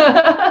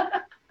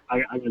 I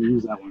gotta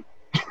use that one.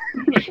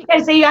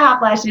 I say you got hot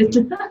flashes.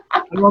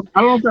 I don't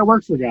know if that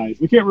works for guys.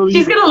 We can't really.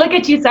 She's gonna look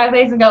at you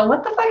sideways and go,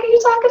 "What the fuck are you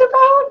talking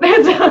about?"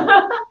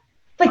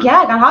 It's like,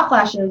 yeah, I got hot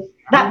flashes.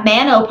 That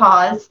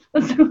manopause.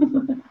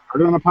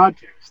 Heard it on a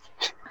podcast.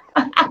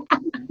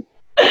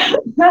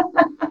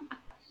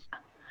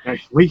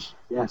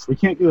 We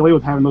can't get away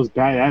with having those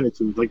bad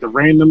attitudes, like the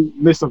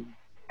randomness of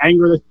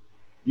anger that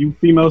you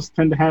females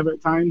tend to have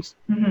at times.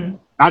 Mm-hmm.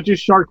 Not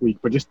just Shark Week,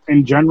 but just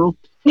in general.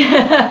 We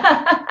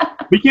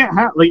can't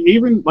have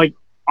even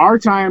our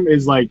time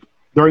is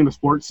during the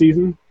sports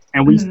season,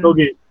 and we still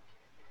get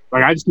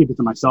I just keep it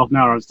to myself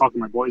now. I was talking to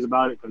my boys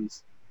about it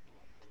because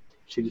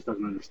She just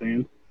doesn't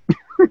understand.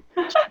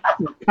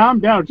 Calm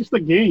down. Just a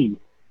game.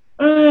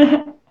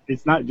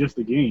 It's not just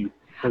a game.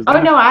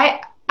 Oh, no,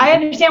 I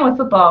understand with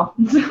football.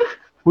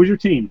 Who's your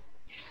team?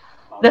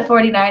 The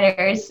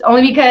 49ers,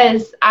 only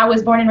because I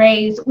was born and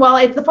raised. Well,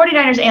 it's the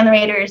 49ers and the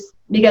Raiders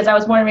because I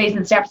was born and raised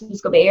in the San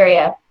Francisco Bay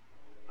Area.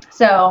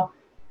 So.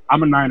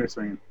 I'm a Niners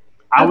fan.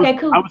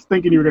 Cool. I was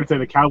thinking you were going to say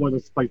the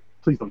Cowboys. Like,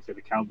 please don't say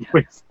the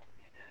Cowboys.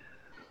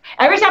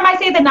 Every time I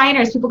say the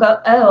Niners, people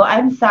go, "Oh,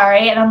 I'm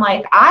sorry," and I'm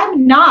like,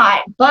 "I'm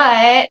not,"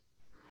 but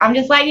I'm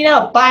just letting you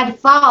know by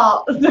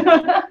default.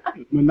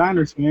 I'm a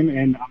Niners fan,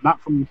 and I'm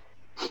not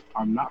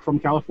from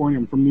California.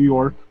 I'm from New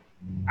York.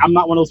 I'm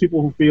not one of those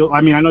people who feel.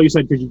 I mean, I know you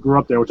said because you grew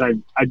up there, which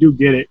I do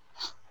get it,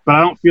 but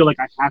I don't feel like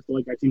I have to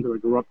like that team because I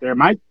grew up there.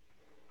 I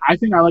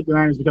think I like the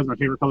Niners because my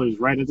favorite color is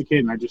red as a kid,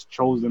 and I just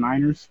chose the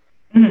Niners,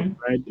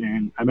 red,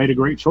 and I made a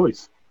great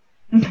choice.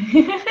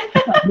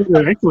 I made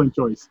an excellent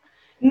choice.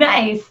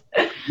 Nice.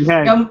 We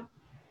had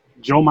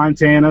Joe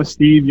Montana,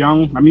 Steve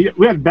Young. I mean,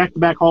 we had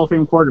back-to-back Hall of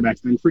Fame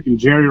quarterbacks, and freaking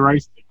Jerry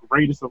Rice, the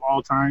greatest of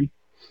all time,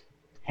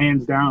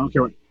 hands down. I don't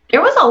care what.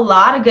 There was a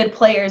lot of good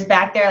players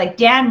back there, like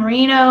Dan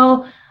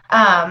Marino.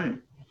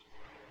 Dan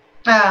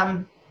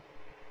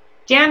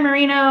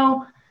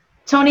Marino,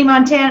 Tony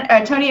Montana,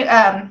 God damn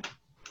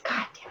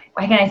it,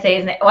 why can't I say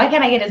his name? Why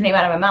can't I get his name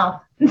out of my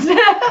mouth?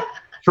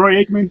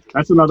 Troy Aikman,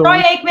 that's another one.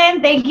 Troy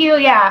Aikman, thank you.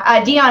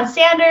 Yeah, Deion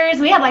Sanders.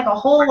 We had like a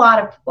whole lot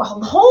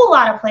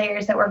of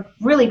players that were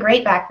really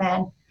great back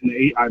then.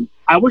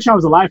 I wish I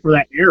was alive for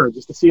that era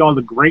just to see all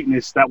the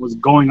greatness that was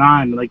going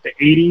on in like the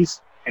 80s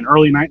and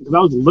early 90s. Because I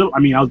was little. I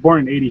mean, I was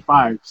born in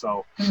 85,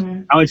 so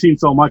I only seen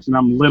so much, and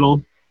I'm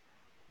little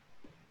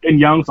and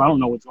young, so I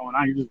don't know what's going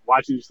on. You're just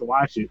watching just to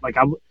watch it. Like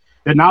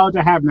the knowledge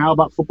I have now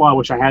about football, I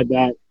wish I had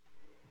that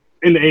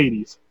in the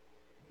 80s.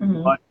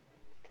 But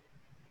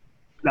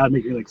that would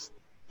make me like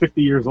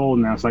 50 years old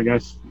now, so I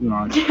guess, you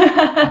know.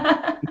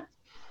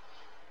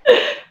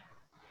 It's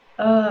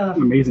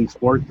an amazing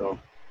sport, though.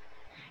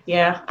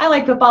 Yeah, I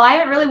like football. I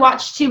haven't really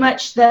watched too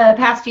much the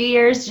past few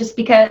years just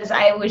because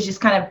I was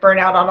just kind of burnt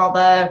out on all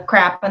the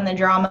crap and the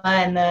drama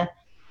and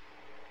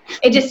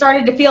it just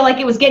started to feel like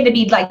it was getting to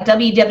be like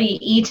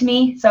WWE to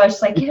me. So I was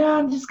just like,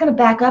 I'm just going to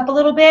back up a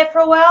little bit for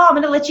a while. I'm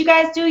going to let you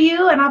guys do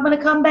you, and I'm going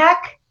to come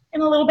back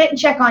in a little bit and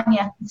check on you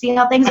and see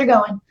how things are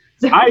going.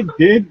 So. I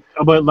did,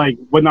 but like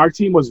when our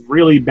team was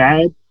really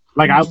bad,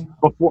 like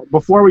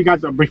before the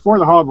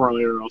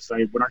Harbaugh era, I'll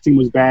say, when our team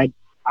was bad,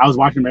 I was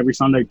watching them every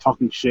Sunday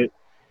talking shit.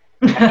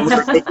 And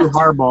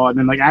Harbaugh, and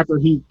then like after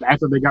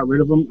they got rid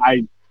of him,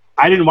 I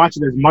didn't watch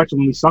it as much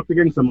when we sucked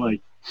again. So I'm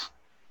like,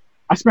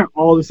 I spent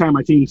all this time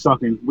my team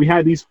sucking. We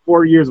had these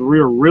 4 years where we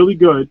were really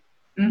good.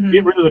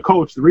 Get rid of the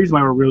coach, the reason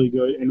why we're really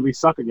good, and we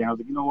suck again. I was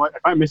like, you know what?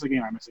 If I miss a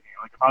game, I miss a game.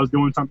 Like if I was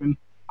doing something,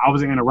 I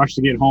wasn't in a rush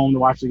to get home to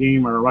watch the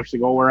game or a rush to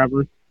go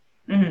wherever.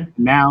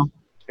 Now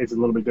it's a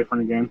little bit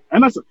different again,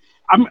 and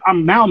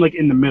I'm like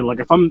in the middle. Like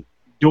if I'm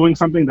doing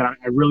something that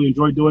I really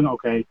enjoy doing,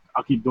 okay,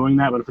 I'll keep doing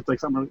that. But if it's like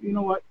something, you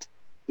know what,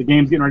 the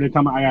game's getting ready to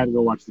come, I got to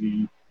go watch the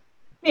game.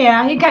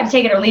 Yeah, you got to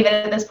take it or leave it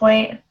at this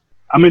point.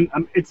 I mean,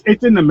 it's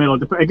in the middle.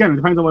 Again, it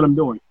depends on what I'm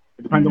doing.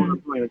 It depends on what I'm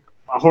doing. Like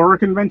a horror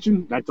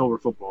convention, that's over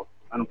football.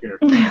 I don't care.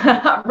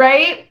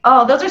 Right?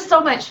 Oh, those are so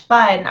much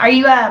fun. Are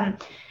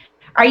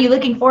you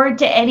looking forward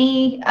to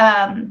any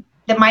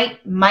that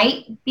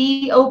might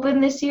be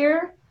open this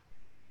year?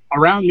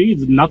 Around me,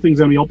 nothing's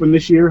gonna be open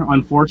this year,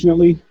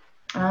 unfortunately.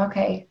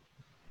 Okay.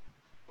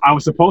 I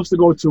was supposed to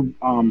go to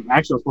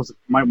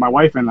my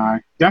wife and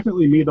I,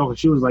 definitely me though, because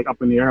she was like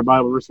up in the air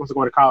about it. We were supposed to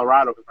go to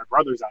Colorado because my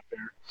brother's out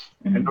there,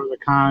 and there was a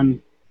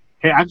con.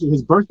 Hey, actually,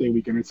 his birthday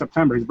weekend in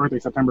September. His birthday,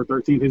 September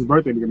 13th. His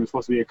birthday weekend was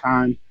supposed to be a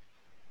con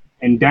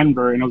in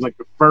Denver, and it was like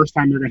the first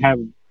time they're gonna have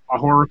a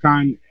horror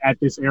con at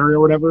this area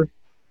or whatever.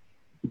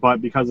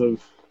 But because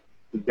of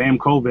the damn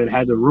COVID,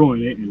 had to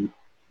ruin it, and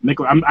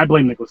I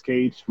blame Nicolas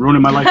Cage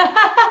ruining my life.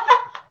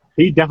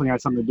 He definitely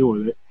had something to do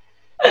with it.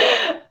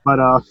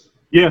 But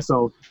yeah,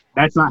 so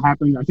that's not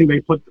happening. I think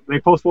they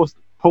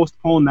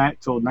postponed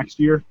that till next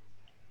year.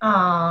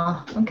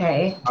 Oh,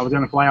 okay. I was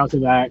gonna fly out to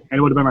that, and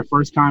it would have been my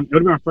first con. It would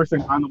have been my first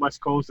thing on the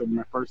West Coast. It would be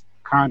my first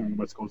con on the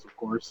West Coast, of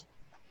course.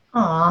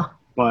 Aw.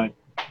 But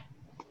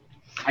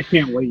I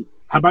can't wait.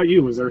 How about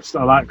you? Is there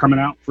a lot coming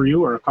out for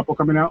you, or a couple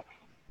coming out?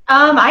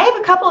 I have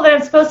a couple that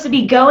I'm supposed to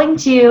be going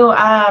to.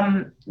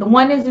 The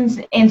one is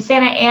in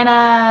Santa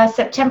Ana,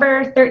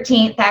 September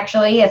 13th,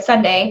 actually, a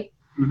Sunday,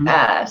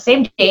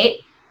 same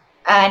date.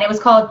 And it was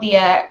called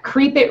the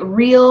Creep It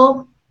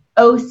Real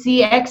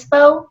OC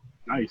Expo.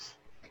 Nice.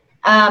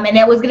 And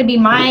it was going to be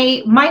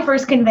my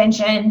first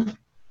convention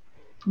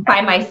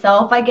by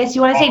myself, I guess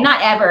you want to say.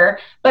 Not ever,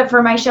 but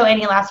for my show,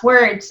 Any Last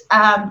Words.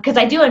 Because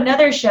I do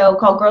another show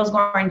called Girls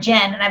Going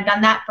Gin, and I've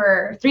done that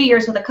for 3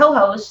 years with a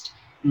co-host.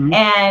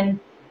 And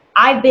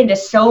I've been to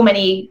so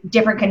many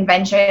different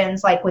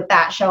conventions, like with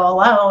that show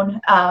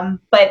alone.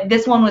 But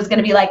this one was going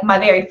to be like my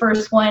very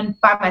first one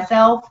by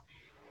myself.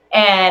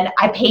 And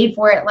I paid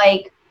for it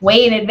like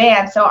way in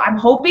advance. So I'm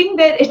hoping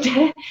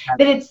that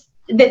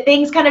that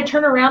things kind of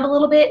turn around a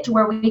little bit to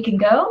where we can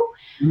go.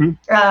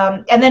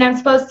 And then I'm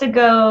supposed to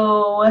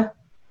go,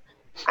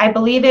 I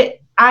believe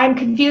I'm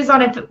confused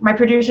on if my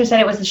producer said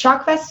it was the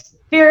Shock Fest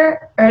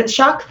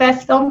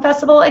Film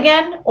Festival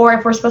again, or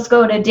if we're supposed to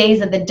go to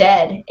Days of the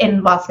Dead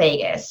in Las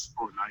Vegas.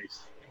 Oh,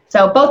 nice.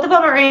 So both of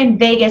them are in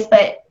Vegas,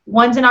 but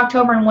one's in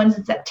October and one's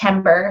in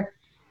September.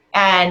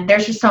 And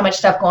there's just so much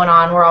stuff going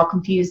on. We're all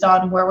confused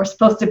on where we're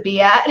supposed to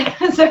be at.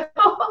 So.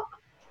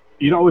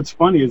 You know what's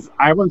funny is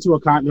I went to a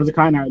con. There's a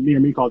con near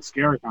me called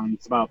Scarecon.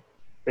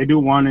 They do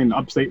one in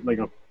upstate, like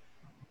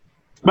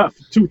about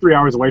 2-3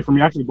 hours away from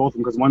me. Actually, both of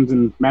them, because one's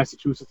in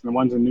Massachusetts and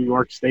one's in New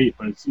York State,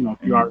 but it's a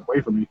few hours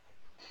away from me.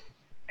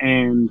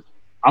 And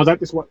I was at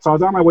this one, so I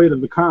was on my way to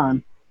the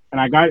con, and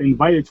I got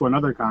invited to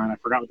another con. I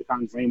forgot what the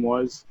con's name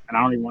was, and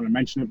I don't even want to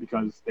mention it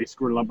because they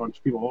screwed a bunch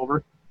of people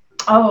over.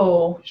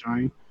 Oh.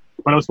 Shine.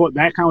 But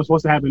that con was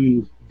supposed to happen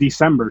in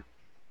December.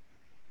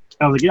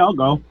 I was like, yeah, I'll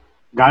go.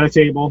 Got a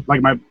table.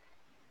 Like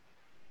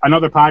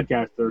another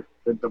podcaster,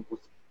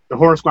 the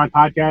Horror Squad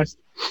podcast.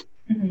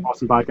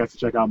 Awesome podcast to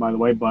check out, by the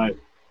way. But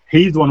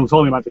he's the one who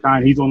told me about the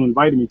con. He's the one who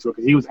invited me to it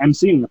because he was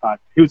emceeing the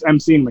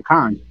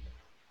con.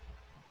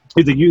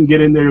 He's like, you can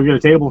get in there, you get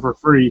a table for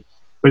free.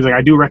 But he's like,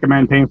 I do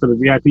recommend paying for the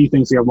VIP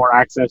thing so you have more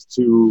access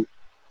to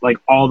like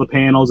all the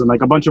panels and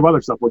like a bunch of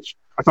other stuff, which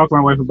I talked to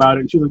my wife about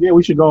it, and she was like, yeah,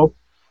 we should go.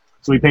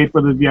 So we paid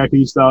for the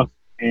VIP stuff,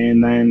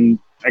 and then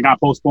it got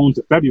postponed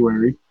to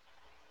February.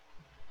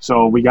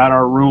 So we got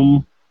our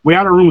room. We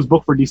had our rooms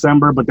booked for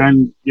December, but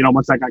then,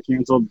 once that got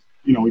canceled,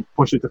 we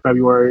pushed it to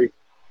February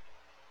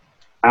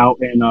out,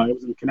 and it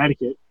was in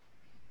Connecticut.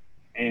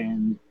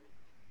 And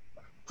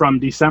from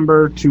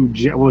December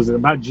to,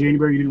 about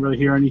January, you didn't really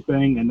hear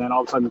anything, and then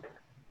all of a sudden,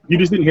 you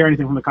just didn't hear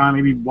anything from the con,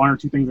 maybe 1 or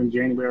 2 things in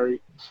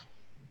January.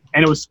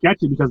 And it was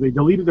sketchy because they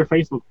deleted their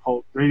Facebook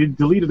post. They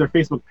deleted their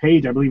Facebook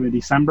page, I believe, in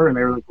December, and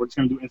they were like, we're just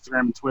going to do Instagram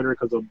and Twitter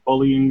because of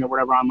bullying or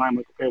whatever online. I'm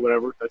like, okay,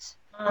 whatever. That's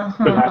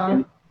could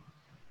happen.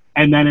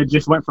 And then it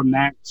just went from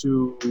that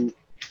to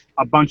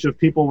a bunch of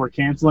people were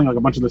canceling, like a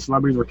bunch of the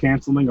celebrities were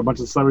canceling, a bunch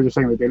of the celebrities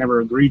were saying that they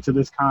never agreed to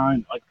this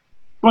con. Like,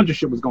 a bunch of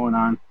shit was going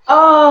on.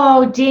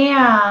 Oh,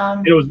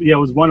 damn. It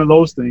was one of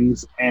those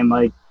things. And,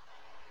 like,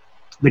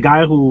 the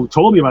guy who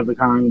told me about the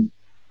con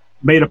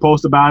made a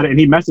post about it, and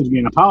he messaged me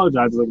and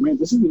apologized. Like, man,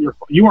 this isn't your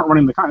fault. You weren't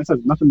running the con. This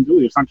has nothing to do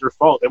with it. It's not your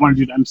fault. They wanted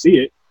you to MC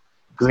it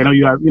because they know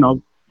you have,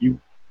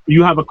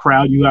 you have a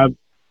crowd, you have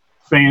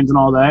fans and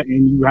all that,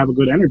 and you have a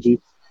good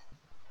energy.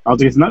 I was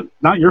like, it's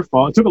not your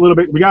fault. It took a little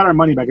bit. We got our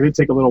money back. It did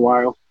take a little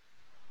while.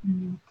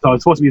 So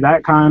it's supposed to be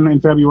that con in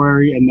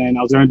February, and then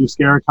I was going to do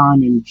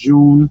Scarecon in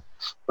June,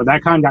 but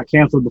that con got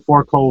canceled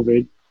before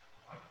COVID.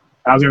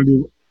 I was going to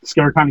do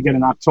Scarecon again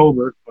in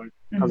October, but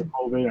because of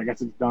COVID, I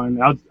guess it's done.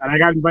 And I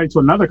got invited to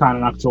another con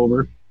in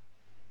October. It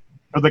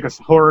was like a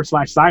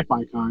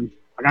horror/sci-fi con.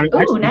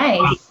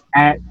 Nice.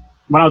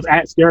 When I was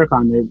at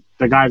Scarecon,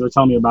 the guys were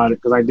telling me about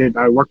it because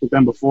I worked with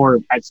them before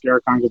at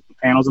Scarecon with the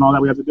panels and all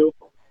that we had to do.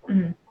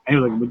 And he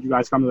was like, would you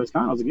guys come to this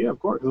con? I was like, yeah, of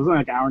course. It was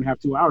like an hour and a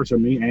half, 2 hours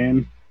from me.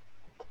 And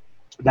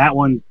that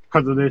one,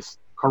 because of this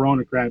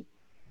Corona crap,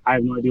 I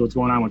have no idea what's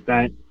going on with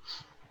that.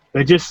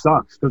 It just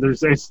sucks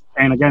because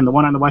and again, the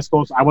one on the West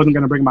Coast, I wasn't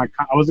gonna bring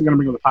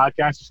the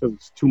podcast just because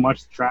it's too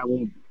much to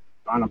travel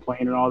on a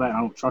plane and all that. I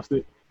don't trust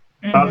it.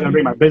 But I was gonna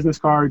bring my business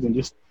cards and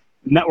just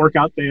network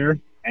out there,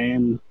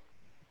 and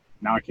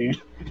now I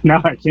can't.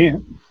 Now I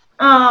can't.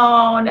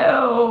 Oh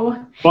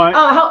no! But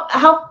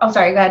how? Oh,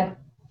 sorry. Go ahead.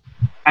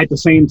 At the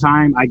same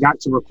time, I got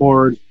to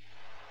record,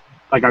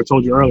 like I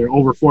told you earlier,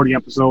 over 40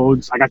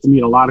 episodes. I got to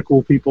meet a lot of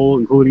cool people,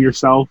 including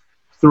yourself,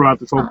 throughout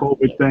this whole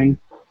COVID thing.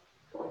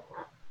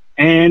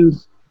 And,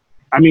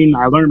 I mean,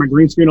 I learned my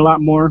green screen a lot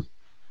more.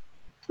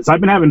 So I've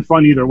been having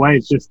fun either way.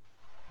 It's just,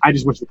 I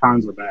just wish the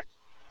cons were back.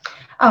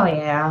 Oh,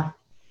 yeah.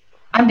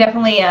 I'm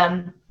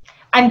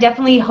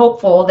definitely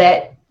hopeful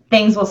that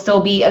things will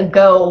still be a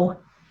go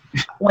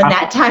when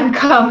that time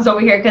comes over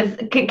here. Because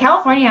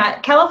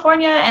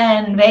California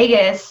and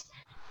Vegas,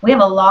 we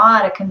have a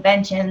lot of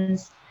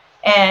conventions.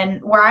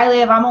 And where I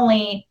live,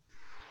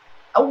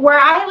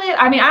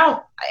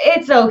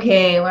 it's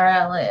okay where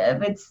I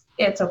live.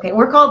 It's okay.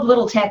 We're called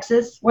Little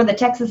Texas. We're the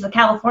Texas of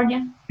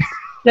California.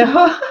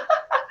 So,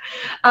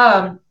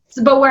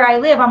 but where I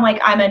live,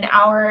 I'm an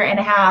hour and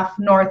a half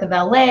north of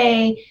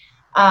LA.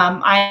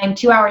 I'm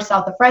 2 hours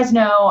south of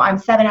Fresno. I'm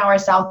 7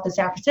 hours south of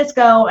San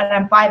Francisco, and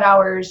I'm 5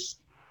 hours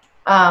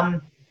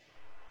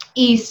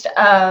east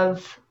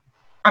of.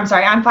 I'm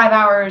 5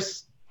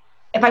 hours.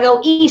 If I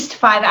go east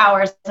 5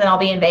 hours, then I'll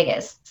be in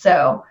Vegas.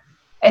 So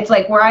it's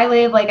like where I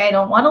live, like I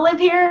don't want to live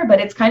here,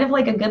 but it's kind of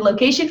like a good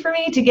location for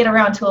me to get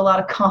around to a lot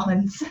of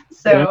cons.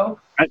 So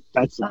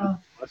that's so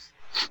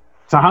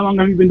how long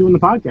have you been doing the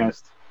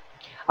podcast?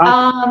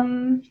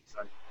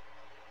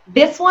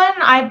 This one,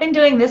 I've been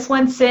doing this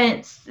one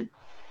since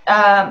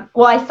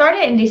I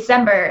started in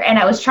December, and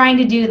I was trying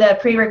to do the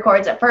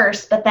pre-records at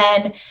first, but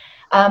then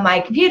my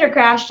computer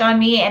crashed on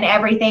me and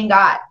everything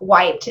got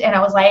wiped, and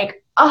I was like,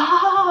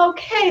 oh,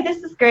 okay,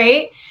 this is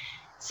great.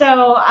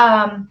 So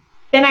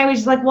then I was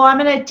just like, well, I'm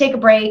going to take a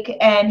break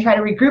and try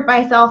to regroup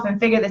myself and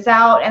figure this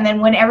out. And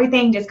then when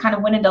everything just kind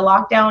of went into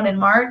lockdown in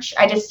March,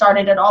 I just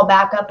started it all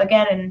back up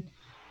again. And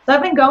so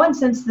I've been going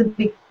since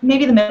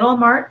maybe the middle of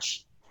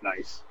March.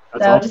 Nice.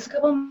 That's so awesome. Just a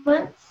couple of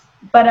months.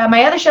 But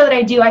my other show that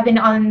I do, I've been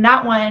on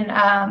that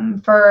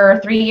one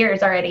for 3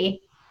 years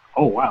already.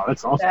 Oh, wow.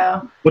 That's awesome.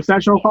 So, what's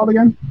that show called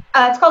again?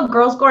 It's called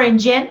Girls, Gore, and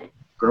Gin.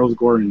 Girls,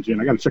 Gore, and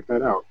Gin. I got to check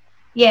that out.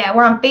 Yeah,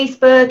 we're on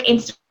Facebook,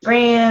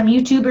 Instagram,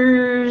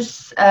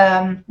 YouTubers.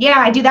 Yeah,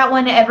 I do that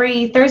one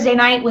every Thursday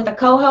night with a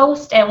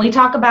co-host, and we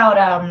talk about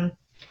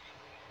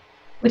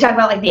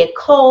like the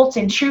occult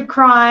and true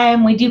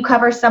crime. We do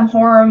cover some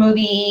horror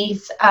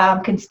movies,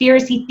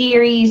 conspiracy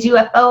theories,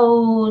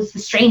 UFOs, the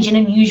strange and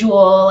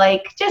unusual,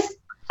 like just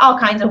all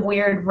kinds of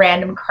weird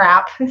random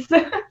crap.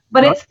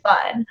 But it's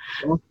fun.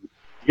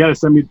 You gotta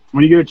send me,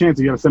 when you get a chance,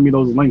 you gotta send me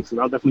those links,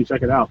 and I'll definitely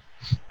check it out.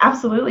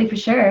 Absolutely, for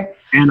sure.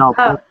 And I'll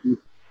post them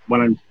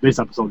when this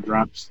episode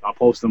drops. I'll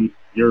post them.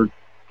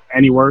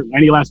 Any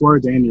last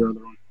words, and your other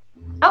one.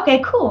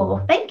 Okay,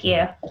 cool. Thank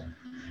you.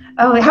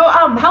 Oh,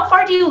 how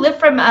far do you live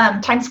from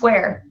Times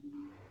Square?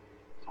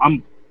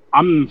 I'm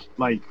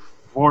like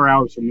 4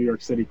 hours from New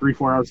York City,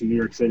 3-4 hours from New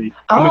York City.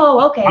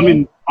 Okay. I'm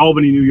in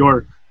Albany, New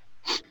York.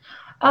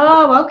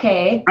 Oh,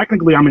 okay.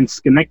 Technically, I'm in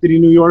Schenectady,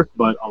 New York,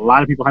 but a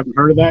lot of people haven't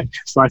heard of that,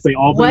 so I say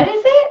Albany. What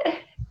is it?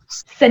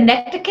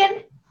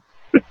 Schenectady?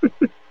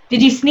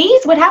 Did you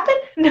sneeze? What happened?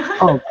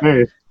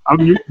 Okay, I'm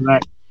used to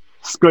that.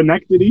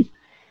 Schenectady.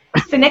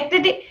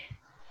 Schenectady.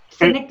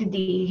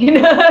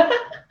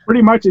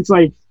 Pretty much, it's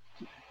like,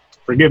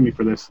 forgive me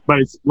for this, but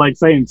it's like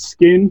saying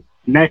skin,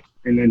 neck,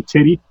 and then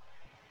titty.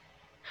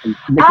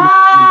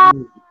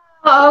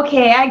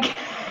 Okay.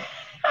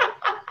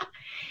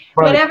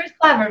 Whatever's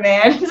clever,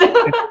 man.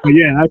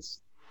 Yeah,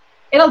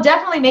 it'll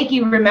definitely make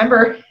you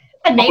remember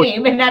the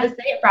name and how to say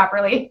it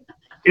properly.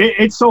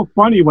 It's so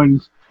funny when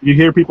you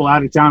hear people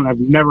out of town. I've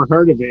never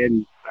heard of it,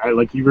 and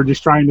like you were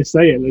just trying to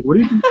say it. Like, what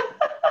do you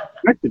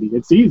think?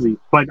 It's easy,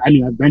 but I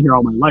mean, I've been here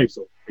all my life,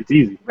 so it's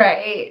easy.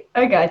 Right,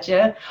 I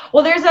gotcha.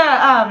 Well, there's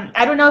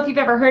I don't know if you've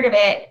ever heard of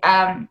it.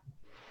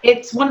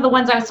 It's one of the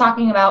ones I was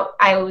talking about.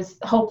 I was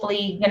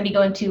hopefully going to be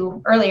going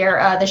to earlier.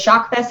 The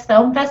Shockfest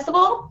Film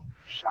Festival.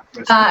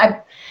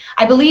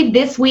 I believe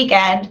this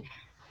weekend.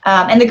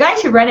 And the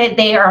guys who run it,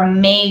 they are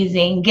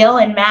amazing. Gil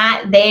and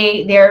Matt,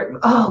 they're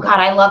oh God,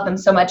 I love them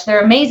so much.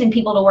 They're amazing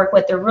people to work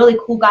with. They're really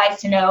cool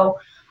guys to know.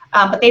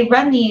 But they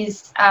run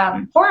these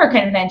horror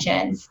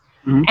conventions,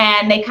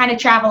 and they kind of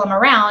travel them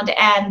around.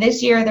 And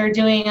this year they're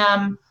doing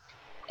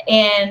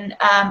in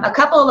a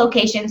couple of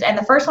locations. And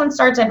the first one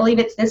starts, I believe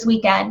it's this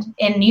weekend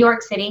in New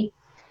York City.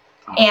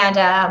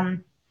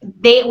 And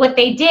what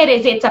they did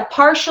is it's a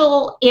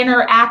partial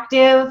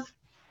interactive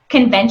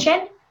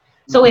convention.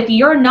 So if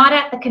you're not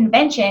at the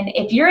convention,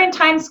 if you're in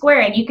Times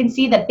Square and you can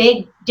see the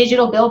big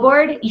digital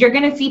billboard, you're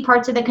going to see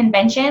parts of the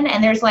convention.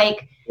 And there's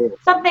like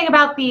something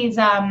about these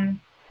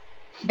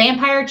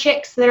vampire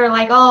chicks that are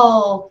like,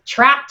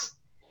 trapped.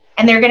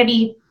 And they're going to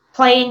be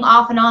playing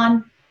off and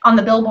on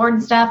the billboard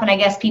and stuff. And I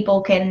guess people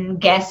can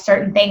guess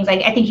certain things.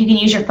 I think you can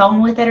use your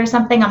phone with it or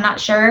something. I'm not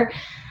sure.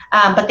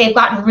 But they've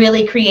gotten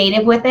really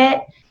creative with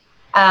it.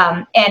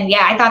 And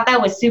yeah, I thought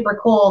that was super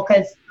cool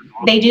because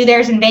they do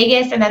theirs in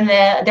Vegas, and then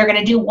they're going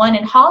to do one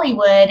in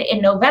Hollywood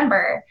in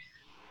November.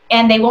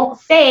 And they won't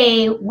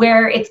say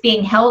where it's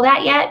being held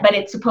at yet, but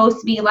it's supposed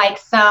to be like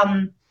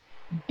some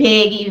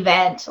big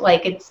event.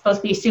 Like it's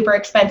supposed to be super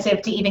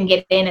expensive to even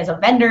get in as a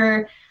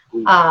vendor.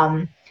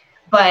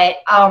 But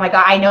oh my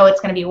God, I know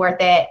it's going to be worth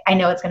it. I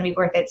know it's going to be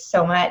worth it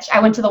so much. I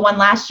went to the one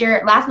last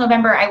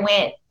November. I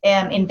went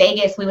in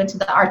Vegas. We went to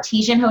the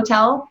Artesian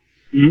Hotel.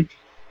 Mm-hmm.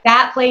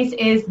 That place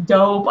is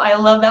dope. I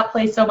love that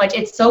place so much.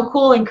 It's so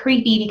cool and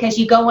creepy because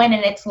you go in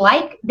and it's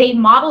like they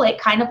model it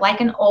kind of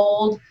like an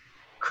old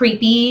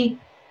creepy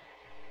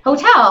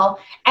hotel.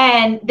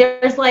 And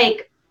there's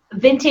like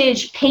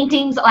vintage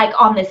paintings like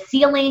on the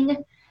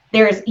ceiling.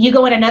 You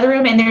go in another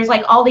room and there's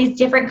like all these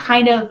different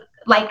kind of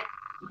like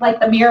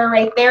the mirror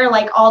right there,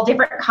 like all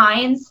different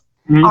kinds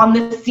on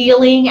the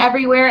ceiling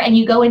everywhere. And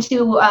you go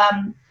into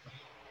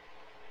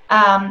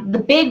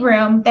the big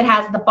room that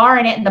has the bar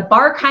in it, and the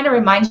bar kind of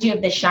reminds you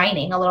of The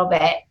Shining a little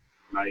bit.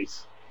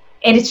 Nice.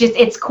 And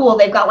it's cool.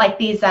 They've got like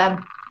these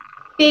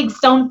big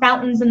stone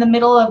fountains in the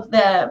middle of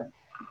the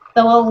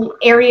little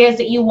areas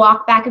that you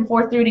walk back and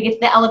forth through to get to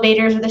the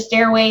elevators or the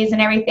stairways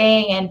and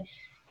everything. And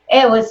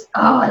it was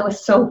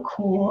so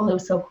cool. It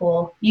was so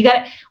cool. We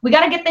got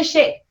to get this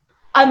shit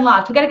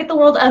unlocked. We got to get the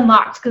world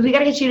unlocked because we got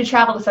to get you to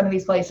travel to some of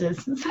these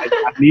places.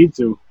 I need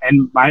to.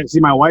 And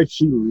my wife,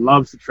 she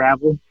loves to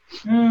travel.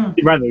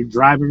 She'd rather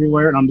drive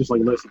everywhere, and I'm just like,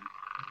 listen,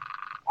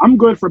 I'm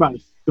good for about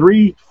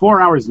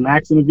 3-4 hours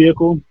max in a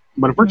vehicle,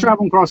 but if we're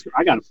traveling across,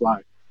 I gotta fly.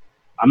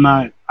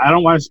 I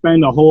don't want to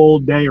spend a whole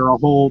day or a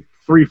whole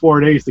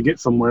 3-4 days to get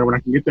somewhere when I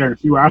can get there in a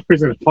few hours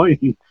in a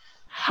plane.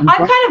 I'm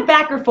kind of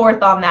back or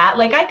forth on that.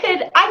 Like I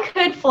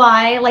could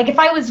fly. Like if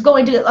I was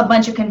going to a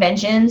bunch of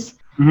conventions,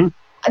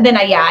 then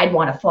I'd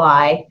want to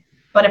fly.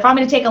 But if I'm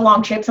going to take a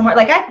long trip somewhere,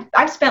 like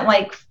I've spent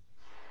like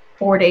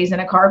 4 days in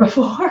a car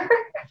before.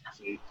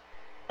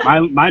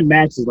 my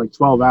max is like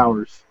 12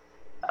 hours.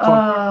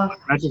 Uh,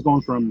 That's just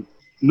going from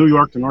New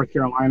York to North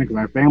Carolina because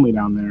I have family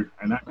down there,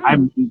 and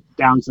I've been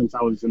down since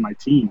I was in my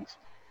teens.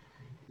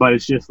 But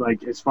it's just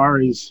like, as far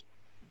as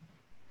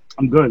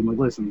I'm good. I'm like,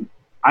 listen,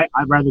 I'd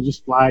rather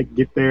just fly,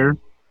 get there,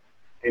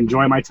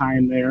 enjoy my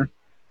time there.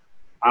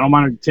 I don't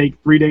want to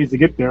take 3 days to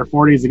get there,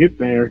 4 days to get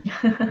there,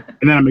 and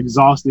then I'm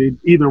exhausted.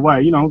 Either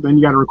way, then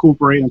you got to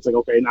recuperate. And it's like,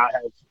 okay, now I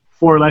have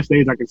 4 less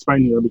days I can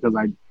spend here because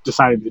I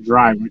decided to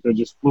drive. Like, I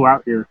just flew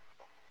out here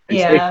and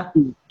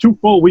stayed 2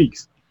 full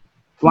weeks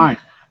flying.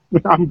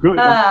 I'm good.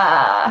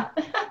 But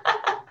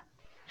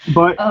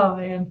oh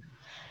man,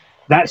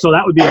 that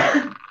would be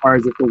as far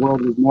as if the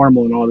world was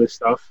normal and all this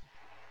stuff.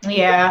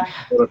 Yeah.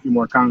 A few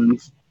more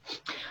comments.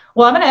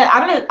 Well,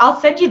 I'll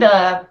send you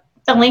the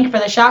link for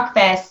the Shock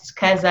Fest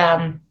because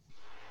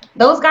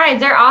those guys,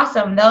 they're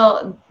awesome.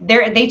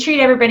 They treat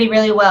everybody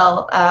really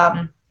well.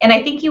 And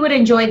I think you would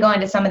enjoy going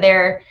to some of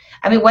their,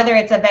 whether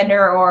it's a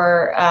vendor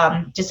or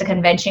just a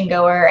convention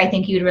goer, I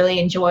think you'd really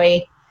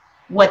enjoy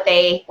what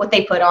they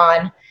put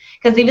on.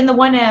 Because even the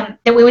one that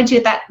we went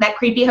to at that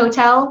creepy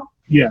hotel,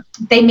 yeah,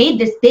 they made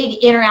this big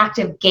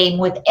interactive game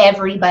with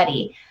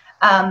everybody.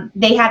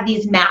 They had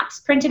these maps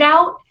printed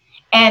out,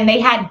 and they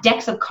had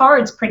decks of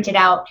cards printed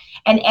out,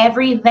 and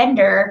every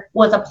vendor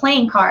was a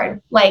playing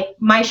card. Like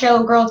my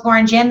show, Girls Gore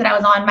and Gym, that I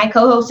was on, my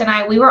co-host and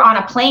I, we were on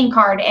a playing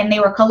card, and they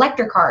were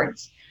collector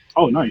cards.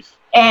 Oh, nice.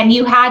 And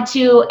you had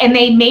to, and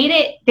they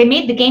made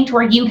the game to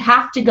where you'd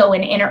have to go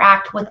and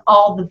interact with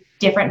all the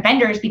different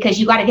vendors because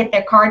you got to get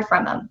their card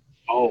from them.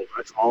 Oh,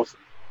 that's awesome.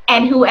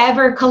 And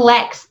whoever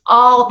collects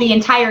the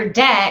entire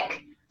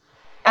deck,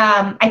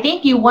 I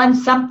think you won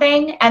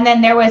something. And then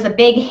there was a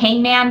big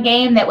hangman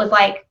game that was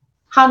like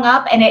hung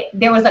up, and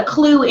there was a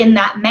clue in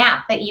that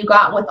map that you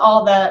got with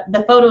all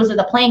the photos of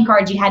the playing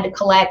cards you had to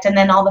collect, and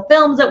then all the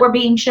films that were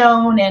being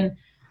shown and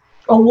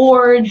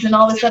awards and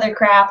all this other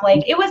crap.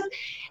 Like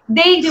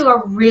they do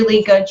a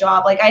really good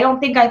job. Like I don't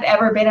think I've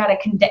ever been at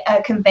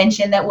a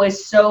convention that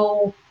was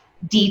so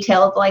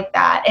detailed like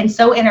that and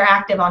so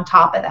interactive on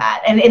top of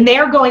that. And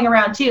they're going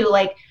around too.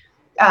 Like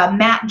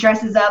Matt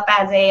dresses up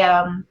as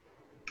a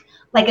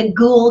like a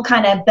ghoul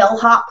kind of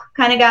bellhop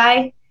kind of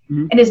guy.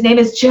 Mm-hmm. And his name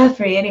is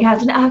Jeffrey, and he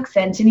has an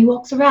accent, and he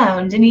walks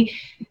around, and he,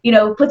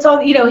 puts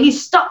on, he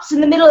stops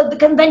in the middle of the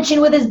convention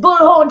with his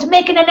bullhorn to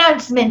make an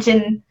announcement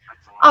and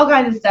all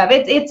kinds of stuff.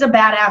 It's a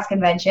badass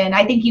convention.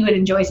 I think you would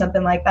enjoy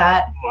something like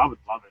that. Oh, I would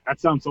love it. That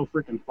sounds so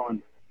freaking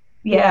fun.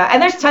 Yeah,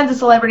 and there's tons of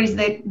celebrities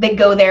that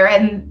go there,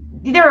 and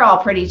they're all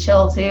pretty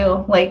chill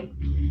too. Like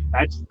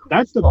that's the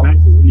best, is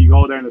when you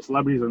go there and the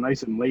celebrities are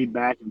nice and laid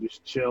back and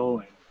just chill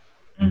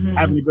and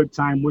having a good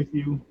time with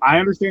you. I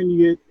understand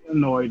you get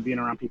annoyed being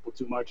around people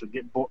too much or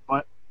get bored,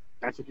 but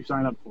that's what you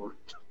sign up for.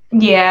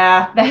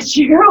 Yeah, that's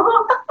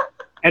true.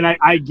 And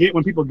I get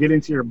when people get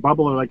into your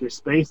bubble or like your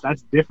space,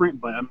 that's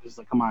different. But I'm just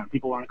like, come on,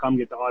 people want to come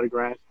get the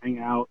autograph, hang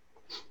out.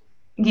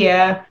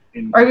 Yeah,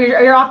 or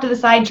you're off to the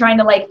side trying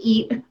to like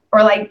eat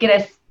or like get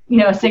a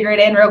cigarette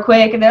in real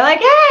quick, and they're like,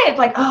 hey, it's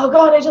like, oh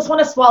god, I just want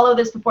to swallow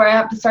this before I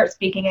have to start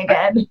speaking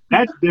again.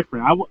 That's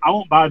different. I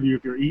won't bother you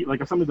if you're eating.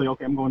 Like if somebody's like,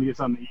 okay, I'm going to get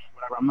something to eat,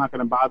 whatever, I'm not going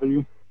to bother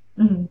you.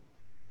 Mm-hmm.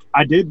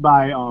 I did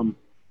buy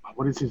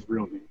what is his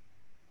real name?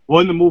 Well,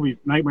 in the movie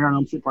Nightmare on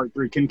Elm Street Part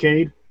 3,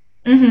 Kincaid.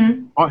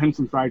 Mm-hmm. Bought him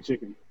some fried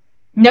chicken.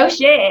 No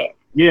shit.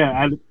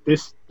 Yeah,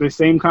 this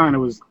same kind. It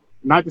was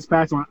not this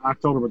past one,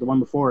 October, but the one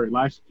before it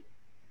last.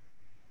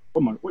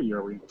 What year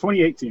are we in?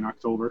 2018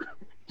 October.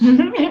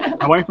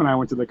 My wife and I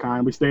went to the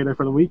con. We stayed there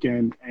for the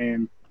weekend,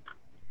 and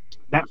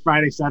that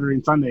Friday, Saturday,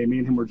 and Sunday, me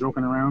and him were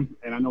joking around,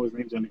 and I know his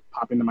name's gonna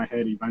pop into my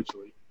head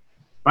eventually.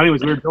 But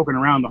anyways, we were joking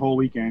around the whole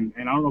weekend,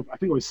 and I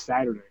think it was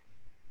Saturday.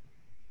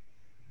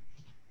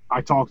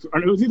 It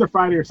was either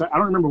Friday or Saturday. I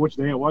don't remember which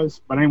day it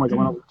was, but anyways, I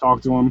went over to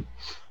talk to him,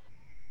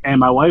 and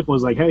my wife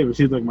was like, "Hey,"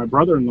 she's like, "My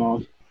brother-in-law,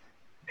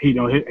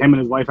 him and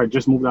his wife had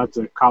just moved out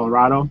to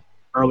Colorado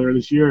earlier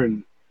this year,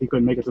 and he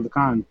couldn't make it to the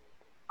con.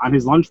 On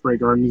his lunch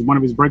break or on one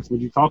of his breaks,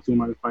 would you talk to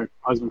him if my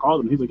husband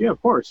called him?" He's like, "Yeah,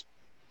 of course."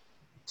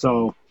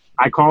 So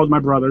I called my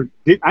brother.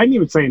 I didn't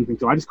even say anything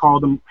to him. I just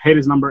called him, hit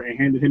his number, and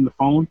handed him the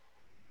phone.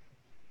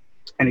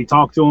 And he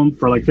talked to him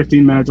for like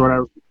 15 minutes or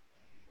whatever.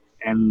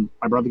 And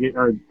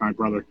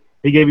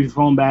he gave me the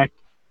phone back.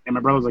 And my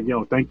brother was like,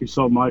 "Yo, thank you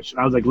so much."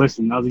 I was like,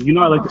 "Listen," I was like,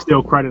 "I like to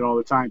steal credit all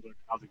the time." But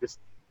I was like,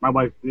 my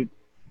wife did.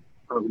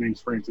 Her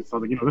name's Francis. So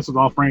I was like, this was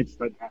all Francis.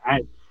 But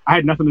I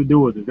had nothing to do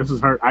with it. This was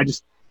her. I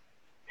just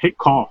hit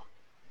call.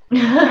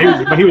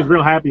 But he was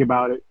real happy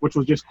about it, which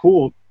was just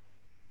cool.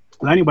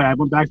 But anyway, I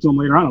went back to him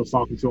later on. I was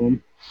talking to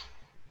him.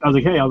 I was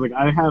like, "Hey," I was like,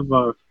 "I have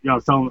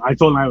I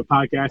told him I have a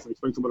podcast. I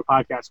explained to him what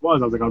a podcast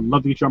was. I was like, "I'd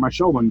love to get you on my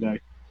show one day."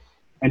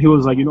 And he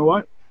was like, "You know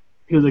what?"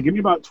 He was like, "Give me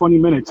about 20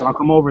 minutes, and I'll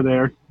come over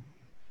there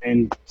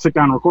and sit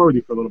down and record with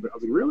you for a little bit." I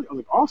was like, "Really?" I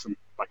was like, "Awesome."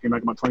 I came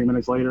back about 20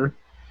 minutes later.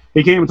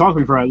 He came and talked to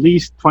me for at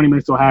least 20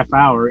 minutes to a half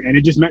hour, and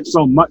it just meant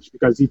so much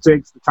because he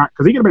takes the time.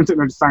 Because he could have been sitting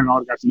there just signing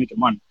autographs and making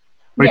money.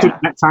 But he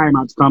took that time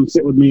out to come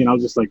sit with me, and I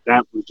was just like,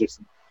 that was just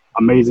an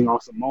amazing,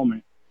 awesome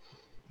moment.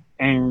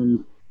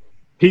 And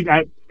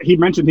he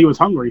mentioned he was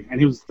hungry and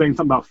he was saying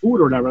something about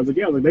food or whatever. I was like,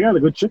 yeah, like, they got a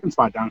good chicken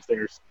spot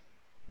downstairs.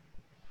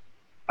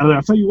 I was like,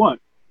 I'll tell you what.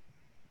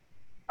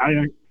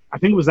 I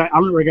think it was that. I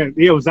don't remember again.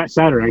 Yeah, it was that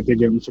Saturday. I did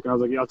give him chicken. I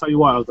was like, yeah, I'll tell you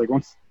what. I was like,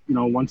 once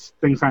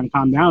things kind of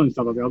calm down and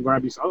stuff, I was like, I'll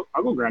grab you some.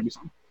 I'll go grab you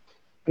some.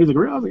 He was like,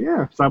 really? I was like,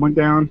 yeah. So I went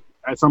down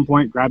at some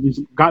point, got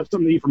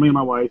something to eat for me and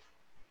my wife.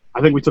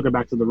 I think we took it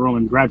back to the room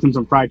and grabbed him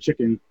some fried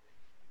chicken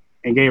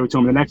and gave it to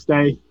him. The next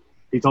day,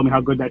 he told me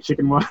how good that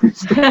chicken was.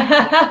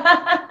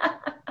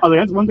 I was like,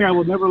 that's one thing I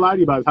will never lie to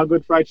you about is how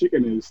good fried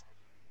chicken is.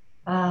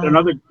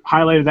 Another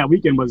highlight of that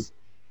weekend was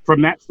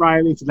from that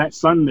Friday to that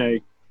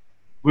Sunday,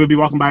 we would be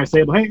walking by his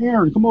table. Hey,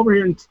 Aaron, come over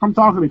here and come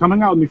talk to me. Come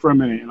hang out with me for a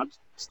minute. And I'm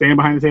standing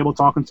behind the table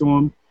talking to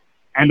him.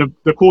 And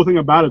the cool thing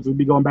about it is we'd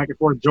be going back and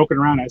forth, joking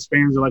around as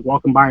fans are like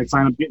walking by and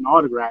signing up, getting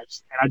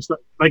autographs. And I just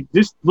like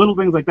just little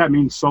things like that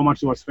mean so much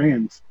to us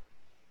fans,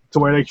 to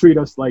where they treat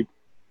us like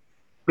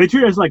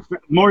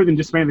more than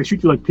just fans. They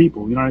treat you like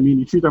people. You know what I mean?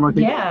 You treat them like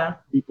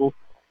people.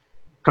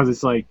 Because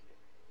it's like,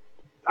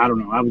 I don't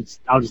know. I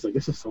was just like,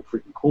 this is so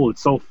freaking cool.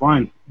 It's so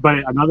fun. But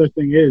another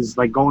thing is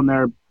like going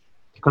there,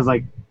 because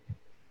like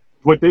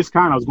with this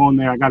con, I was going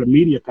there. I got a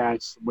media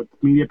pass. With the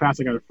media pass,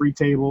 I got a free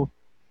table,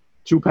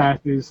 2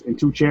 passes, and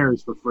 2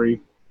 chairs for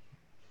free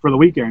for the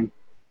weekend.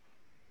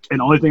 And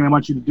the only thing I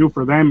want you to do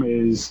for them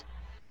is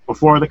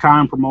before the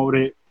con, promote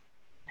it,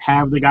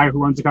 have the guy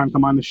who runs the con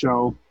come on the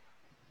show,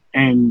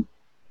 and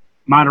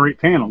moderate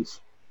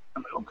panels.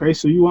 I'm like, okay,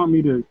 so you want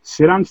me to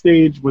sit on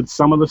stage with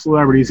some of the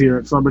celebrity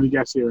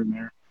guests here and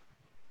there.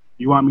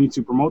 You want me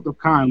to promote the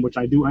con, which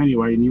I do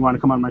anyway, and you want to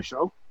come on my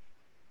show?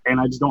 And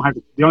I just don't have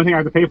to. The only thing I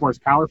have to pay for is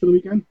power for the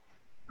weekend?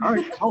 All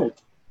right, cool.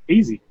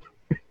 Easy.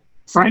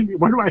 Sign me.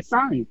 Where do I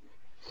sign?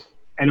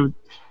 And it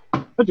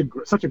was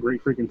such a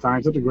great freaking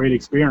time, such a great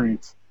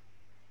experience.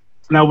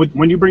 Now,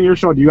 when you bring your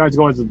show, do you guys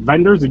go as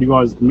vendors or do you go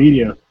as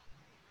media?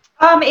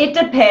 It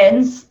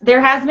depends.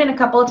 There has been a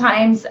couple of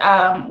times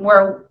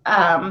where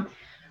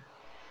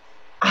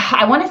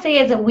I want to say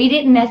is that we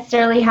didn't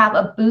necessarily have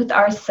a booth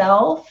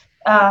ourselves,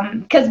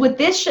 because with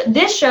this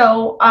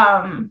show,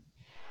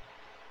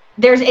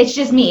 it's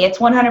just me. It's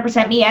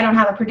 100% me. I don't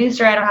have a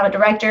producer. I don't have a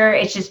director.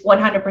 It's just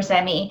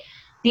 100% me.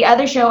 The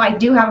other show, I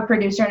do have a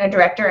producer and a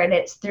director, and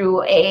it's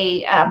through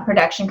a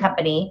production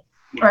company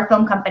or a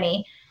film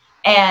company.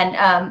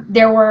 And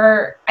there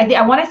were,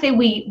 I want to say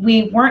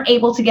we weren't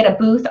able to get a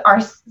booth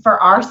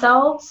for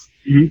ourselves.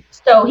 Mm-hmm.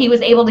 So he was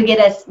able to get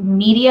us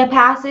media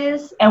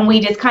passes, and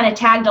we just kind of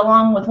tagged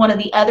along with one of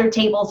the other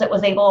tables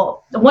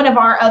one of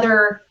our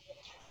other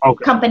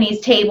company's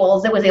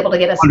tables that was able to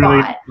get a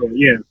spot.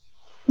 Yeah.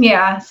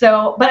 Yeah.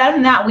 So, but other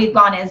than that, we've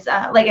gone as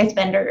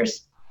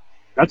vendors.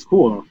 That's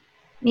cool.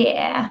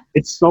 Yeah.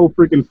 It's so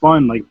freaking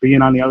fun, like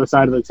being on the other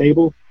side of the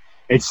table.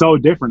 It's so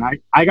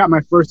different. I got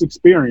my first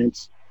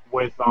experience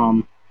with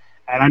and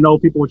I know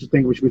people would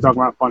think we should be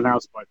talking about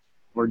Funhouse, but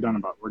we're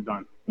done.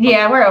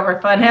 Yeah, we're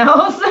over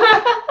Funhouse.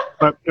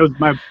 But it was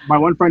my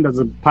one friend does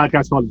a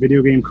podcast called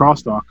Video Game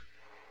Crosstalk,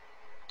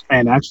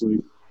 and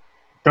actually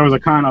there was a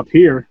con up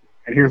here,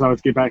 and here's how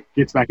it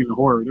gets back into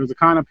horror. There was a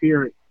con up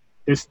here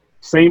this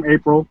same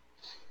April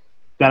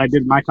that I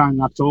did my con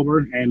in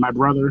October, and my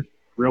brother,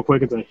 real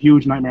quick, is a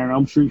huge Nightmare on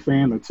Elm Street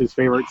fan. That's his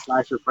favorite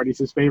slasher. Freddy's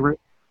his favorite.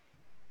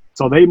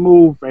 So they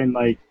move in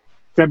like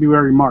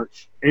February,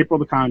 March. April,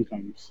 the con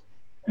comes.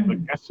 Mm-hmm.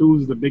 But guess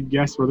who's the big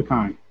guest for the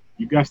con?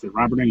 You guessed it,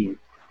 Robert Englund.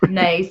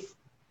 Nice.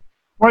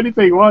 Funny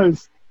thing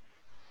was,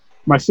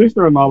 my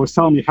sister-in-law was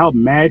telling me how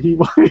mad he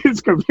was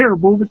because they were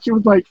moving. She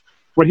was like,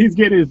 when he was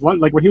getting his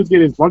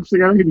lunch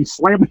together, he'd be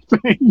slamming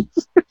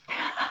things.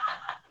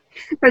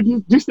 And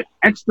he's just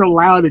extra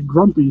loud and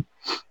grumpy.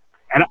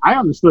 And I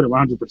understood it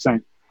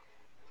 100%.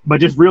 But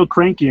just real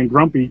cranky and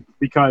grumpy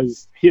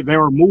because they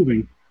were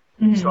moving.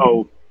 Mm-hmm.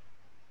 So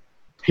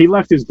he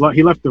left his glove.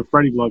 He left the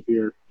Freddy glove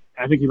here.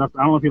 I think I don't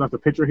know if he left the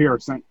picture here or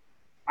sent.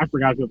 I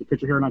forgot if he left the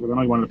picture here or not because I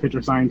know he wanted a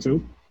picture signed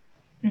too.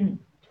 Mm-hmm.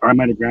 Or I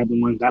might have grabbed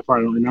him one. That part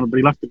I don't remember. But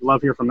he left the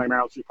glove here from Nightmare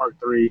on Elm Street Part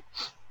 3.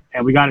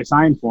 And we got it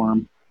signed for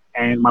him.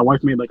 And my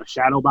wife made like a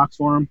shadow box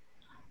for him.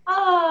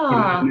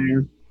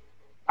 Oh.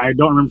 I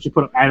don't remember if she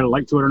added a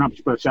light to it or not, but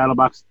she put a shadow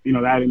box,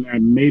 that in there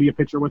and maybe a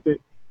picture with it.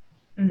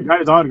 Mm-hmm. We got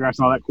his autographs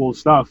and all that cool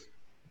stuff.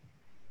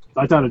 So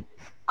that's how it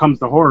comes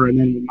to horror. And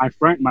then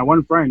my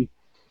one friend,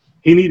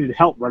 he needed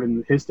help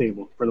running his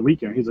table for the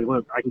weekend. He's like,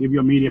 look, I can give you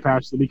a media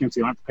pass for the weekend so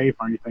you don't have to pay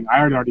for anything.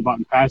 I already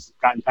gotten passes.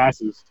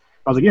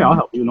 I was like, yeah, I'll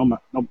help you.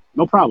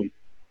 No problem.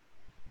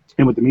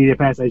 And with the media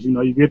pass, as you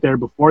know, you get there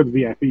before the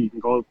VIP. You can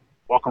go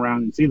walk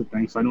around and see the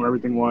thing. So I knew where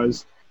everything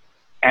was.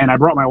 And I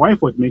brought my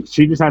wife with me.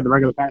 She just had the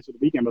regular pass for the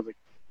weekend.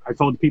 I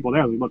told the people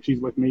there, look, she's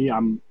with me.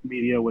 I'm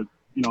media with,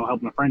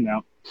 helping a friend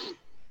out.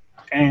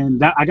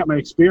 And I got my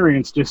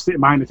experience just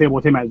sitting behind the table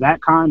with him at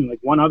that con and like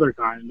one other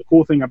con. And the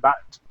cool thing about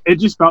it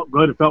just felt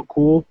good. It felt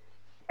cool.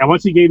 And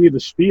once he gave me the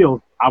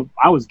spiel,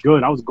 I was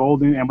good. I was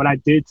golden. And what I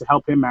did to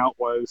help him out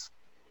was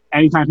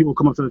anytime people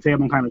come up to the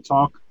table and kind of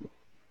talk,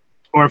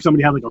 or if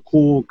somebody had like a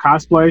cool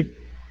cosplay,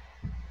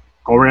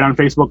 go right on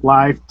Facebook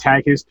Live,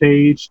 tag his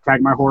page,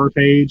 tag my horror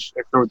page.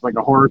 If there was like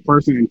a horror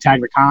person, and tag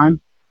the con.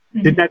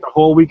 Did that the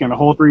whole weekend, the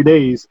whole 3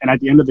 days. And at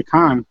the end of the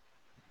con,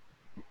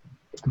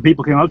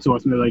 people came up to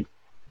us and they're like,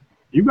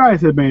 you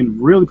guys have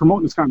been really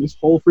promoting this con this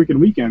whole freaking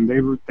weekend.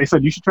 They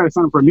said you should try to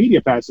sign up for a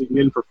media pass so you can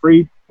get in for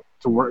free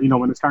to work,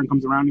 when this con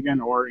comes around again,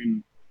 or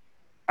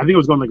I think it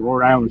was going like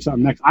Rhode Island or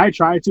something next. I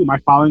tried to. My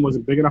following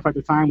wasn't big enough at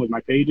the time with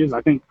my pages.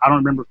 I don't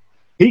remember.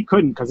 He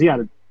couldn't because he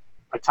had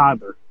a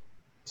toddler.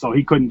 So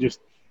he couldn't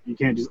you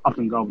can't just up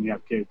and go when you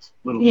have kids.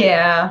 Little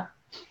Yeah. kids.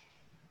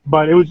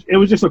 But it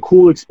was just a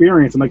cool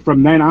experience. And like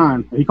from then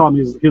on, he called me,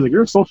 he was like,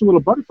 you're a social little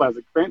butterfly. I was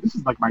like, man, this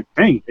is like my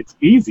thing. It's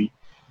easy.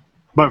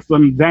 But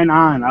from then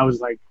on, I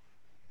was like,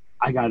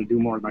 I got to do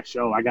more of my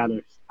show. I got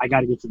to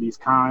get to these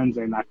cons.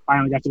 And I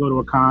finally got to go to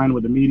a con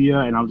with the media.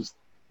 And I was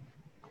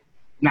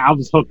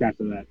hooked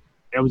after that.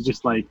 It was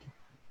just like,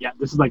 yeah,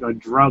 this is like a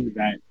drug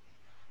that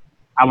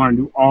I want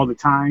to do all the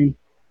time.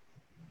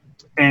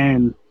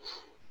 And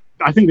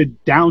I think the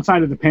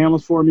downside of the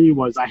panels for me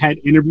was I had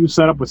interviews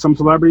set up with some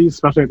celebrities,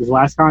 especially at this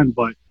last con,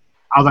 but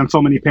I was on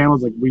so many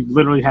panels, like we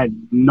literally had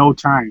no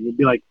time. It'd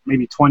be like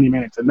maybe 20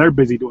 minutes and they're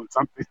busy doing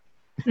something.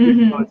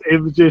 So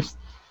it was just,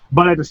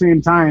 but at the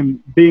same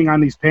time, being on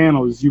these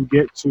panels, you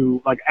get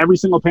to, like every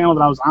single panel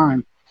that I was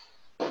on,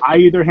 I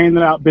either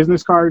handed out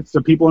business cards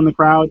to people in the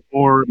crowd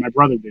or my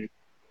brother did.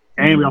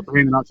 And we also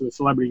handed out to the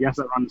celebrity guests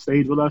that were on the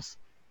stage with us.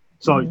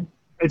 So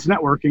it's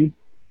networking.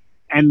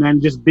 And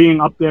then just being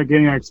up there,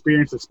 getting that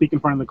experience to speak in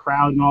front of the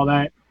crowd and all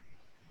that.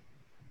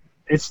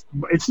 It's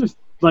just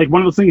like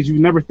one of those things you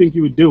never think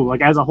you would do.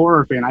 Like as a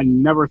horror fan, I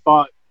never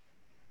thought,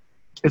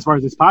 as far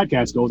as this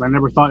podcast goes, I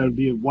never thought it would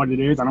be what it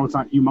is. I know it's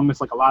not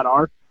humongous like a lot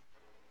are,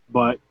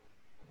 but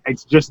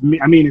it's just me.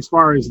 I mean, as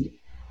far as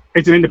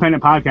it's an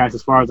independent podcast,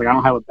 as far as like I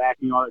don't have a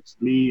backing, all it's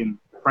me and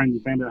friends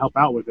and family that help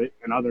out with it,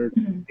 and other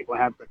people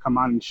have to come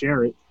on and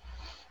share it.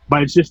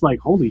 But it's just like,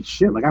 holy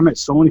shit! Like I met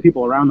so many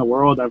people around the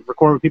world. I've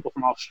recorded with people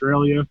from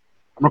Australia.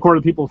 I've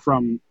recorded people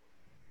from,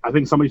 I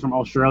think somebody from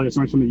Australia,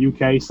 somebody from the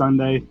UK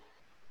Sunday,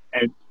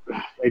 and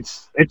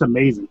it's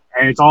amazing.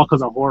 And it's all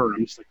because of horror.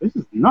 I'm just like, this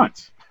is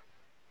nuts.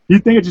 You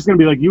think it's just gonna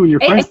be like you and your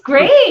friends? It's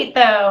great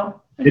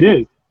though. It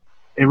is.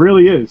 It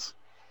really is.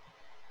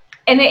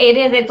 And it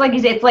is. It's like you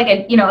said. It's like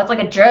a it's like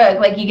a drug.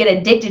 Like you get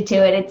addicted to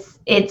it.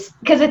 It's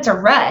because it's a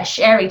rush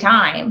every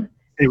time.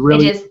 It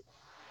really.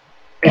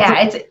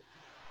 It's.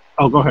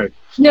 Oh, go ahead.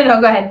 No,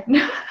 go ahead.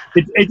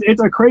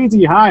 It's a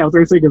crazy high. I was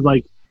going to say because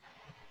like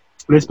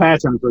this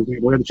past time, for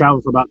example, we had to travel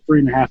for about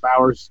 3.5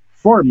 hours,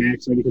 4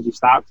 max, maybe because you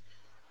stopped.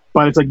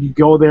 But it's like you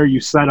go there,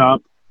 you set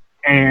up,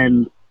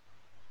 and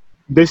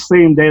this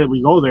same day that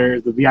we go there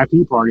is the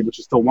VIP party, which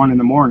is till 1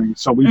 a.m.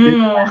 So we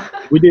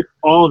did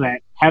all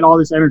that, had all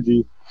this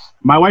energy.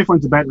 My wife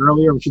went to bed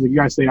earlier, but she's like, "You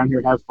guys stay down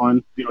here, have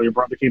fun. Your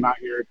brother came out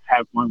here,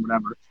 have fun,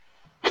 whatever."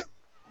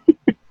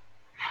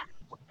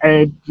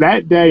 And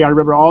that day, I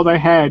remember all I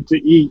had to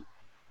eat.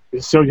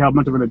 It shows you how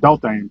much of an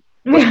adult I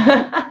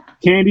am.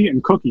 Candy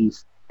and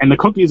cookies, and the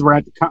cookies were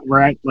at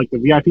like the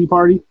VIP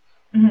party,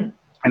 and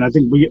I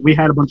think we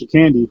had a bunch of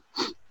candy,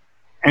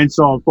 and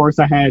so of course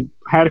I had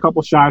a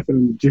couple shots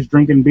and just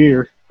drinking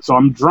beer, so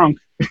I'm drunk.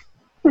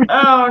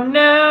 Oh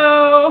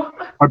no!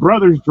 My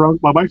brother's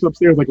drunk. My wife's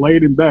upstairs, like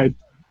laid in bed,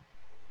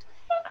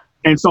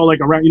 and so like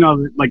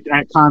around, like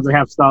at cons they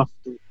have stuff.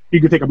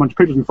 You can take a bunch of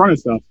pictures in front of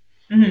stuff.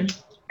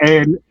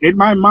 And in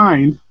my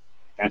mind,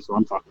 that's what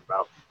I'm talking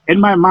about. In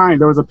my mind,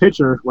 there was a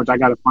picture, which I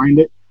got to find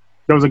it.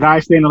 There was a guy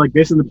standing like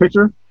this in the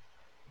picture.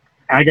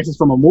 And I guess it's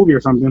from a movie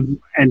or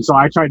something. And so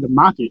I tried to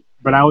mock it.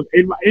 But I was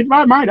in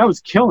my mind, I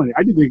was killing it.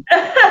 I did the.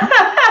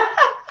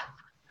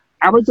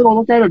 I went to go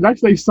look at it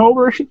next day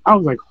sober. I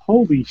was like,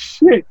 holy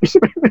shit.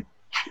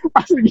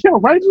 I said, yo,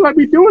 why did you let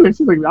me do this?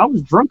 He's like, I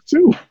was drunk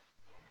too.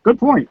 Good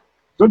point.